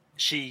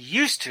 She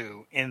used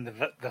to, in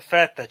the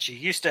fact that she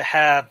used to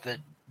have the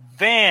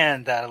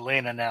van that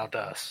Elena now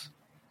does.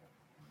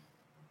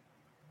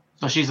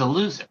 So she's a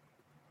loser.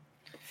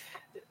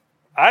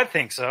 I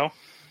think so.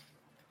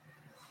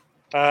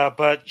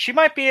 But she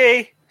might be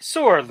a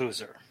sore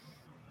loser.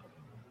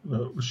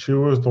 She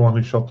was the one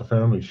who shot the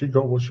family. She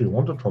got what she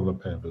wanted from the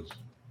Panthers.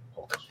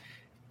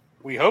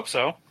 We hope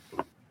so.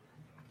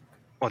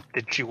 What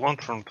did she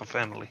want from the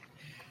family?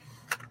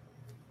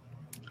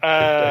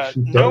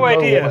 No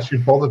idea. Why she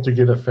bothered to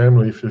get a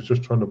family if she was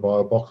just trying to buy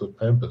a box of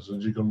Pampers,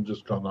 and she couldn't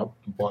just gone up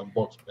and buy a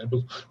box of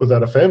Pampers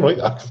without a family.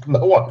 I have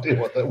no idea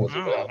what that was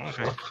about.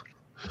 Okay.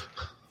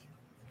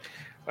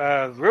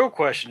 The real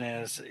question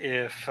is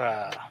if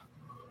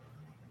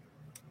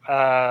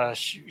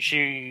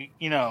she,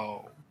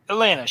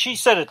 Elena, she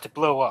set it to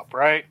blow up,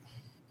 right?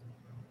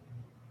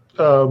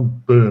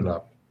 Burn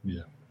up,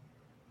 yeah.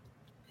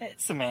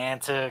 It's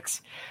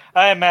semantics.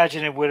 I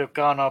imagine it would have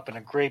gone up in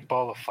a great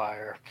ball of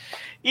fire.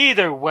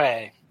 Either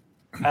way,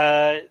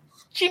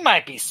 she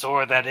might be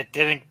sore that it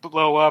didn't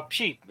blow up.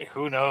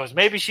 Who knows?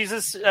 Maybe she's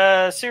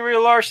a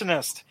serial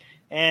arsonist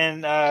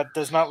and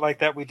does not like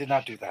that we did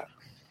not do that.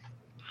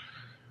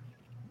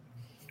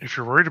 If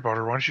you're worried about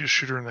her, why don't you just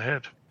shoot her in the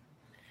head?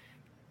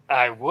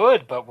 I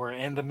would, but we're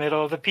in the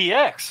middle of the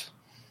PX.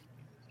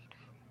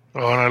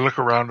 Oh, and I look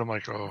around, I'm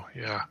like, oh,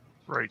 yeah,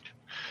 right.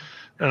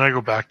 And I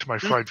go back to my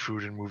fried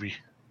food and movie.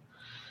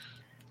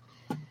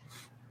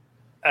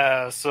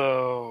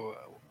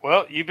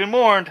 Well, you've been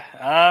warned.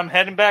 I'm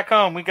heading back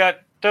home. We got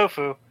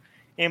tofu.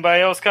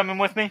 Anybody else coming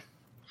with me?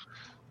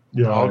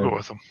 Yeah, I'll go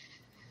with them.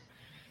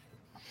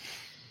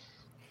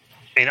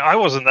 I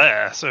wasn't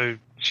there, so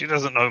she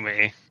doesn't know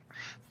me.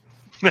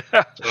 So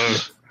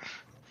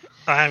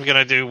I'm going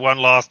to do one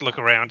last look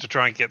around to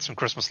try and get some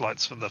Christmas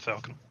lights for the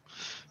Falcon.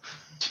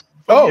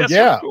 Oh, Yes,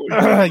 yeah. of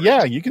course.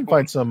 Yeah, you can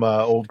find some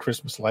old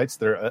Christmas lights.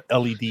 They're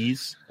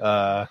LEDs.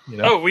 Oh,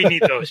 we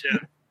need those, yeah.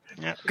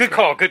 Yeah. Good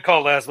call,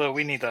 Laszlo.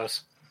 We need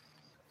those.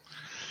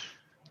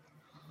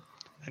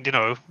 And,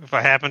 if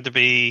I happen to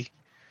be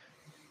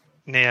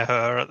near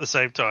her at the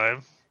same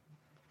time,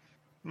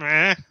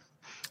 that's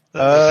the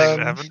thing that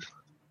happened.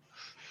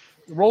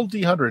 Roll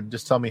D100.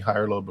 Just tell me high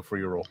or low before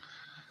you roll.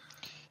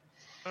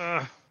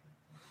 Should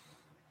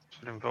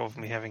involve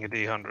me having a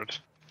D100.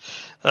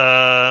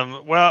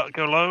 Well,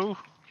 go low.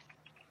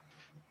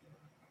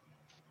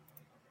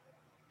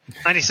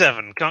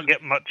 97. Can't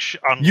get much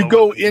on. You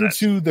go lower than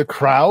that. into the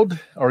crowd,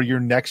 or you're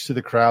next to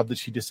the crowd that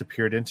she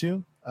disappeared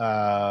into,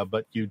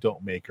 but you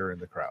don't make her in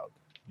the crowd.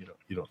 You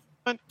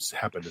don't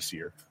happen to see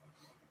her.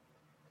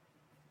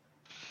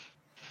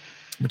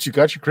 But you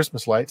got your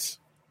Christmas lights.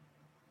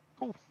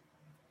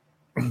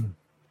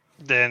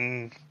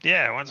 Then,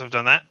 yeah, once I've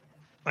done that,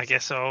 I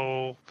guess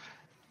I'll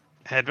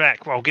head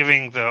back while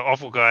giving the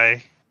awful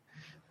guy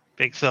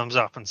big thumbs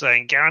up and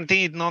saying,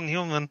 guaranteed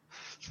non-human.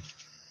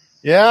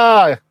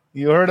 Yeah,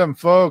 you heard him,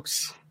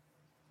 folks.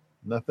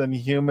 Nothing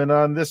human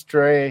on this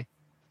tray.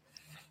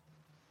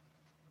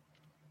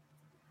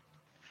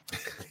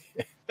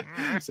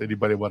 Does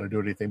anybody want to do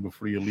anything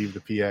before you leave the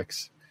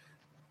PX?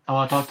 I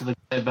want to talk to the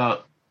guy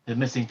about the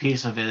missing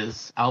piece of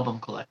his album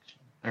collection,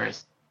 or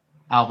his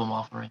album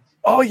offerings.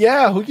 Oh,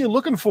 yeah. Who are you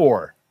looking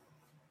for?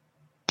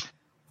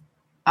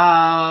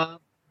 Small-time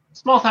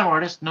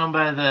artist known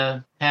by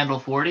the handle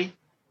 40.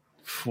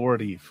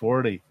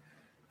 40.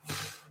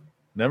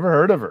 Never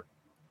heard of her.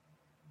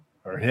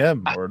 Or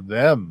him, or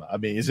them. I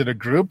mean, is it a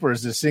group or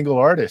is it a single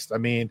artist? I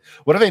mean,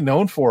 what are they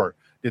known for?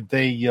 Did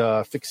they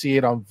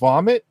fixate on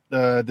vomit?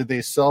 Did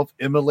they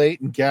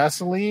self-immolate in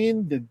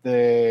gasoline? Did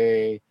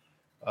they...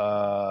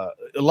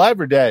 alive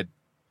or dead?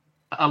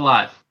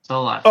 Alive.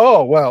 Still alive.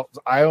 Oh, well,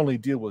 I only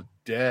deal with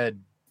dead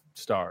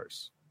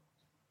stars.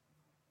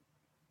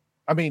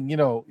 I mean,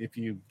 if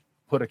you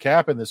put a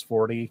cap in this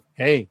 40,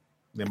 hey,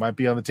 they might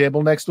be on the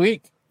table next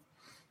week.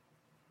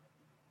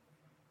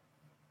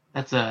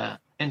 That's a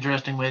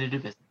interesting way to do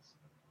business.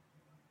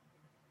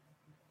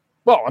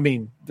 Well, I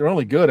mean, they're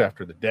only good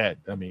after the dead.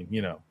 I mean,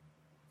 I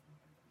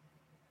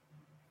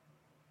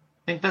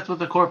think that's what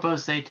the corpos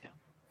say too.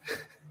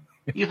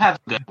 You have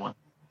a good one.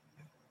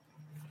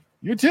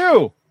 You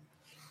too.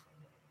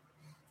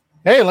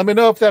 Hey, let me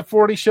know if that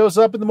 40 shows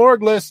up in the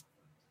morgue list.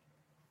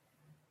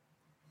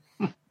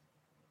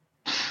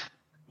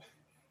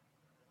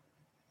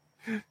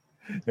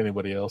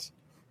 Anybody else?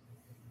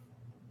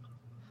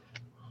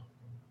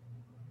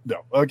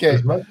 No. Okay.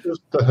 There's not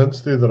just the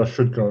hints there that I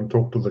should go and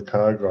talk to the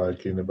car guy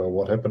again about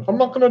what happened. I'm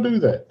not going to do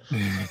that.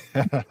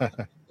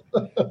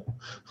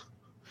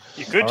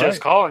 You could All just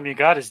right. call him. You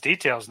got his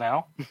details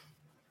now.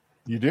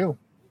 You do.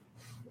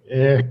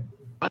 Yeah.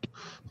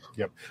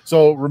 Yep.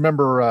 So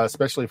remember,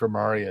 especially for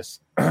Marius,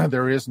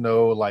 there is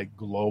no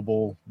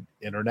global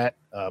internet,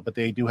 but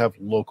they do have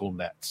local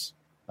nets.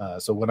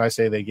 So when I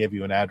say they give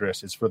you an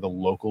address, it's for the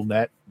local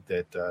net.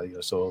 That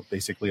so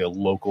basically a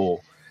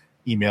local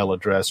email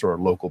address or a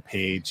local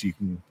page. You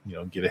can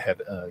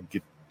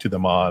get to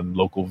them on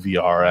local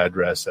VR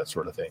address, that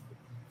sort of thing.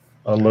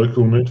 A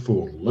local net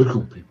for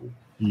local people.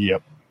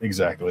 Yep.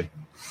 Exactly.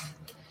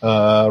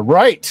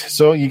 Right.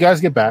 So you guys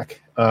get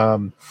back.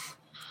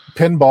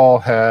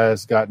 Pinball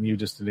has gotten you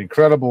just an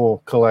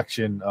incredible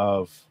collection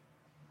of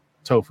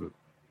tofu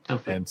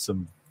and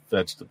some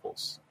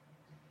vegetables.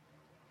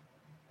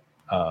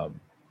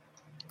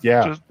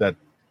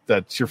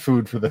 That's your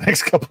food for the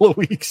next couple of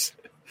weeks.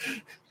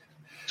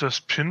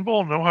 Does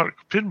Pinball know how to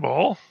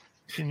pinball?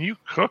 Can you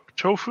cook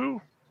tofu?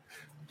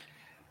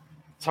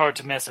 It's hard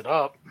to mess it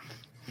up.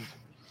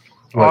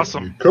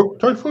 Awesome. You cook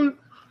tofu?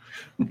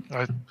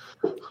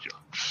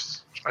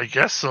 I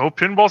guess so.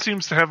 Pinball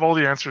seems to have all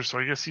the answers, so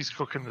I guess he's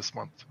cooking this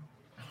month.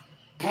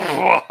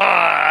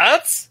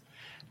 What?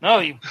 No,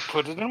 you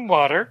put it in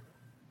water,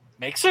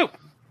 make soup.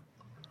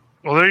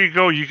 Well, there you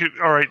go. You could.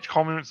 All right,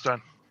 call me when it's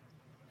done.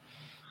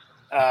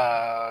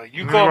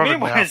 You call me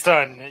when it's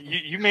done.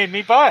 You made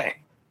me buy.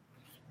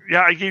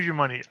 Yeah, I gave you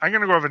money. I'm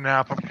gonna go have a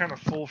nap. I'm kind of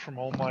full from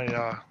all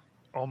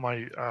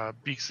my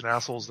beaks and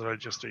assholes that I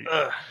just ate.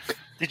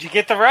 Did you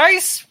get the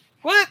rice?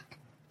 What?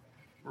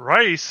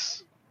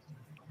 Rice?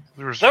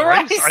 There was The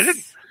rice?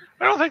 rice?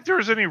 I don't think there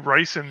was any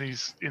rice in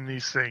these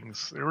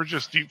things. They were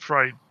just deep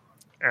fried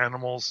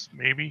animals,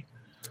 maybe.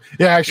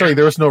 Yeah, actually,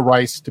 there was no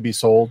rice to be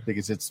sold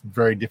because it's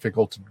very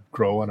difficult to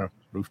grow on a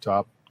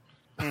rooftop.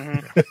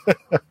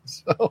 Mm-hmm.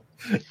 So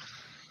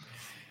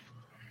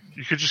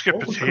You could just get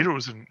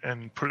potatoes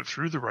and put it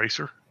through the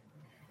ricer.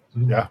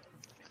 yeah,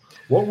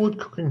 What would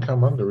cooking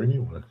come under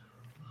anyway?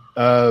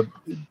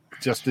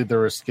 just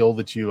either a skill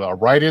that you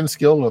write-in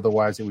skill,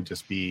 otherwise it would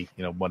just be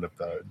one of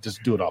the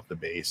just do it off the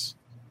base.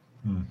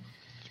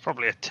 It's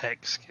probably a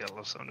tech skill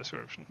of some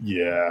description.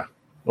 Yeah,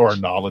 or a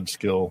knowledge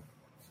skill.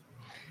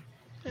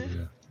 Yeah.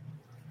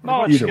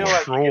 Knowledge Either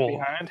skill way. I can get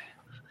behind.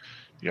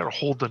 You got to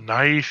hold the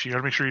knife. You got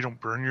to make sure you don't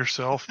burn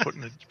yourself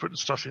putting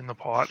stuff in the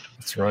pot.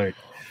 That's right.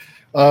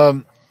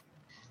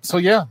 So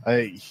yeah,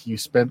 you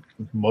spent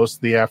most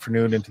of the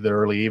afternoon into the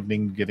early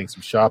evening getting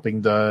some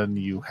shopping done.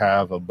 You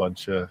have a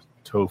bunch of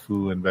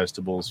tofu and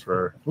vegetables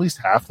for at least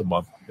half the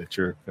month that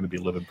you're going to be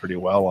living pretty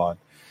well on.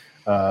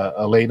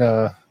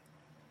 Elena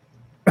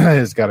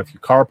has got a few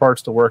car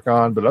parts to work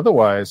on, but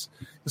otherwise,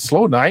 a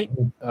slow night.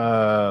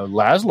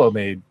 Laszlo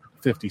made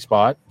 50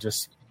 spot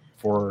just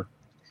for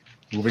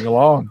moving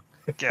along.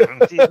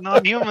 Guaranteed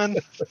non-human.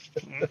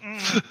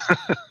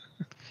 Mm-mm.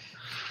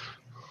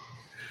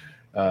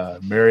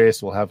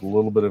 Marius will have a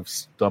little bit of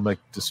stomach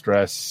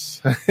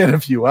distress in a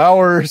few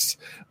hours,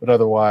 but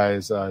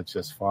otherwise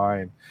just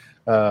fine.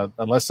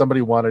 Unless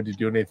somebody wanted to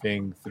do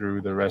anything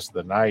through the rest of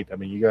the night. I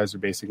mean, you guys are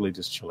basically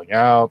just chilling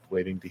out,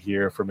 waiting to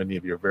hear from any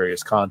of your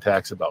various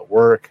contacts about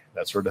work,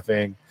 that sort of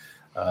thing.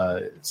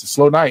 It's a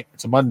slow night.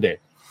 It's a Monday.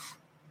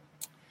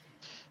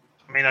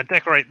 I mean, I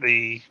decorate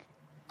the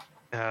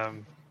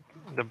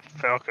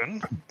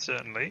Falcon,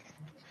 certainly.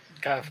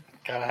 Gotta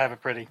have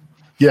it pretty.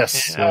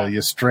 Yes, Yeah.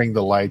 you string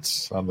the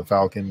lights on the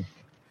Falcon.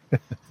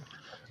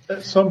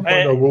 At some point,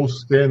 I will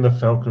scan the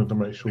Falcon to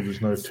make sure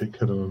there's no tick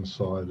hidden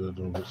inside it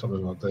or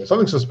something like that.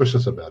 Something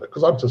suspicious about it,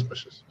 because I'm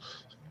suspicious.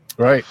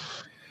 Right.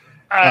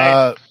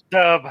 I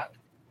dub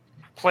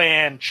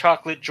Plan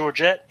Chocolate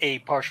Georgette a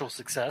partial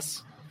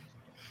success.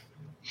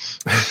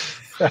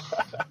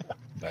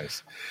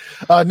 Nice.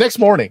 Next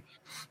morning,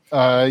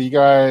 you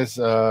guys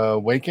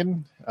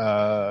awaken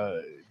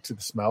to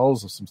the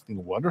smells of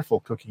something wonderful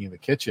cooking in the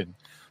kitchen.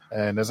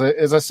 And as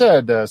I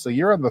said, so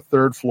you're on the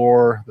third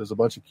floor. There's a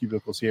bunch of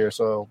cubicles here.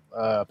 So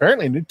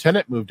apparently a new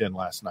tenant moved in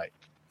last night.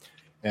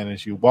 And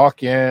as you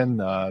walk in,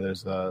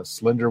 there's a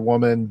slender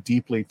woman,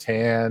 deeply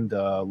tanned,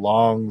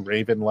 long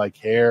raven-like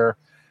hair,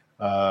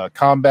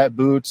 combat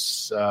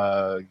boots,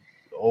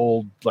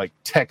 old like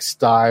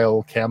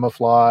textile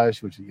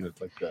camouflage, which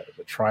like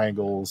the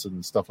triangles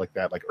and stuff like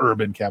that, like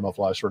urban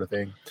camouflage sort of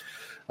thing.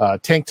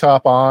 Tank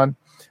top on.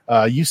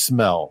 You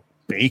smell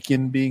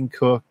bacon being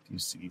cooked. You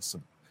see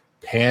some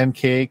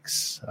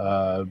pancakes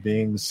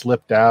being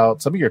slipped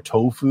out. Some of your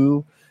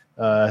tofu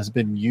has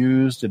been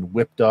used and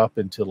whipped up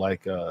into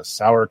like a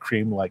sour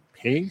cream like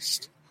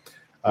paste.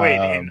 Wait,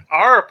 in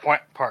our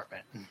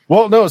apartment?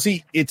 Well, no,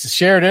 see, it's a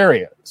shared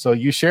area. So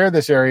you share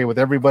this area with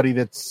everybody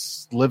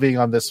that's living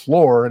on this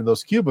floor in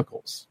those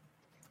cubicles.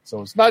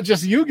 So it's not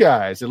just you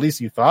guys. At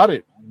least you thought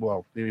it.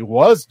 Well, it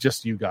was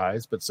just you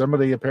guys, but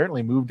somebody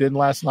apparently moved in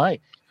last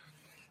night.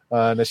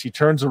 And as she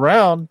turns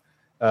around,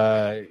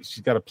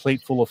 she's got a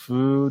plate full of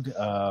food.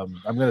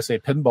 I'm going to say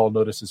Pinball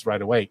notices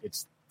right away.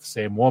 It's the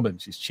same woman.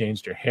 She's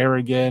changed her hair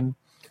again.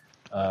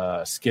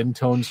 Skin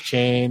tone's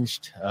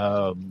changed.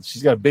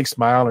 She's got a big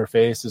smile on her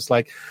face. It's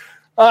like,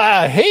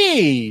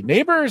 hey,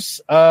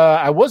 neighbors.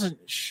 I wasn't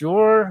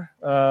sure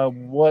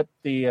what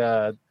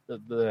the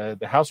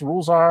house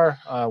rules are.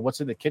 What's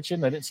in the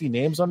kitchen? I didn't see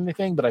names on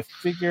anything, but I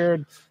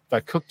figured if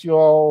I cooked you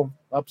all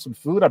up some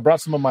food, I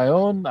brought some of my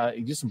own.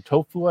 Just some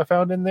tofu I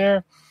found in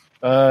there.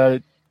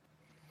 Hi,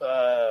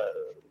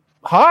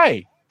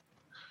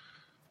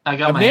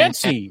 I'm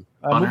Nancy.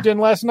 I moved in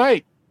last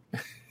night.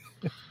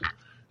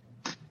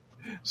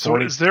 So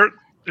is there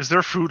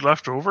food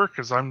left over?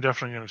 Because I'm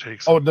definitely going to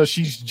take some. Oh no,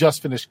 she's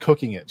just finished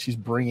cooking it. She's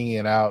bringing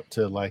it out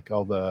to like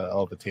all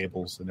the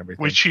tables and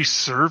everything. Wait, she's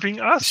serving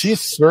us? She's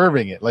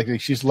serving it,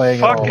 like she's laying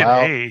Fucking it all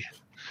out. A.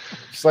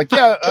 She's like,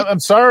 yeah, I'm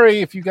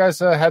sorry if you guys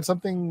had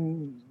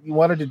something you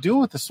wanted to do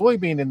with the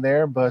soybean in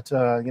there, but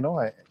I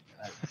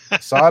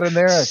saw it in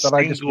there. I thought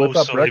I'd just whip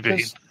up Single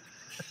breakfast.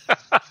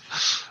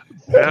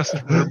 Best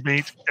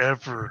roommate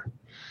ever.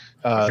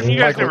 You guys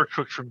Michael, never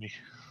cooked for me.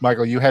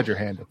 Michael, you had your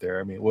hand up there.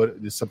 I mean, what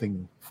is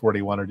something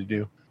 40 wanted to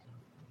do?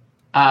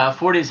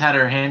 40's had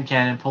her hand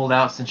cannon pulled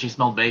out since she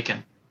smelled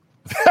bacon.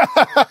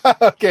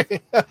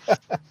 Okay.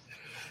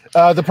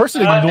 The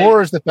person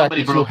ignores the fact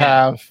somebody that you broke in.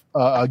 have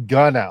a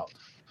gun out.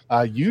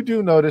 You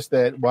do notice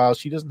that while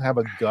she doesn't have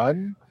a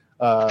gun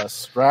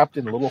strapped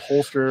in a little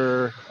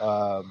holster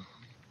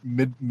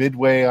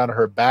midway on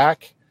her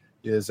back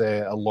is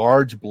a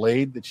large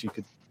blade that she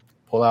could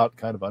pull out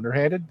kind of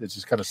underhanded. It's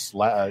just kind of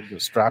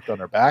strapped on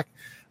her back,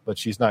 but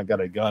she's not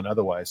got a gun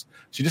otherwise.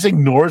 She just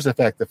ignores the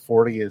fact that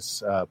 40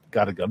 has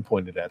got a gun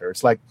pointed at her.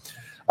 It's like,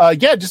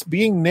 just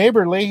being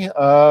neighborly.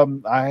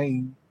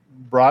 I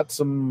brought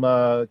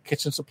some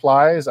kitchen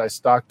supplies. I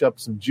stocked up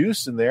some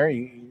juice in there.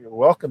 You're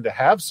welcome to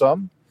have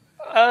some.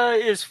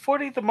 Is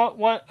 40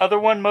 the other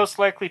one most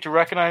likely to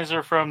recognize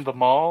her from the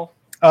mall?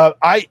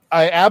 I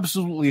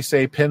absolutely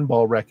say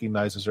Pinball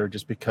recognizes her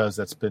just because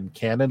that's been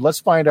canon. Let's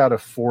find out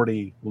if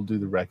 40 will do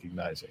the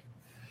recognizing.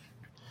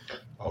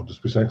 I'll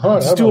just be saying, hi.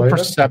 Let's I'm do a Elena.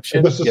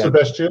 perception. This is Yeah.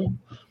 Sebastian.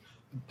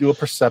 Do a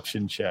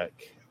perception check.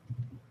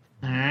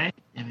 All right.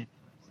 Give me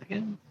a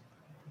second.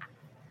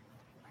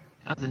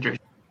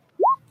 Concentration.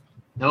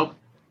 Nope.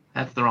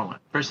 That's the wrong one.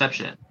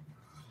 Perception.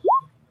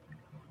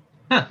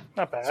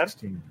 Not bad.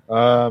 16.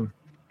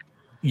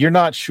 You're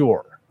not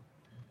sure.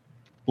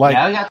 Like,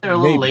 I got there a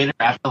little maybe. later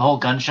after the whole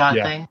gunshot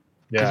Yeah. thing.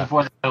 Because Yeah.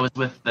 before that, I was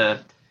with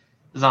the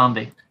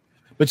zombie.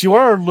 But you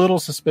are a little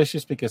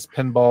suspicious because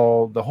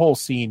Pinball, the whole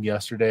scene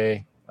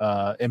yesterday,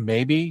 and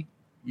maybe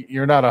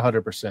you're not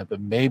 100%,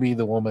 but maybe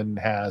the woman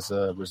has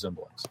a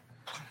resemblance.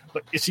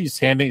 But she's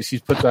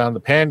put down the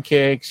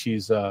pancakes.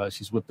 She's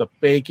whipped up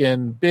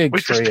bacon, big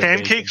Wait, tray there's of bacon.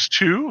 pancakes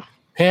too?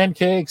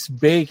 Pancakes,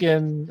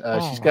 bacon.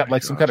 She's got my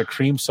like some God. kind of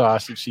cream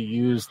sauce that she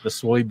used the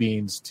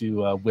soybeans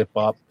to whip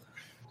up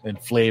and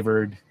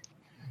flavored.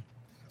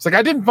 It's like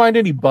I didn't find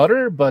any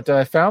butter, but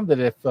I found that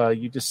if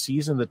you just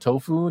season the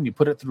tofu and you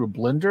put it through a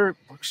blender, it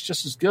works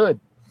just as good.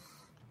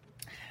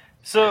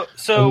 So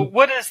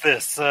what is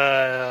this?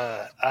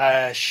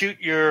 Shoot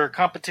your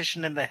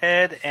competition in the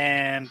head,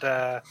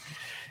 and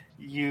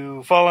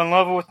you fall in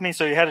love with me,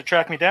 so you had to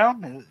track me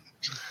down?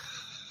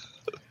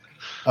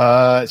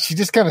 She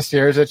just kind of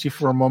stares at you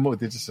for a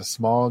moment with just a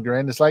small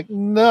grin. It's like,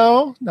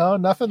 no,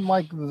 nothing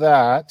like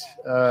that.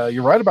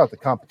 You're right about the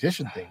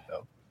competition thing,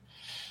 though.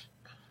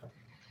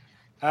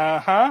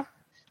 Uh-huh.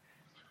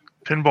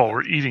 Pinball,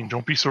 we're eating.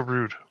 Don't be so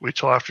rude. Wait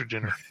till after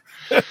dinner.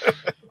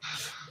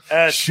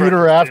 Shoot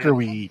her after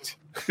we eat.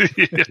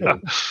 Yeah.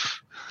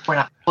 We're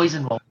not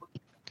poison wolf.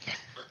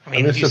 I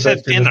mean, you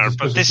said dinner,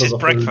 but this is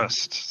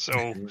breakfast. So,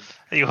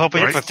 are you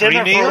hoping for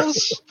 3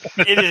 meals?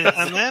 It is.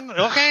 And then,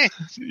 okay.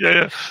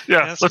 Yeah.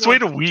 That's Let's good.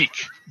 wait a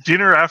week.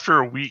 Dinner after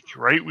a week,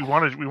 right? We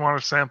want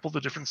to sample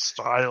the different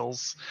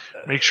styles.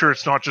 Make sure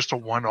it's not just a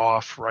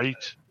one-off, right?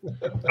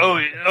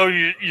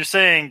 You're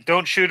saying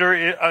don't shoot her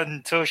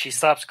until she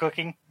stops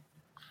cooking?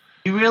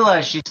 You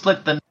realize she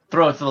slit the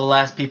throats of the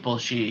last people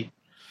she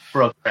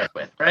broke bread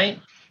with, right?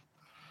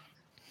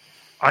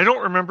 I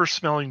don't remember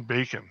smelling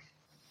bacon.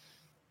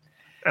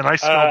 And I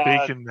smell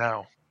bacon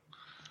now.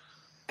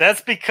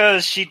 That's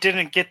because she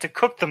didn't get to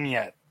cook them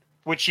yet,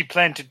 which she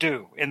planned to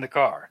do in the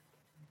car.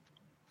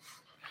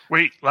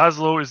 Wait,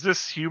 Laszlo, is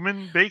this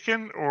human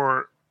bacon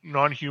or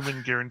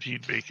non-human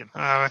guaranteed bacon?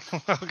 I'll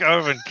go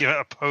over and give it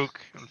a poke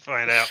and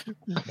find out.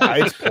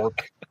 It's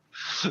pork.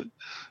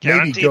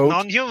 Guaranteed goat.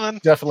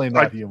 non-human. Definitely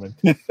not human.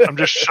 I'm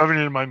just shoving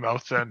it in my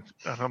mouth then.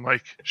 And I'm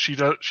like, she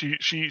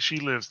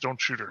lives, don't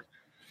shoot her.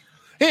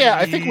 Yeah,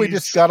 I think we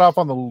just got off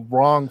on the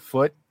wrong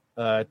foot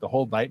at the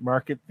whole night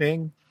market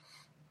thing.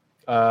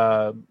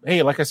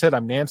 Hey, like I said,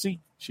 I'm Nancy.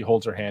 She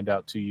holds her hand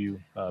out to you,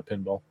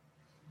 Pinball.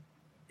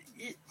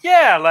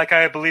 Yeah, like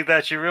I believe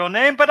that's your real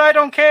name, but I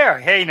don't care.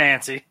 Hey,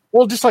 Nancy.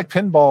 Well, just like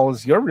Pinball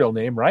is your real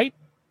name, right?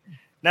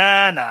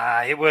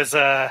 Nah. It was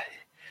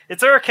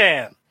it's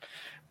Urkan.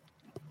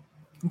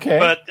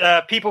 Okay.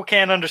 But people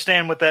can't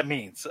understand what that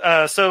means.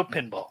 So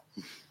Pinball.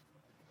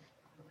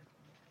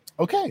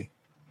 Okay.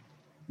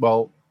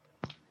 Well,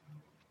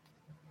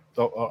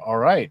 all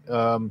right.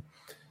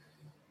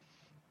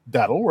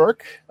 That'll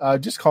work.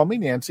 Just call me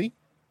Nancy.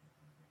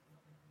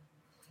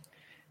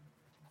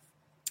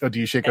 Oh, do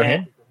you shake her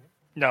hand?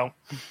 No.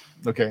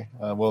 Okay.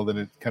 Well, then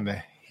it kind of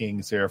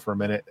hangs there for a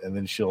minute, and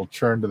then she'll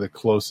turn to the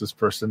closest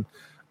person,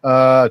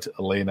 to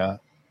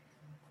Elena.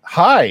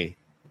 Hi.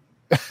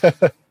 Hi,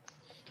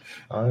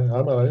 I'm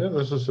Elena.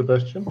 This is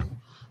Sebastian.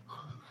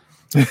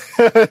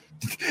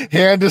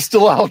 Hand is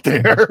still out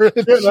there.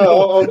 Yeah,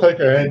 no, I'll take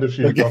her hand if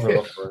she's got it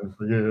up.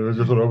 Yeah, I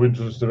just thought I went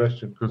to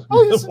Sebastian.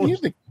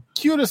 He's the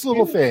cutest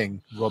little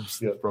thing.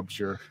 Rubs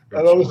your.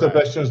 And all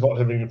Sebastian's not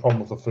having a problem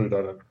with the food.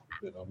 I don't.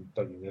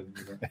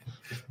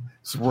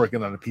 He's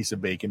working on a piece of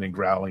bacon and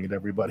growling at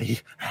everybody.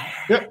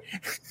 Yeah.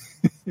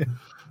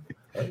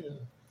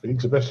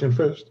 Feed Sebastian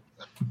first.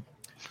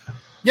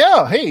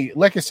 Yeah, hey,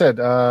 like I said,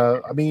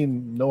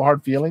 no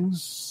hard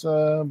feelings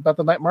about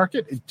the night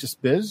market. It's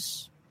just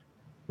biz.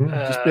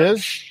 Just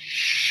biz.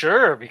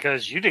 Sure,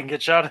 because you didn't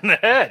get shot in the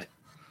head.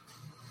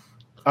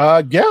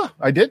 Yeah,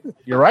 I didn't.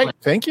 You're right.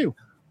 Thank you.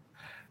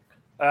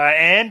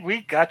 And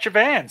we got your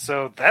van,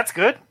 so that's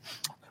good.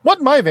 What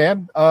my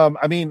van? I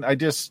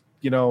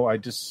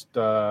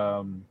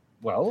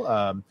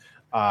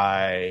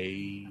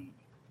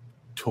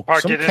took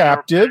Parked some it in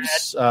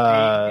captives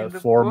the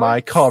for my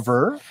woods.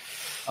 cover,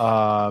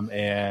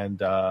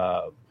 and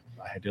I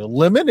had to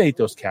eliminate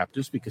those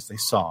captives because they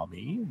saw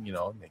me. And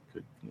they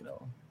could,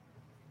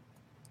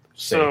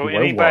 say So who I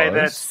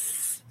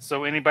was.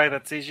 anybody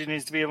that sees you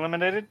needs to be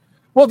eliminated.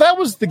 Well, that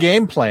was the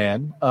game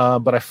plan,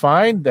 but I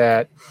find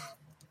that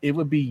it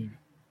would be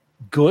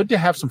good to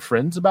have some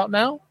friends about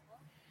now.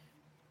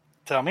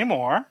 Tell me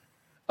more.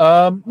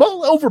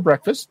 Over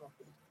breakfast.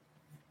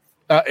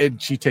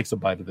 And she takes a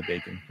bite of the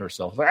bacon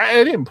herself.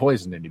 I didn't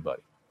poison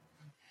anybody.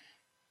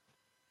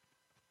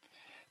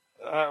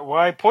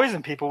 Why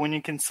poison people when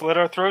you can slit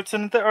our throats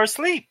in our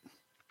sleep?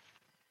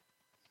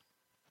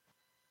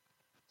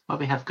 Well,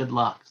 we have good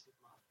luck.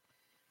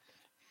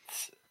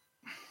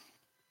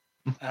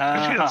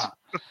 Actually,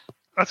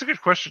 that's a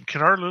good question.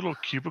 Can our little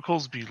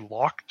cubicles be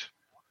locked?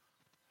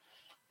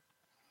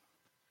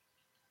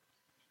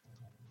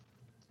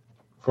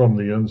 From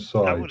the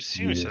inside. I would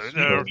assume so.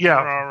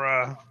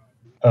 Yeah.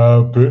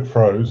 Bert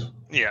froze.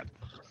 Yeah.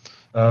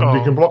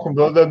 You can block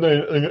them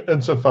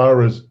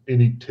insofar as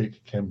any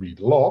tick can be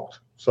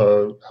locked.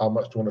 So how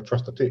much do you want to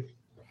trust the tick?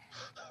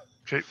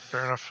 Okay,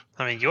 fair enough.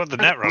 I mean, you're the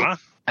net runner.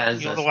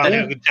 As You're a the one who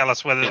spell- can tell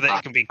us whether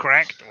that can be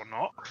cracked or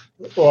not.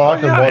 Well, I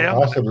can Yeah,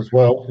 bypass it as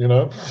well,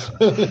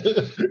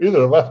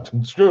 Either of us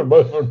can screw them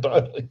both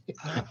entirely.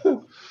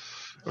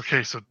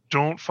 Okay, so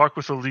don't fuck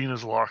with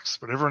Alina's locks,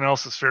 but everyone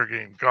else is fair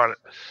game. Got it.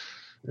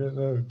 Yeah,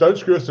 no, don't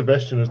screw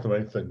Sebastian is the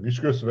main thing. You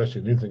screw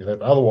Sebastian, anything can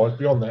happen. Otherwise,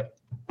 beyond that.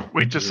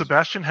 Wait, does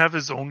Sebastian have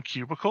his own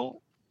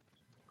cubicle?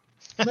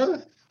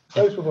 No,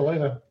 goes with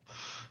Elena.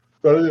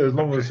 But as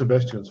long as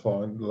Sebastian's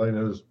fine,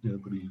 Elena's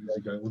pretty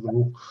easy going with the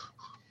rule.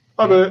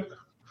 Hi, Bert.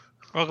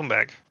 Welcome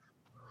back.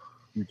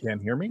 You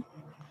can't hear me?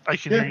 I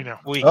can hear you now.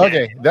 We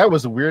Okay, that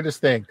was the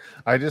weirdest thing.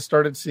 I just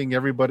started seeing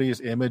everybody's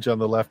image on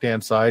the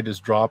left-hand side is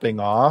dropping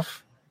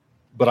off,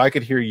 but I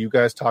could hear you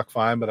guys talk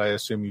fine, but I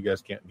assume you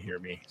guys can't hear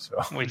me.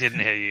 So we didn't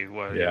hear you.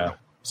 yeah.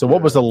 So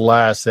what was the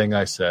last thing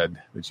I said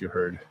that you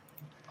heard?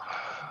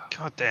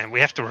 God damn,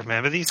 we have to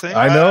remember these things.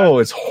 I know,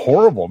 it's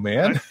horrible,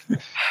 man.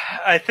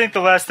 I think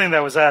the last thing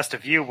that was asked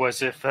of you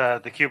was if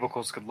the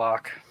cubicles could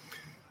lock.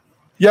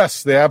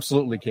 Yes, they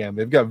absolutely can.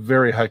 They've got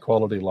very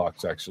high-quality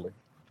locks, actually.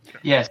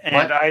 Yes. And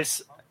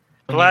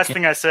the last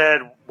thing I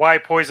said, why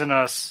poison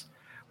us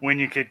when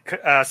you could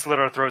slit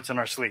our throats in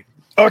our sleep?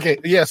 Okay,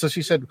 yeah. So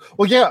she said,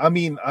 "Well, yeah. I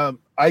mean,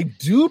 I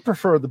do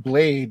prefer the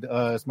blade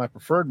as my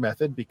preferred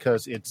method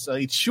because it's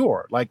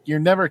sure. Like you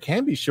never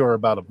can be sure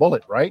about a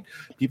bullet, right?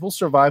 People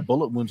survive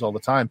bullet wounds all the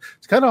time.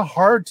 It's kind of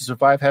hard to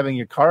survive having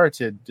your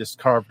carotid just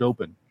carved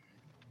open."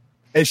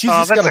 And she's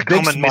just got a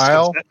big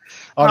smile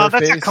on her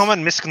face. That's a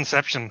common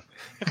misconception.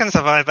 You can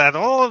survive that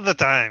all the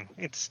time.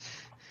 It's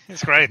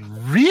great.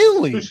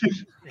 Really?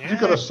 She's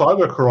got a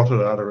cyber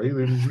carotid artery.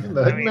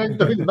 They ain't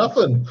doing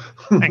nothing.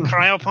 And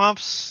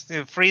cryopumps,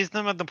 you freeze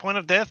them at the point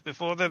of death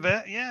before they're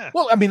there. Yeah.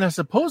 Well, I mean, I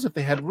suppose if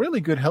they had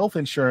really good health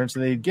insurance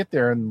and they'd get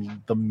there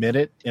in the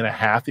minute and a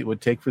half it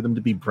would take for them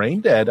to be brain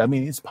dead. I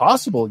mean, it's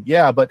possible,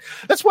 yeah, but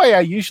that's why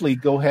I usually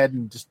go ahead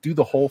and just do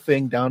the whole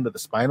thing down to the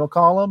spinal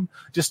column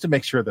just to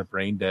make sure they're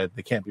brain dead.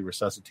 They can't be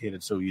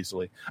resuscitated so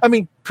easily. I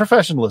mean,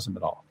 professionalism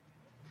and all.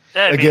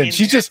 Again,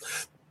 she's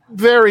just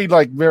very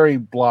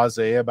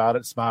blasé about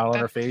it, smile on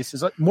her face.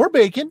 Is like more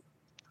bacon.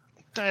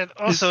 That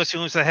also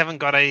assumes they haven't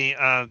got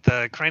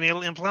the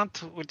cranial implant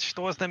which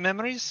stores their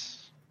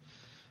memories.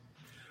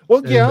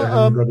 Well, yeah,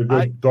 got a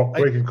good doc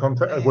breaking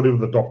contact, whatever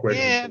the doc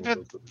breaking. Yeah, but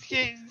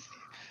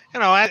you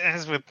know,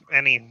 as with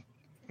any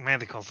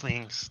medical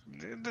things,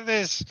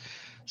 there's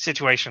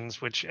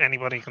situations which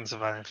anybody can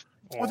survive.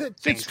 Well,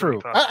 that's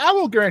true. I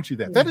will grant you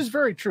that. That is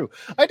very true.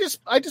 I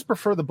just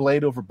prefer the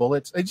blade over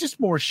bullets. It's just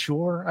more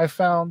sure. I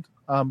found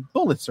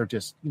bullets are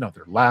just they're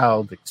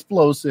loud,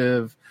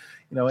 explosive,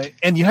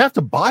 and you have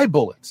to buy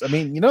bullets. I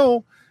mean,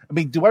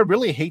 do I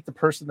really hate the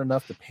person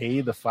enough to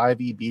pay the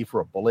 5 EB for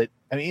a bullet?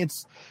 I mean,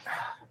 it's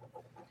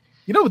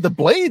with the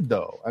blade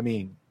though. I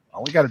mean,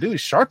 all we got to do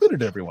is sharpen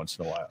it every once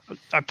in a while.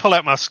 I pull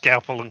out my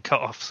scalpel and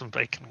cut off some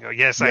bacon and go,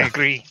 yes, I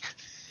agree.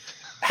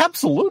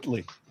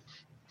 Absolutely.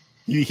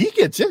 He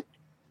gets it.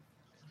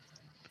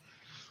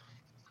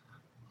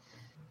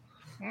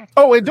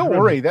 Oh, and don't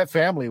worry, that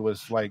family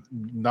was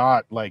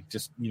not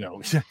just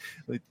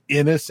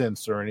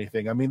innocence or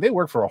anything. I mean, they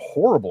work for a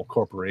horrible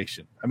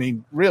corporation. I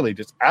mean, really,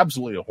 just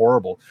absolutely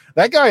horrible.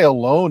 That guy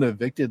alone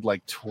evicted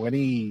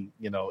 20,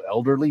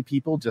 elderly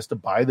people just to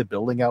buy the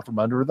building out from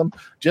under them,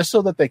 just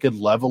so that they could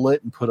level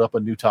it and put up a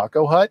new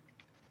taco hut.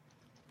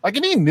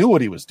 And he knew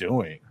what he was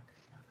doing.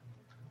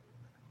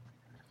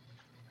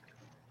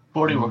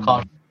 40 will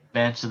call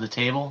advance to the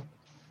table,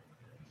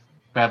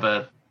 grab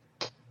a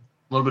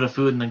little bit of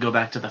food, and then go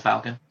back to the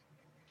Falcon.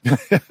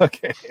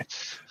 Okay.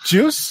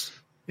 Juice?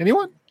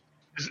 Anyone?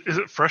 Is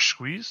it fresh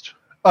squeezed?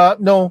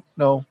 No.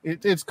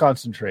 It's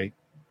concentrate.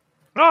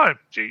 No,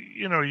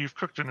 you've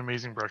cooked an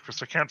amazing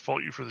breakfast. I can't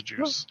fault you for the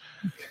juice.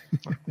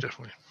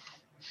 Definitely.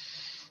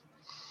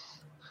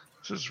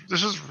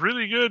 This is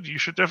really good. You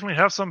should definitely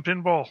have some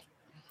pinball.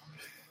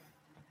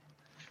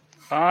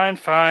 Fine.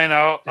 I'm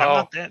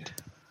not dead.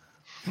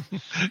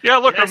 Yeah,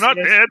 look, I'm not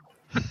dead.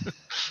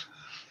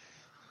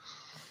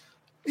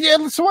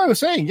 Yeah, so I was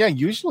saying,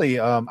 usually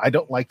I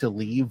don't like to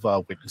leave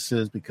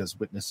witnesses because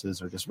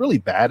witnesses are just really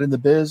bad in the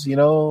biz,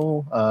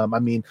 I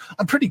mean,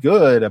 I'm pretty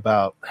good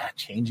about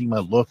changing my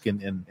look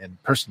and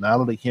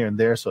personality here and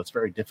there, so it's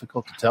very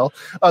difficult to tell.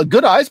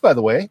 Good eyes, by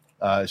the way.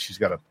 She's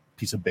got a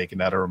piece of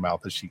bacon out of her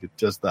mouth as she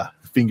does the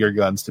finger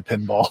guns to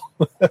pinball.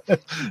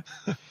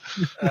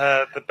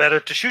 The better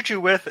to shoot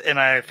you with, and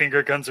I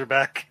finger guns her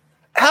back.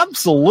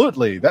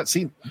 Absolutely.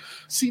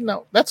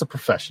 Now that's a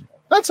professional.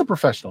 That's a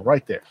professional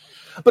right there.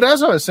 But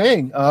as I was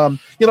saying,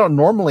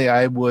 normally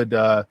I would,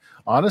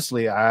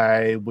 honestly,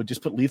 I would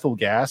just put lethal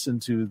gas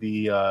into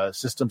the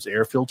system's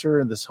air filter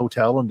in this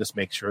hotel and just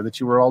make sure that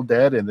you were all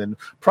dead, and then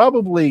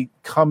probably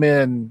come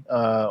in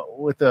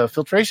with a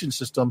filtration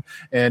system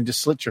and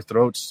just slit your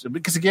throats.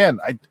 Because again,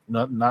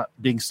 not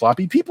being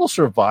sloppy, people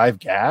survive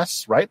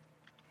gas, right?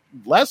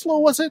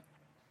 Laszlo, was it?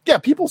 Yeah,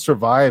 people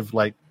survive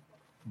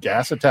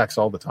gas attacks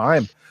all the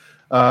time.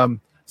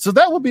 So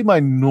that would be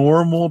my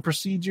normal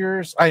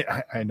procedures.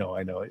 I know.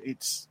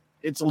 It's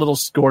a little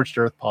scorched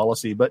earth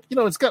policy, but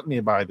it's gotten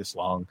me by this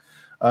long.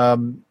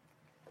 But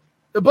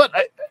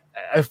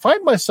I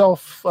find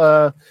myself,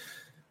 I'll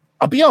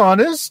be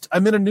honest,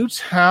 I'm in a new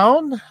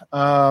town.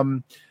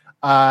 My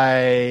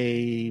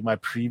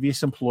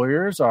previous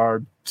employers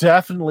are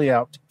definitely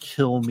out to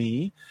kill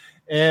me.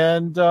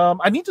 And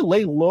I need to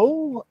lay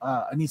low.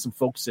 I need some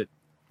folks that,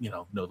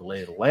 know the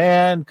lay of the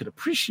land, could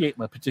appreciate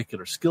my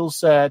particular skill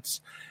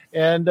sets.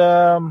 And,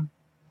 I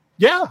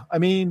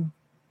mean,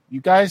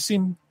 you guys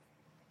seem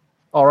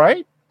all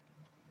right.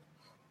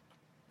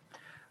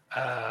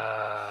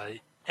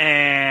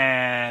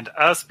 And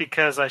us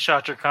because I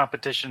shot your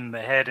competition in the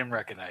head and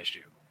recognized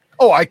you.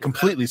 Oh, I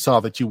completely saw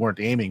that you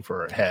weren't aiming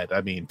for her head. I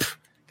mean,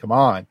 come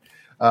on.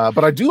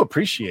 But I do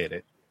appreciate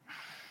it.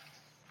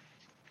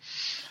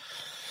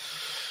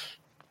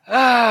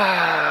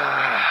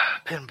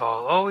 Pinball,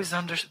 always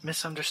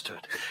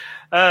misunderstood.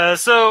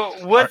 So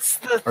what's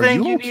the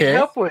thing you need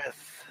help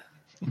with?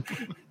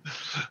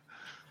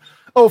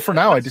 Oh, for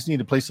now, I just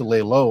need a place to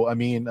lay low. I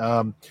mean,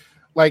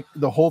 like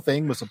the whole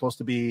thing was supposed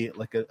to be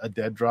like a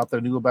dead drop that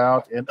I knew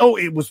about. And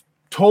it was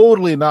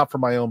totally not for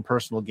my own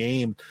personal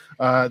game.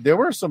 There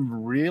were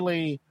some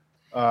really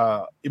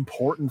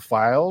important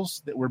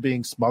files that were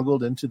being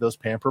smuggled into those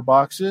pamper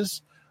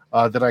boxes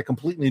that I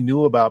completely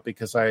knew about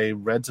because I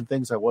read some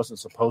things I wasn't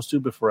supposed to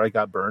before I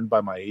got burned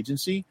by my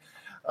agency.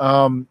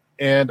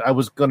 And I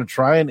was going to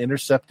try and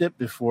intercept it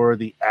before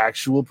the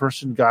actual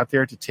person got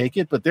there to take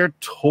it, but they're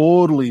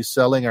totally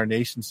selling our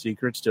nation's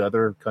secrets to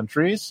other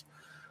countries.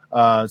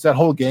 It's that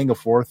whole Gang of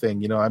Four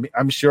thing, I mean,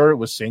 I'm sure it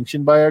was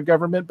sanctioned by our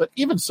government, but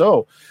even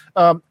so,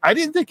 I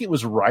didn't think it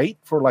was right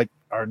for like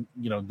our,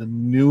 the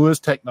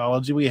newest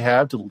technology we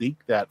have to leak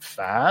that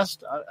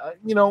fast.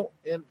 And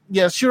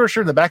yeah, sure.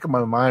 In the back of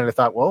my mind, I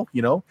thought, well,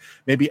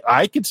 maybe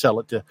I could sell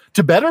it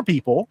to better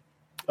people.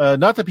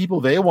 Not the people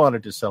they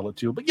wanted to sell it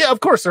to, but yeah, of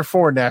course they're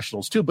foreign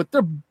nationals too, but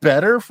they're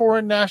better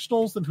foreign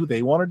nationals than who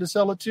they wanted to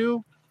sell it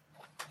to.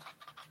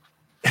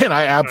 And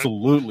I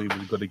absolutely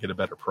was going to get a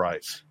better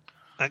price.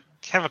 I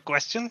have a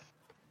question.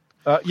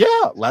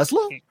 Yeah,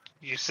 Laszlo?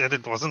 You said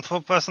it wasn't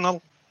for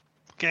personal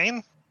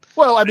gain?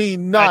 Well, I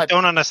mean, I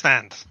don't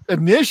understand.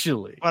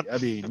 Initially. What? I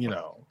mean,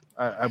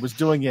 I was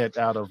doing it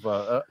out of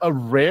a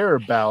rare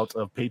bout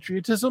of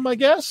patriotism, I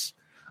guess.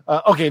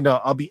 Okay, no,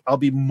 I'll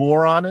be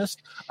more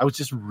honest. I was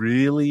just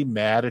really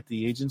mad at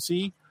the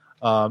agency,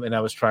 and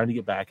I was trying to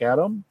get back at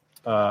them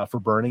for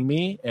burning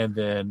me and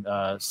then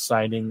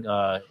signing,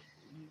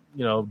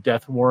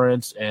 death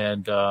warrants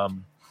and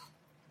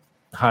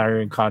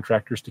hiring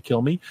contractors to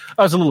kill me.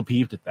 I was a little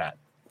peeved at that.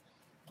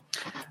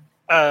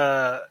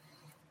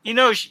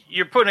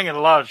 You're putting a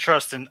lot of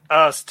trust in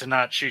us to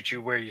not shoot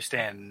you where you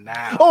stand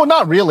now. Oh,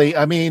 not really.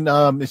 I mean,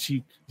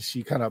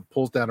 she kind of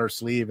pulls down her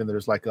sleeve and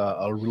there's like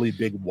a really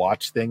big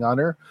watch thing on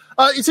her.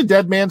 It's a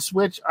dead man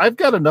switch. I've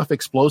got enough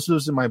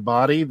explosives in my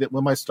body that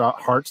when my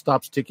heart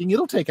stops ticking,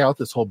 it'll take out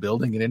this whole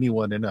building and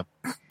anyone in a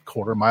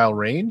quarter-mile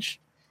range.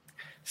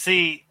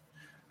 See,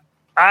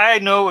 I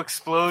know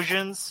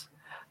explosions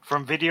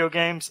from video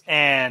games,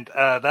 and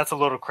that's a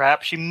load of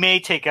crap. She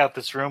may take out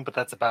this room, but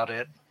that's about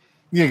it.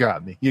 You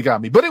got me.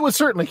 But it would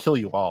certainly kill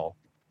you all.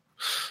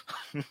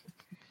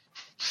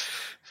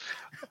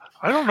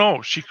 I don't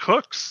know. She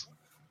cooks.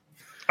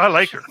 I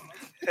like her.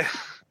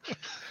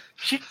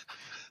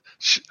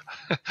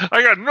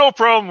 I got no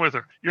problem with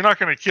her. You're not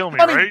going to kill me,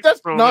 I mean, right? that's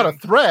not a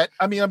threat.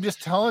 I mean, I'm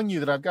just telling you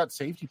that I've got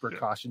safety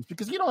precautions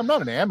because, I'm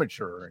not an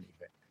amateur or anything.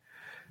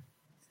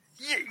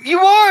 You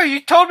are. You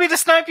told me to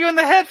snipe you in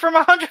the head from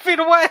 100 feet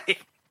away.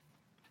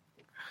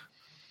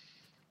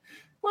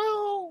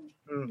 Well,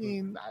 I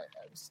mean,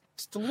 I was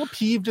just a little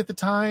peeved at the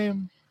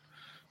time.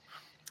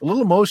 A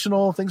little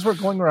emotional. Things weren't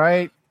going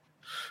right.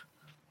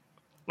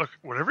 Look,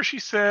 whatever she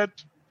said,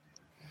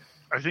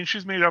 I think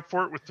she's made up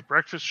for it with the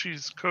breakfast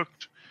she's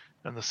cooked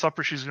and the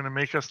supper she's going to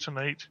make us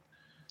tonight.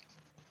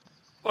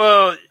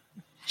 Well,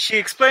 she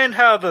explained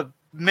how the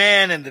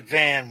man in the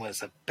van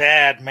was a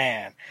bad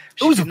man.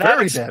 It was a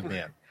very bad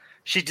man.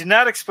 She did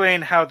not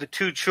explain how the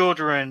two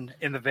children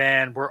in the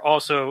van were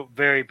also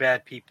very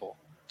bad people.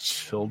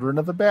 Children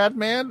of a bad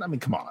man? I mean,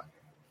 come on.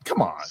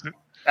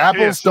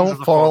 Apples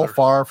don't fall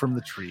far from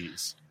the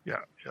trees.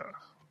 Yeah.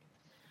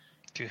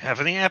 Do you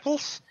have any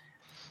apples?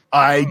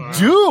 I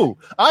do.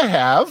 I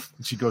have.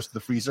 She goes to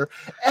the freezer.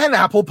 An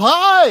apple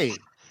pie.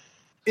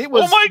 It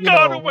was. Oh my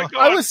god!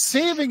 I was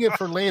saving it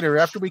for later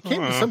after we came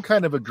to some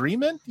kind of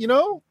agreement.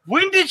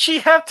 When did she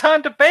have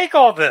time to bake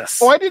all this?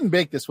 Oh, I didn't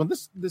bake this one.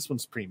 This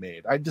one's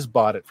pre-made. I just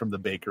bought it from the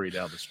bakery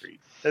down the street.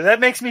 That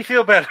makes me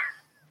feel better.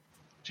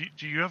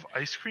 Do you have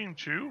ice cream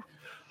too?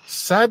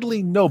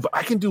 Sadly, no. But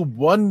I can do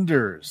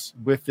wonders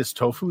with this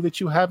tofu that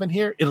you have in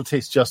here. It'll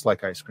taste just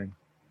like ice cream.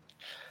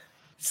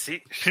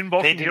 See,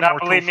 Pinball they did not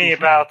believe me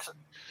about.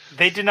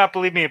 They did not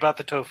believe me about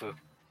the tofu.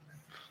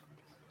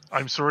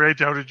 I'm sorry, I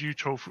doubted you,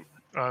 tofu.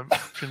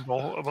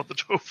 Pinball, about the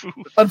tofu.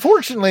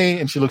 Unfortunately,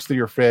 and she looks through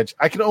your fridge,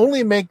 I can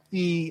only make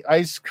the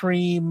ice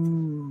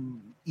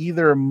cream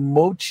either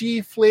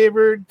mochi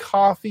flavored,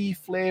 coffee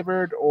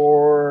flavored,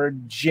 or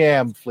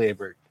jam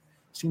flavored.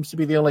 Seems to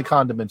be the only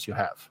condiments you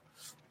have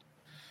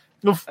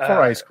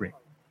for ice cream.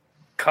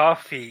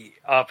 Coffee,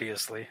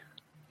 obviously.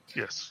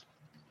 Yes.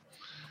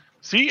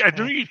 See, I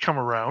knew you'd come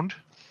around.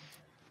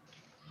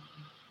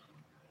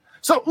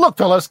 So, look,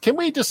 fellas, can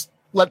we just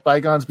let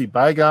bygones be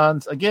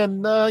bygones?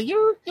 Again,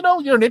 you're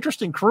an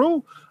interesting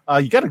crew.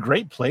 You got a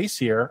great place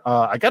here.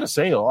 I got to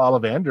say,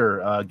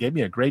 Ollivander gave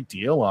me a great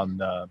deal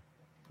on,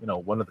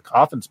 one of the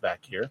coffins back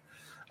here.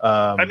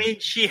 I mean,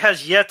 she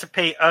has yet to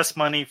pay us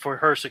money for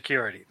her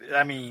security.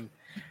 I mean,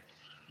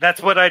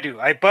 that's what I do.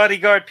 I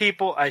bodyguard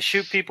people. I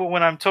shoot people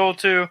when I'm told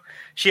to.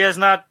 She has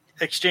not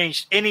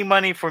exchanged any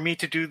money for me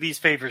to do these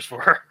favors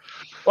for her.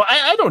 Well,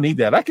 I don't need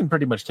that. I can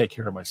pretty much take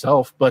care of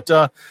myself. But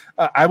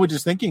I was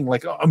just thinking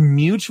like a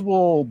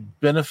mutual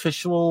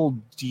beneficial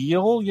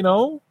deal, you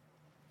know?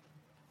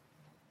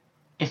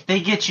 If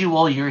they get you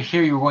while you're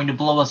here, you're going to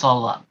blow us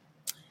all up.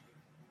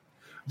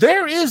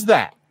 There is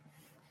that.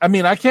 I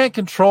mean, I can't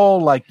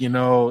control, like, you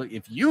know,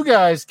 if you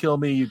guys kill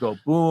me, you go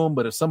boom.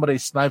 But if somebody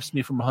snipes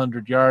me from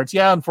 100 yards,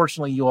 yeah,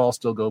 unfortunately, you all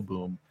still go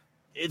boom.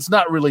 It's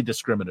not really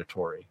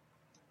discriminatory.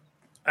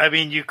 I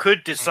mean, you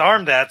could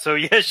disarm that, so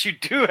yes, you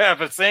do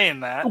have a say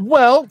in that.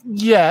 Well,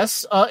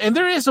 yes, and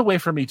there is a way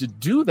for me to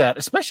do that,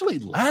 especially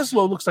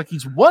Laszlo looks like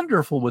he's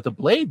wonderful with a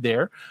blade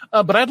there,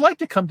 but I'd like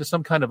to come to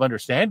some kind of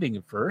understanding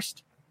at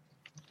first.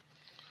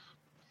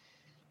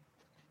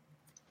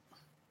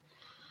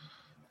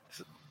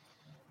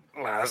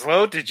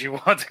 Laszlo, did you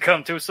want to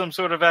come to some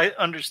sort of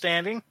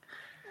understanding?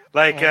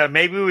 Like,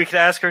 maybe we could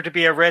ask her to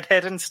be a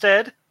redhead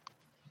instead?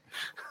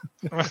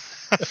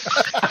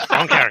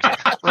 Wrong character.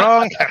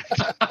 Wrong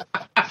character.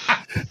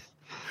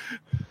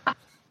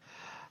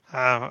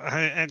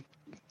 I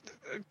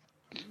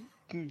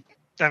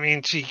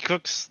mean, she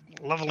cooks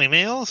lovely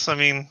meals. I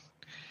mean,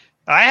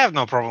 I have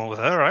no problem with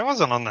her. I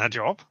wasn't on that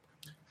job.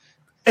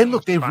 And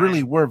look, they Fine.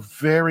 really were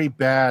very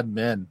bad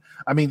men.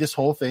 I mean, this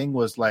whole thing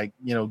was like,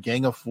 you know,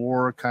 Gang of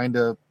Four kind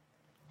of.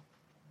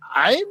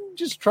 I'm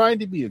just trying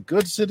to be a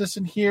good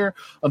citizen here.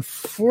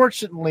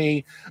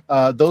 Unfortunately,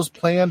 those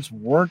plans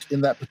weren't in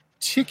that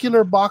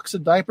particular box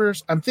of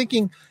diapers. I'm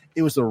thinking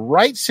it was the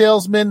right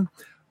salesman,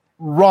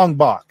 wrong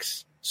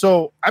box.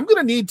 So I'm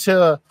going to need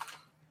to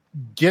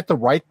get the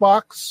right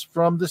box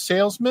from the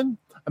salesman.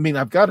 I mean,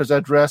 I've got his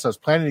address. I was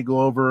planning to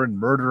go over and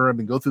murder him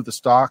and go through the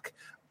stock.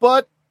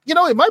 But, you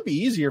know, it might be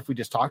easier if we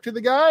just talk to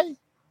the guy.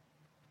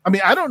 I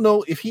mean, I don't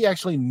know if he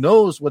actually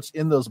knows what's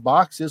in those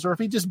boxes or if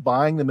he's just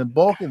buying them in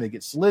bulk and they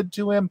get slid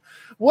to him.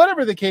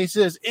 Whatever the case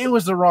is, it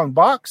was the wrong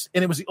box,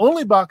 and it was the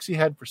only box he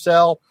had for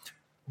sale.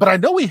 But I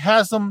know he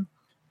has them.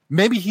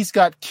 Maybe he's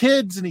got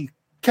kids and he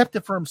kept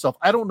it for himself.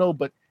 I don't know,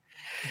 but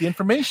the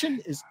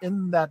information is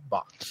in that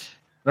box.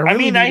 I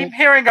mean, I'm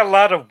hearing a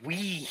lot of we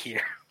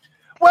here.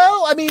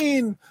 Well, I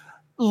mean,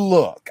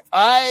 look,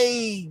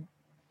 I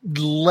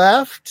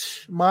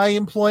left my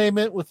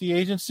employment with the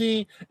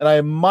agency and I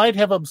might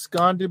have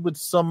absconded with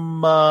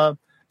some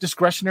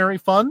discretionary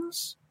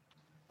funds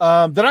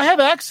that I have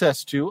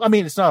access to. I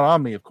mean, it's not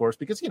on me, of course,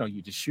 because, you know,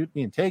 you just shoot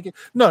me and take it.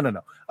 No.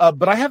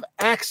 But I have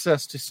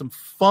access to some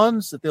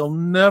funds that they'll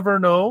never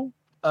know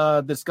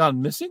that's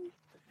gone missing.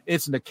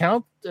 It's an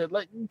account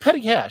like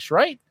petty cash,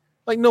 right?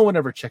 Like no one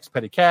ever checks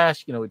petty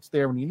cash. You know, it's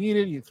there when you need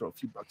it. You throw a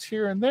few bucks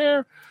here and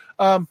there.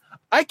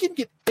 I can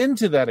get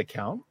into that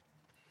account.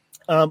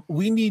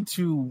 We need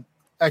to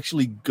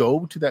actually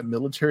go to that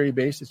military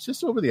base. It's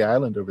just over the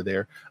island over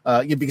there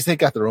because they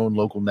got their own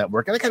local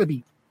network. And I got to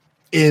be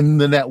in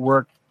the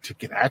network to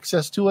get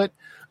access to it.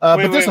 But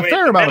there's a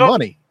fair amount of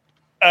money.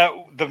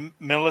 The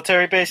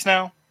military base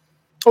now?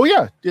 Oh,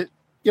 yeah.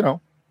 You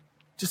know,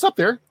 just up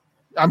there.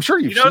 I'm sure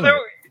you've seen it.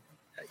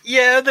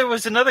 Yeah, there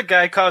was another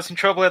guy causing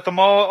trouble at the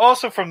mall,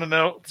 also from the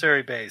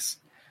military base.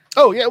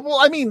 Oh, yeah. Well,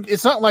 I mean,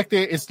 it's not like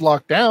it's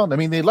locked down. I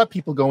mean, they let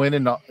people go in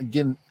and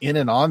get in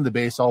and on the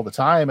base all the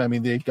time. I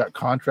mean, they've got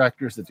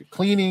contractors that do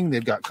cleaning.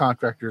 They've got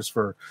contractors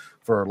for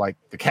like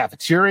the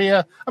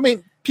cafeteria. I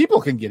mean,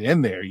 people can get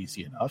in there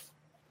easy enough.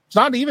 It's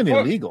not even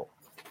illegal.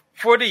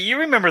 40, you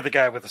remember the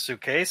guy with the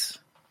suitcase?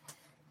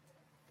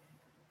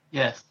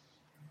 Yes.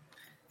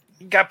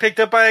 He got picked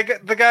up by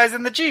the guys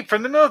in the Jeep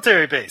from the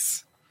military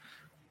base.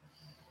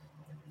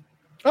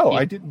 Oh,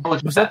 I didn't.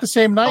 Was that the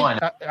same night?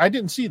 I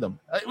didn't see them.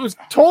 It was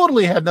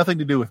totally had nothing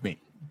to do with me.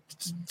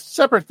 It's a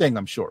separate thing,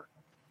 I'm sure.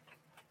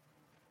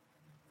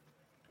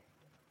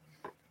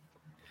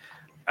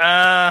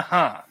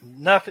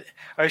 Nothing.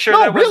 Are you sure?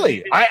 No,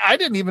 really? I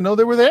didn't even know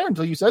they were there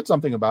until you said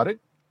something about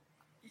it.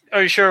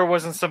 Are you sure it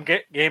wasn't some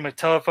game of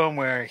telephone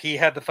where he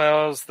had the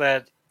files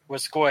that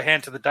was going to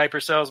hand to the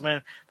diaper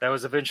salesman that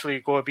was eventually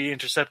going to be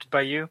intercepted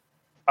by you?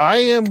 I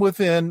am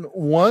within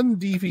one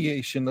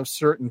deviation of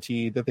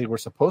certainty that they were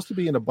supposed to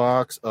be in a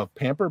box of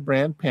Pamper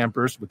brand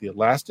Pampers with the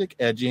elastic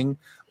edging,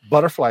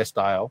 butterfly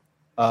style,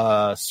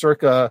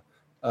 circa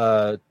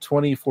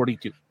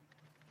 2042.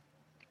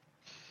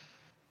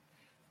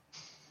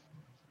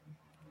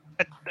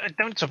 I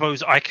don't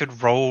suppose I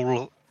could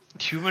roll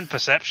human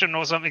perception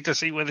or something to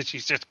see whether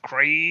she's just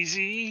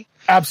crazy?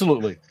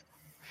 Absolutely.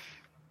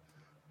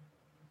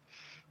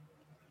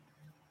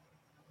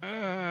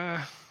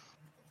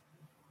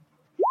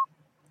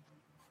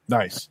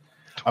 Nice.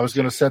 I was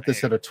going to set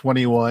this at a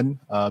 21,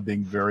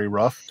 being very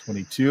rough.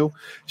 22.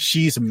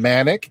 She's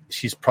manic.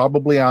 She's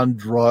probably on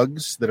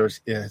drugs that are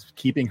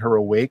keeping her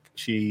awake.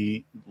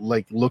 She,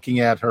 like,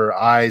 looking at her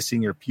eyes,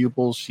 seeing her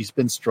pupils. She's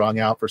been strung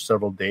out for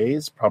several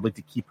days, probably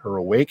to keep her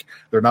awake.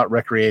 They're not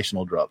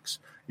recreational drugs.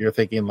 You're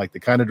thinking like the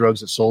kind of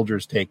drugs that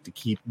soldiers take to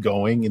keep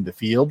going in the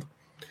field.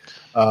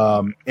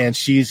 And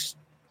the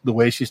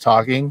way she's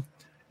talking,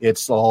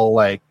 it's all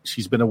like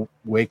she's been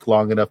awake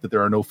long enough that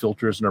there are no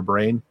filters in her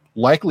brain.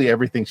 Likely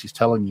everything she's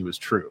telling you is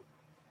true.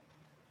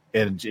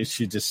 And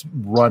she's just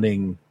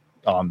running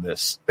on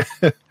this.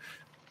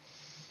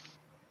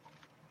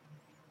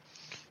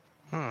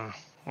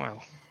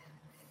 Well,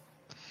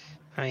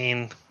 I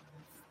mean,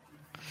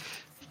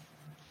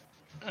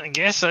 I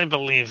guess I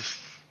believe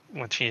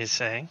what she is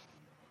saying.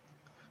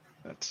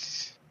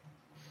 That's.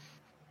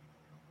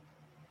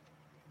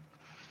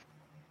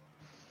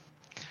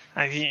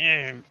 I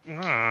mean,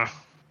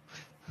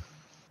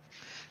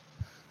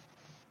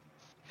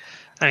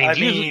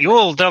 you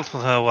all dealt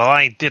with her while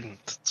I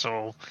didn't,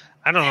 so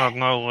I don't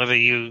know whether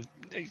you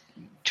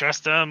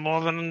trust her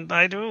more than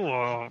I do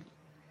or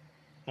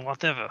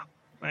whatever.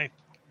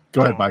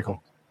 Go ahead,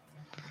 Michael.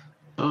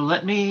 So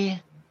let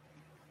me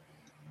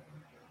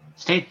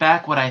state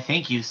back what I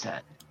think you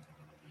said,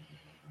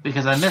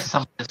 because I missed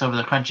some of this over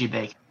the crunchy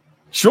bacon.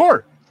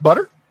 Sure.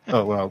 Butter?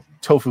 Oh, well,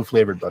 tofu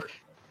flavored butter.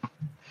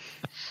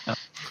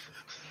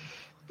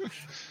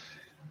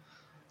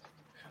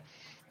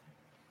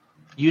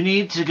 You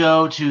need to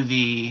go to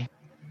the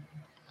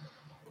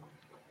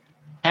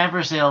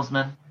hamper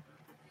salesman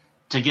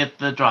to get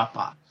the drop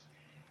box.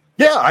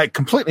 Yeah, I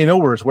completely know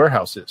where his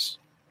warehouse is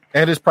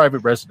and his private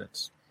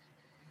residence.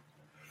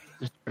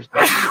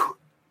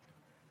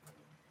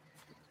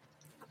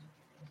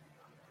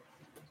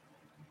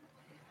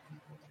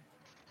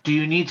 Do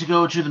you need to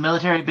go to the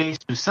military base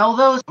to sell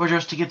those, or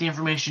just to get the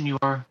information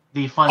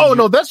the funds? Oh,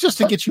 no, that's just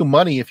to get you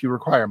money if you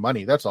require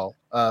money. That's all.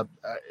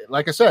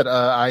 Like I said,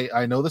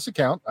 I know this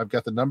account. I've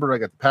got the number. I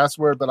got the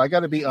password, but I got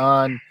to be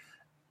on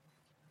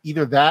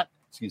either that.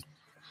 Excuse me.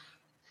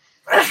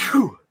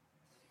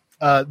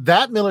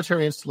 That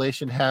military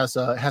installation is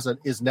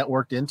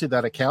networked into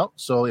that account.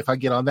 So if I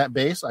get on that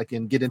base, I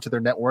can get into their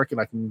network and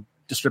I can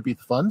distribute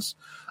the funds.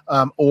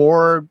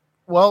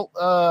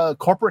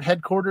 Corporate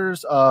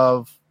headquarters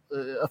of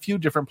a few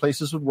different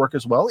places would work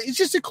as well. It's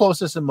just the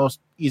closest and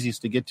most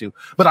easiest to get to.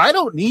 But I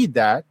don't need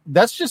that.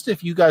 That's just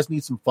if you guys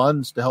need some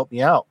funds to help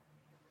me out.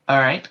 All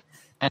right.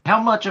 And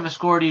how much of a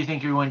score do you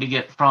think you're going to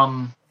get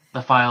from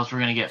the files we're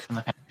going to get from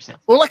the pantry sale?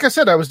 Well, like I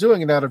said, I was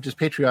doing it out of just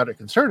patriotic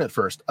concern at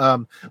first.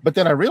 But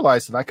then I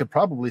realized that I could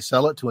probably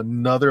sell it to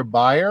another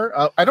buyer.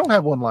 I don't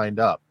have one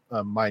lined up,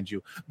 mind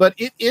you. But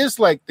it is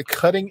like the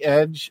cutting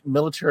edge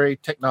military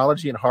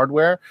technology and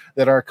hardware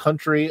that our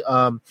country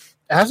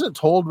hasn't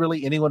told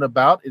really anyone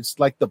about. It's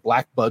like the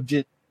black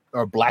budget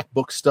or black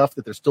book stuff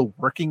that they're still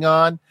working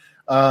on.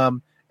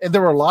 And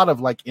there are a lot of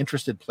like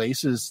interested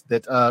places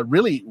that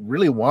really,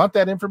 really want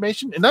that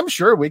information. And I'm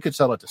sure we could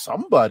sell it to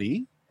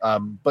somebody.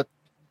 But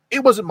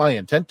it wasn't my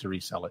intent to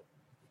resell it.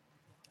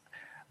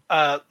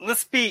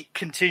 Let's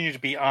continue to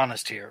be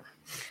honest here.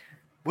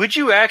 Would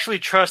you actually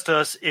trust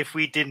us if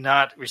we did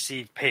not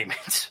receive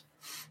payments?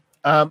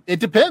 It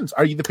depends.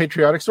 Are you the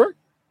patriotic store?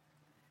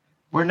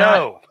 We're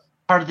not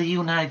part of the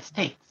United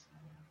States.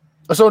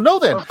 So no,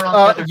 then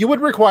you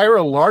would require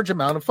a large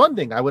amount of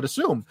funding, I would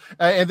assume.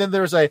 And then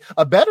there's a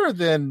better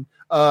than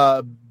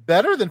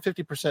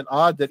 50%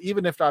 odd that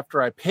even if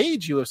after I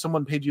paid you, if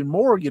someone paid you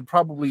more, you'd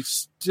probably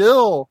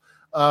still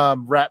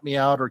rat me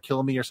out or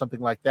kill me or something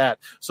like that.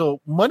 So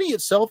money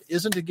itself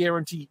isn't a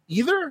guarantee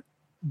either,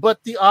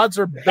 but the odds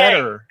are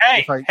better.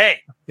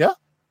 Hey. Yeah?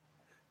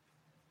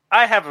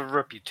 I have a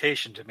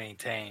reputation to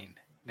maintain,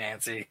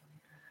 Nancy.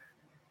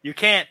 You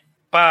can't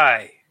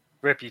buy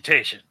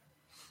reputation.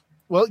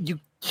 Well, you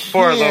can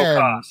for a low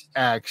cost.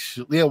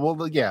 Actually.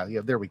 Yeah,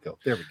 there we go.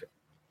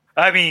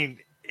 I mean,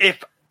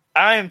 if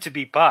I am to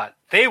be bought,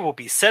 they will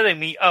be setting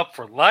me up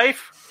for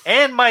life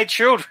and my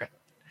children.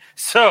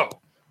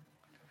 So,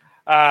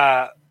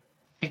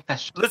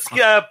 let's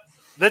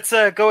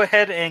go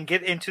ahead and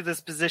get into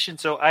this position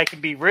so I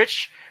can be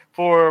rich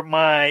for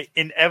my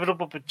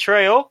inevitable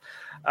betrayal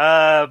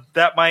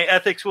that my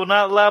ethics will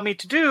not allow me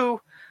to do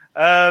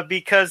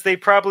because they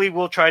probably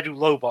will try to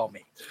lowball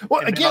me.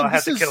 Well, again,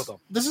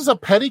 this is a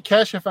petty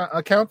cash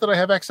account that I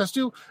have access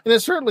to, and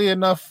it's certainly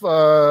enough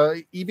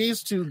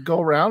EVs to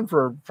go around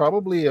for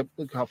probably a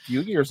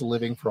few years of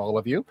living for all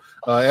of you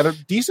at a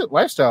decent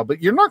lifestyle.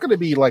 But you're not going to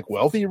be like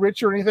wealthy,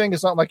 rich, or anything.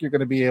 It's not like you're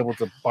going to be able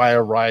to buy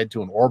a ride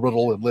to an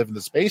orbital and live in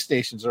the space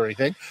stations or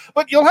anything.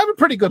 But you'll have a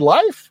pretty good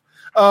life,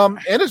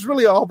 and it's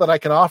really all that I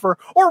can offer.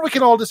 Or we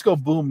can all just go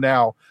boom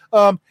now.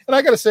 And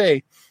I got to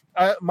say,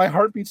 my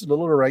heart beats a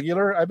little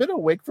irregular. I've been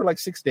awake for like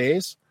 6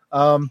 days.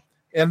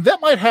 And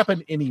that might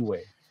happen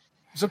anyway.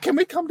 So can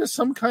we come to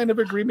some kind of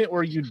agreement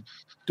where you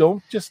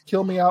don't just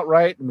kill me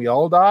outright and we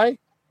all die?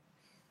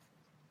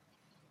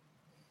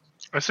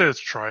 I say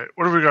let's try it.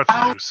 What have we got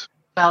to lose?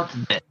 About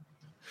this.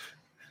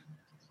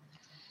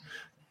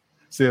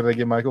 Say that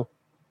again, Michael.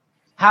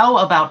 How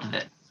about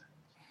this?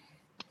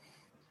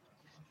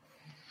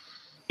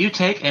 You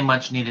take a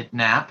much-needed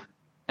nap,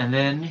 and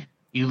then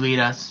you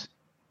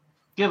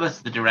give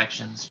us the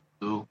directions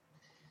to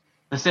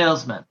the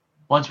salesman.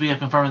 Once we have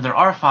confirmed there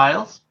are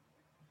files,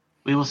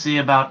 we will see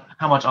about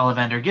how much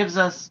Ollivander gives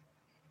us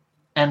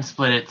and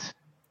split it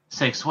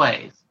 6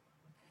 ways.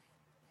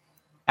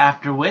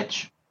 After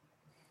which,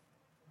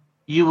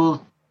 you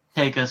will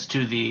take us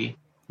to the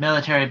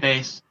military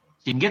base so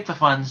you can get the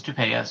funds to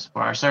pay us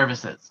for our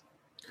services.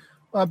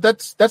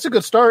 that's a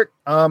good start.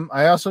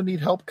 I also need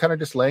help kind of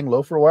just laying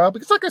low for a while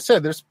because, like I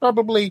said, there's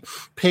probably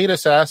paid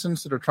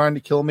assassins that are trying to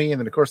kill me, and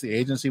then of course the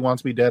agency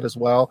wants me dead as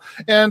well.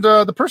 And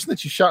the person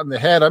that you shot in the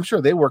head, I'm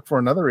sure they work for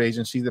another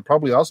agency that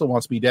probably also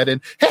wants me dead.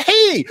 And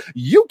hey,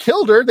 you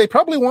killed her. They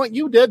probably want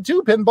you dead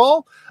too,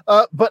 Pinball.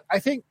 But I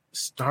think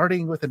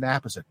starting with a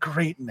nap is a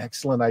great and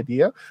excellent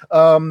idea.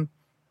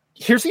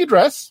 Here's the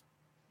address.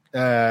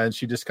 And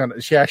she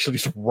actually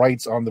just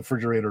writes on the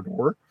refrigerator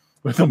door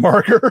with a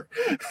marker.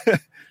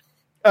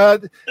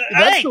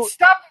 Hey,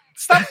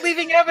 stop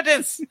leaving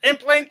evidence in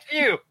plain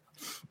view.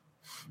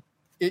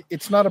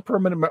 It's not a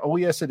permanent. Oh,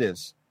 yes, it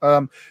is.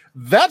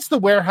 That's the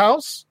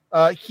warehouse.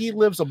 He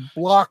lives a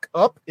block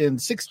up in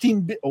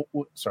 16B. Oh,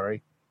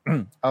 sorry.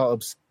 I'll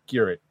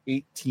obscure it.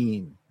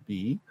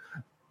 18B.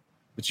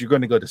 But you're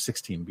going to go to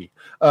 16B.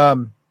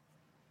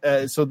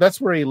 So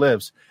that's where he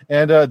lives.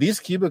 And these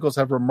cubicles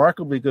have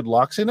remarkably good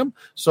locks in them.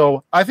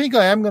 So I think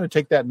I am going to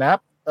take that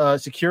nap.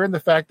 Secure in the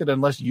fact that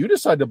unless you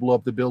decide to blow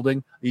up the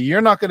building,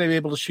 you're not going to be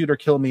able to shoot or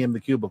kill me in the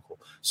cubicle.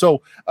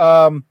 So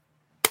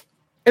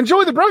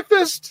enjoy the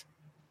breakfast.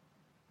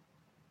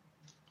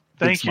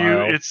 Thank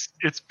you. It's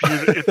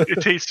beautiful.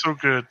 It tastes so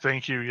good.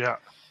 Thank you. Yeah.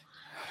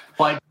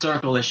 Wide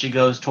circle as she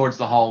goes towards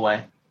the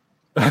hallway.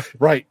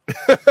 Right.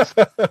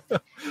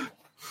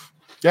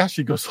 Yeah,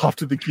 she goes off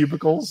to the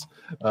cubicles.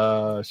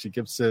 She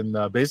gets in.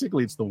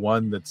 Basically, it's the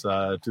one that's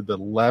to the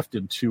left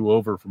and 2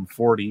 over from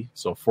 40.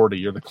 So 40,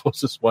 you're the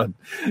closest one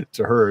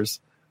to hers.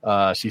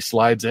 She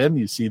slides in.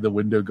 You see the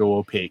window go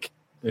opaque.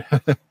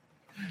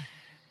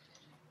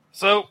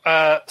 So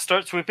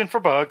start sweeping for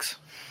bugs.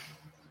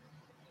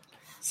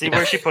 See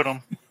where she put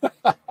them.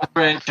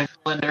 Check the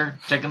blender.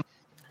 Check them.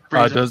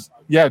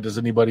 Does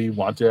anybody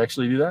want to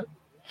actually do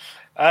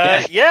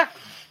that? Yeah.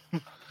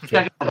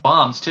 Check the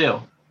bombs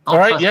too. All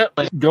right, yeah.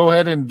 Go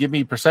ahead and give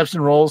me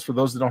perception rolls for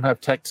those that don't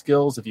have tech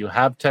skills. If you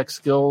have tech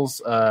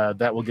skills,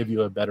 that will give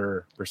you a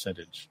better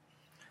percentage.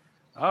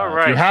 All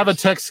right. If you have a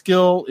tech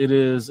skill, it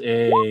is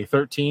a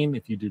 13.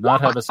 If you do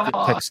not have a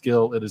tech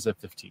skill, it is a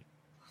 15.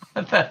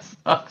 That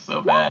sucks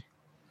so bad.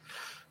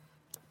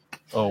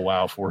 Oh,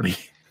 wow, 40.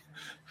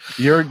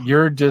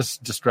 You're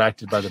just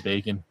distracted by the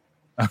bacon.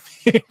 I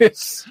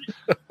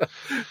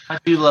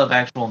do love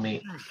actual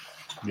meat.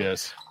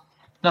 Yes.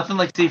 Nothing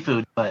like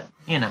seafood, but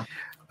you know.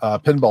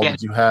 Pinball,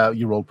 yeah.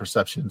 You rolled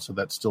perception, so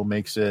that still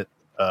makes it.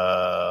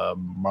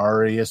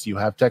 Marius, you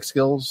have tech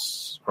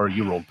skills, or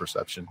you rolled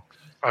perception?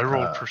 I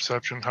rolled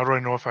perception. How do I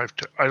know if I have?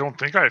 I don't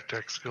think I have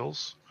tech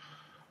skills.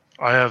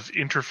 I have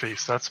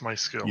interface. That's my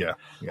skill. Yeah,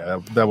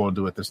 that won't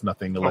do it. There's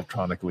nothing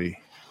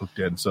electronically hooked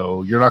in,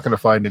 so you're not going to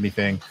find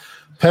anything.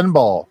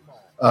 Pinball,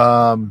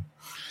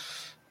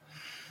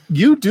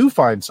 you do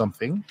find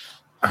something,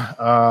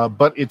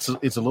 but it's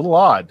a little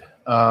odd.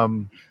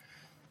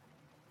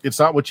 It's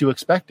not what you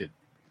expected.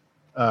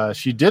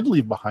 She did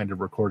leave behind a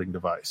recording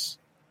device,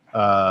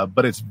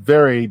 but it's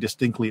very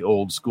distinctly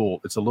old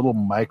school. It's a little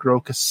micro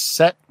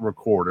cassette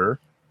recorder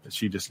that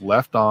she just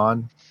left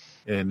on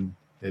and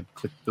had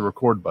clicked the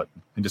record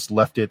button and just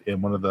left it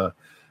in one of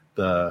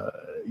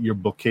your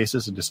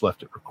bookcases and just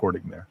left it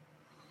recording there.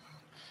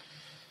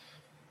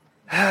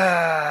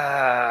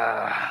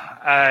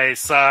 I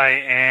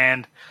sigh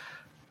and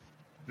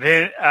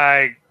then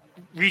I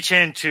reach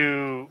in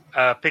to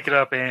pick it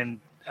up and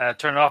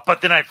turn it off,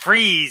 but then I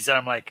freeze and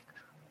I'm like,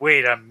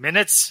 wait a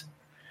minute.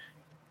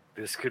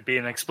 This could be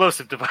an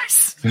explosive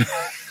device.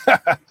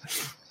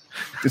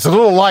 It's a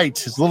little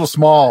light. It's a little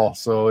small.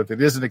 So if it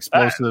is an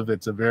explosive,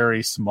 it's a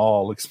very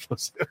small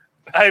explosive.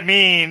 I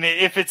mean,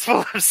 if it's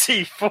full of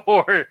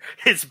C4,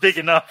 it's big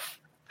enough.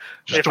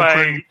 If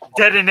I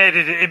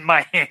detonated it in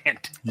my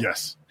hand.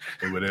 Yes.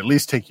 It would at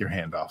least take your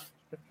hand off.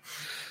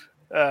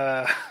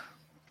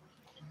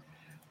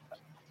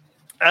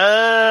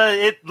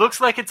 It looks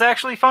like it's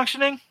actually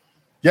functioning.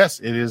 Yes,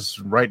 it is.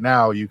 Right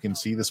now, you can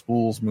see the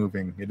spools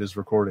moving. It is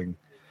recording.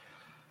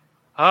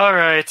 All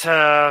right.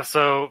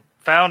 So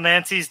found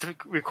Nancy's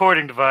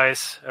recording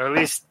device, or at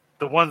least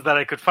the ones that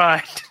I could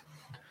find.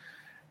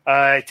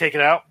 I take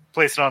it out,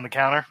 place it on the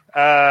counter.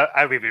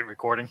 I leave it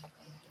recording.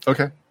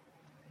 Okay.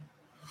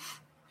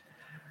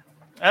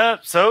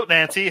 So,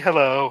 Nancy,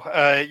 hello.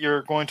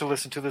 You're going to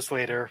listen to this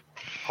later,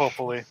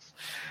 hopefully.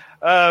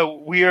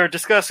 We are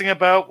discussing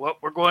about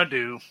what we're going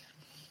to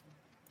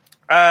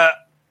do.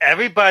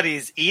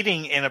 Everybody's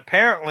eating, and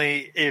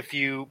apparently if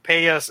you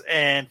pay us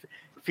and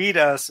feed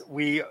us,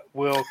 we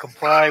will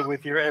comply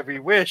with your every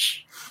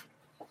wish.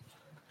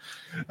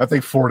 I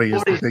think 40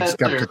 is the big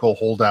skeptical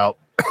holdout.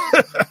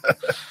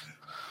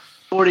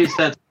 40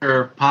 sets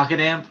her pocket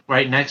amp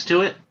right next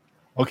to it.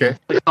 Okay.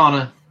 It's on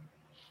a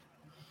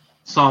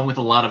song with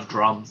a lot of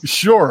drums.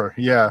 Sure,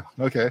 yeah,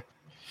 okay.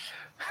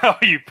 Oh,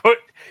 you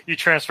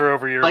transfer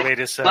over your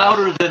latest...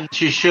 louder than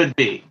she should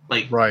be.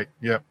 Right,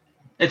 yeah.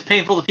 It's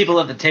painful to people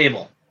at the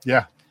table.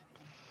 Yeah.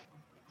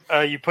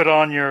 You put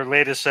on your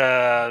latest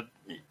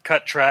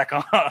cut track,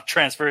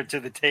 transfer it to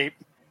the tape.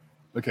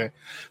 Okay.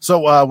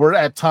 So we're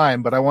at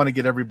time, but I want to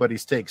get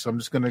everybody's take. So I'm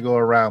just going to go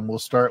around. We'll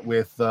start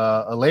with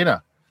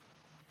Elena.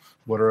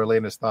 What are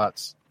Elena's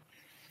thoughts?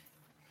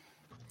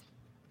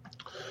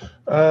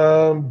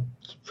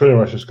 Pretty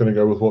much just going to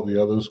go with what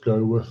the others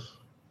go with.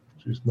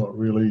 She's not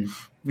really.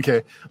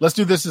 Okay, let's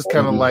do this as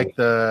kind of like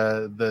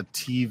the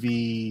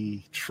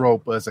TV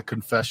trope as a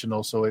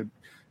confessional. So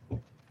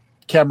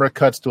camera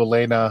cuts to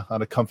Elena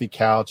on a comfy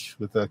couch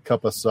with a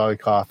cup of soy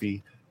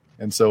coffee.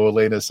 And so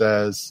Elena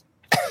says,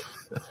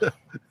 I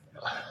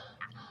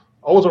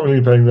wasn't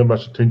really paying that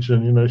much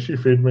attention. You know, she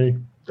fed me.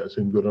 That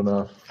seemed good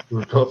enough.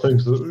 We've got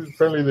things.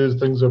 Apparently there's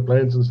things that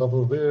plans and stuff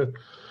over there.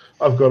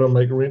 I've got to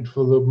make rent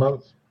for the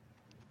month.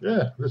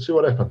 Yeah, let's see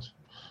what happens.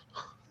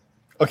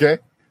 Okay.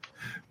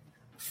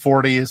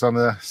 40 is on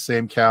the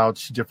same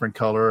couch, different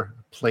color,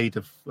 plate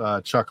of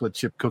chocolate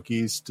chip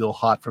cookies, still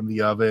hot from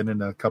the oven,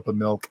 and a cup of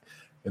milk.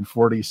 And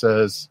 40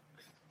 says,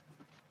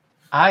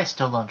 I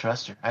still don't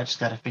trust her. I just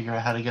got to figure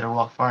out how to get her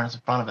walk far enough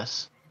in front of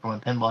us for when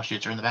Pinball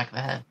shoots her in the back of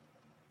the head.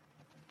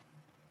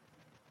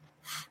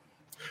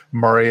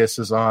 Marius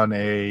is on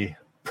a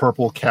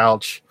purple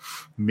couch,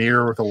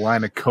 mirror with a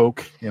line of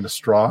Coke and a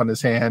straw in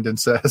his hand, and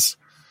says,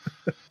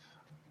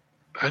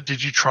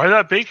 Did you try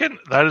that bacon?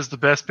 That is the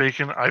best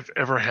bacon I've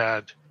ever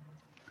had.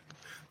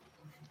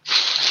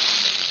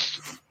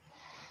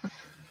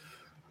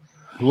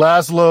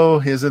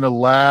 Laszlo is in a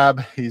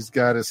lab. He's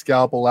got his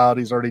scalpel out.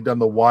 He's already done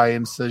the Y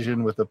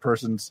incision with the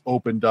person's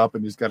opened up,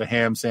 and he's got a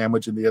ham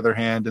sandwich in the other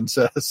hand and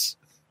says,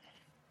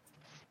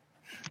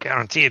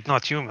 Guaranteed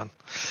not human.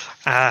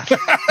 And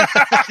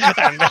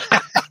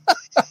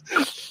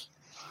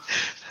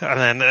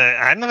then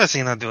I've never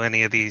seen her do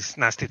any of these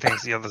nasty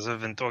things the others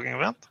have been talking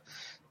about.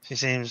 She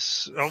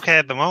seems okay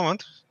at the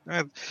moment.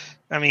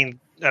 I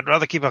mean, I'd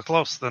rather keep her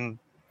close than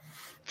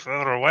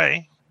further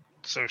away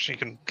so she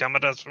can come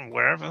at us from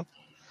wherever.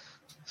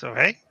 So,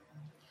 hey.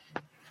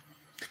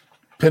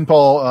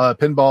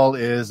 Pinball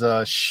is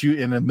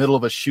in the middle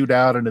of a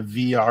shootout in a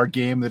VR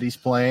game that he's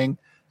playing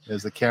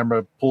as the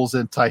camera pulls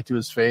in tight to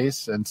his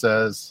face and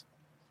says,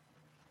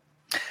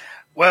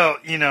 well,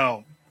 you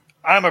know,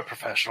 I'm a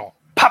professional.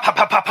 Pop, pop,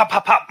 pop, pop, pop,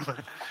 pop, pop.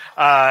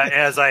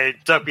 As I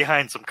duck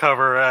behind some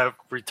cover,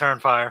 return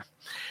fire.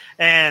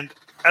 And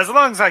as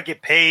long as I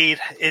get paid,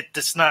 it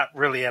does not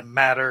really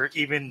matter,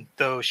 even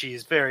though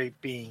she's very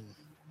being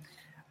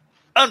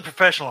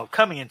unprofessional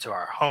coming into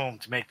our home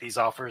to make these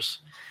offers.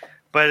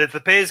 But if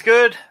the pay is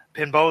good,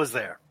 Pinball is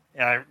there.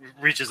 And I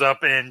reaches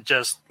up and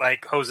just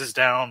like hoses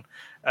down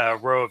a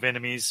row of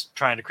enemies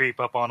trying to creep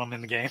up on them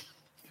in the game.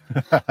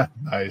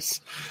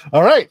 Nice.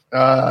 All right.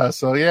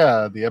 So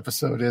yeah, the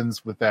episode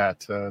ends with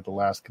that, the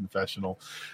last confessional.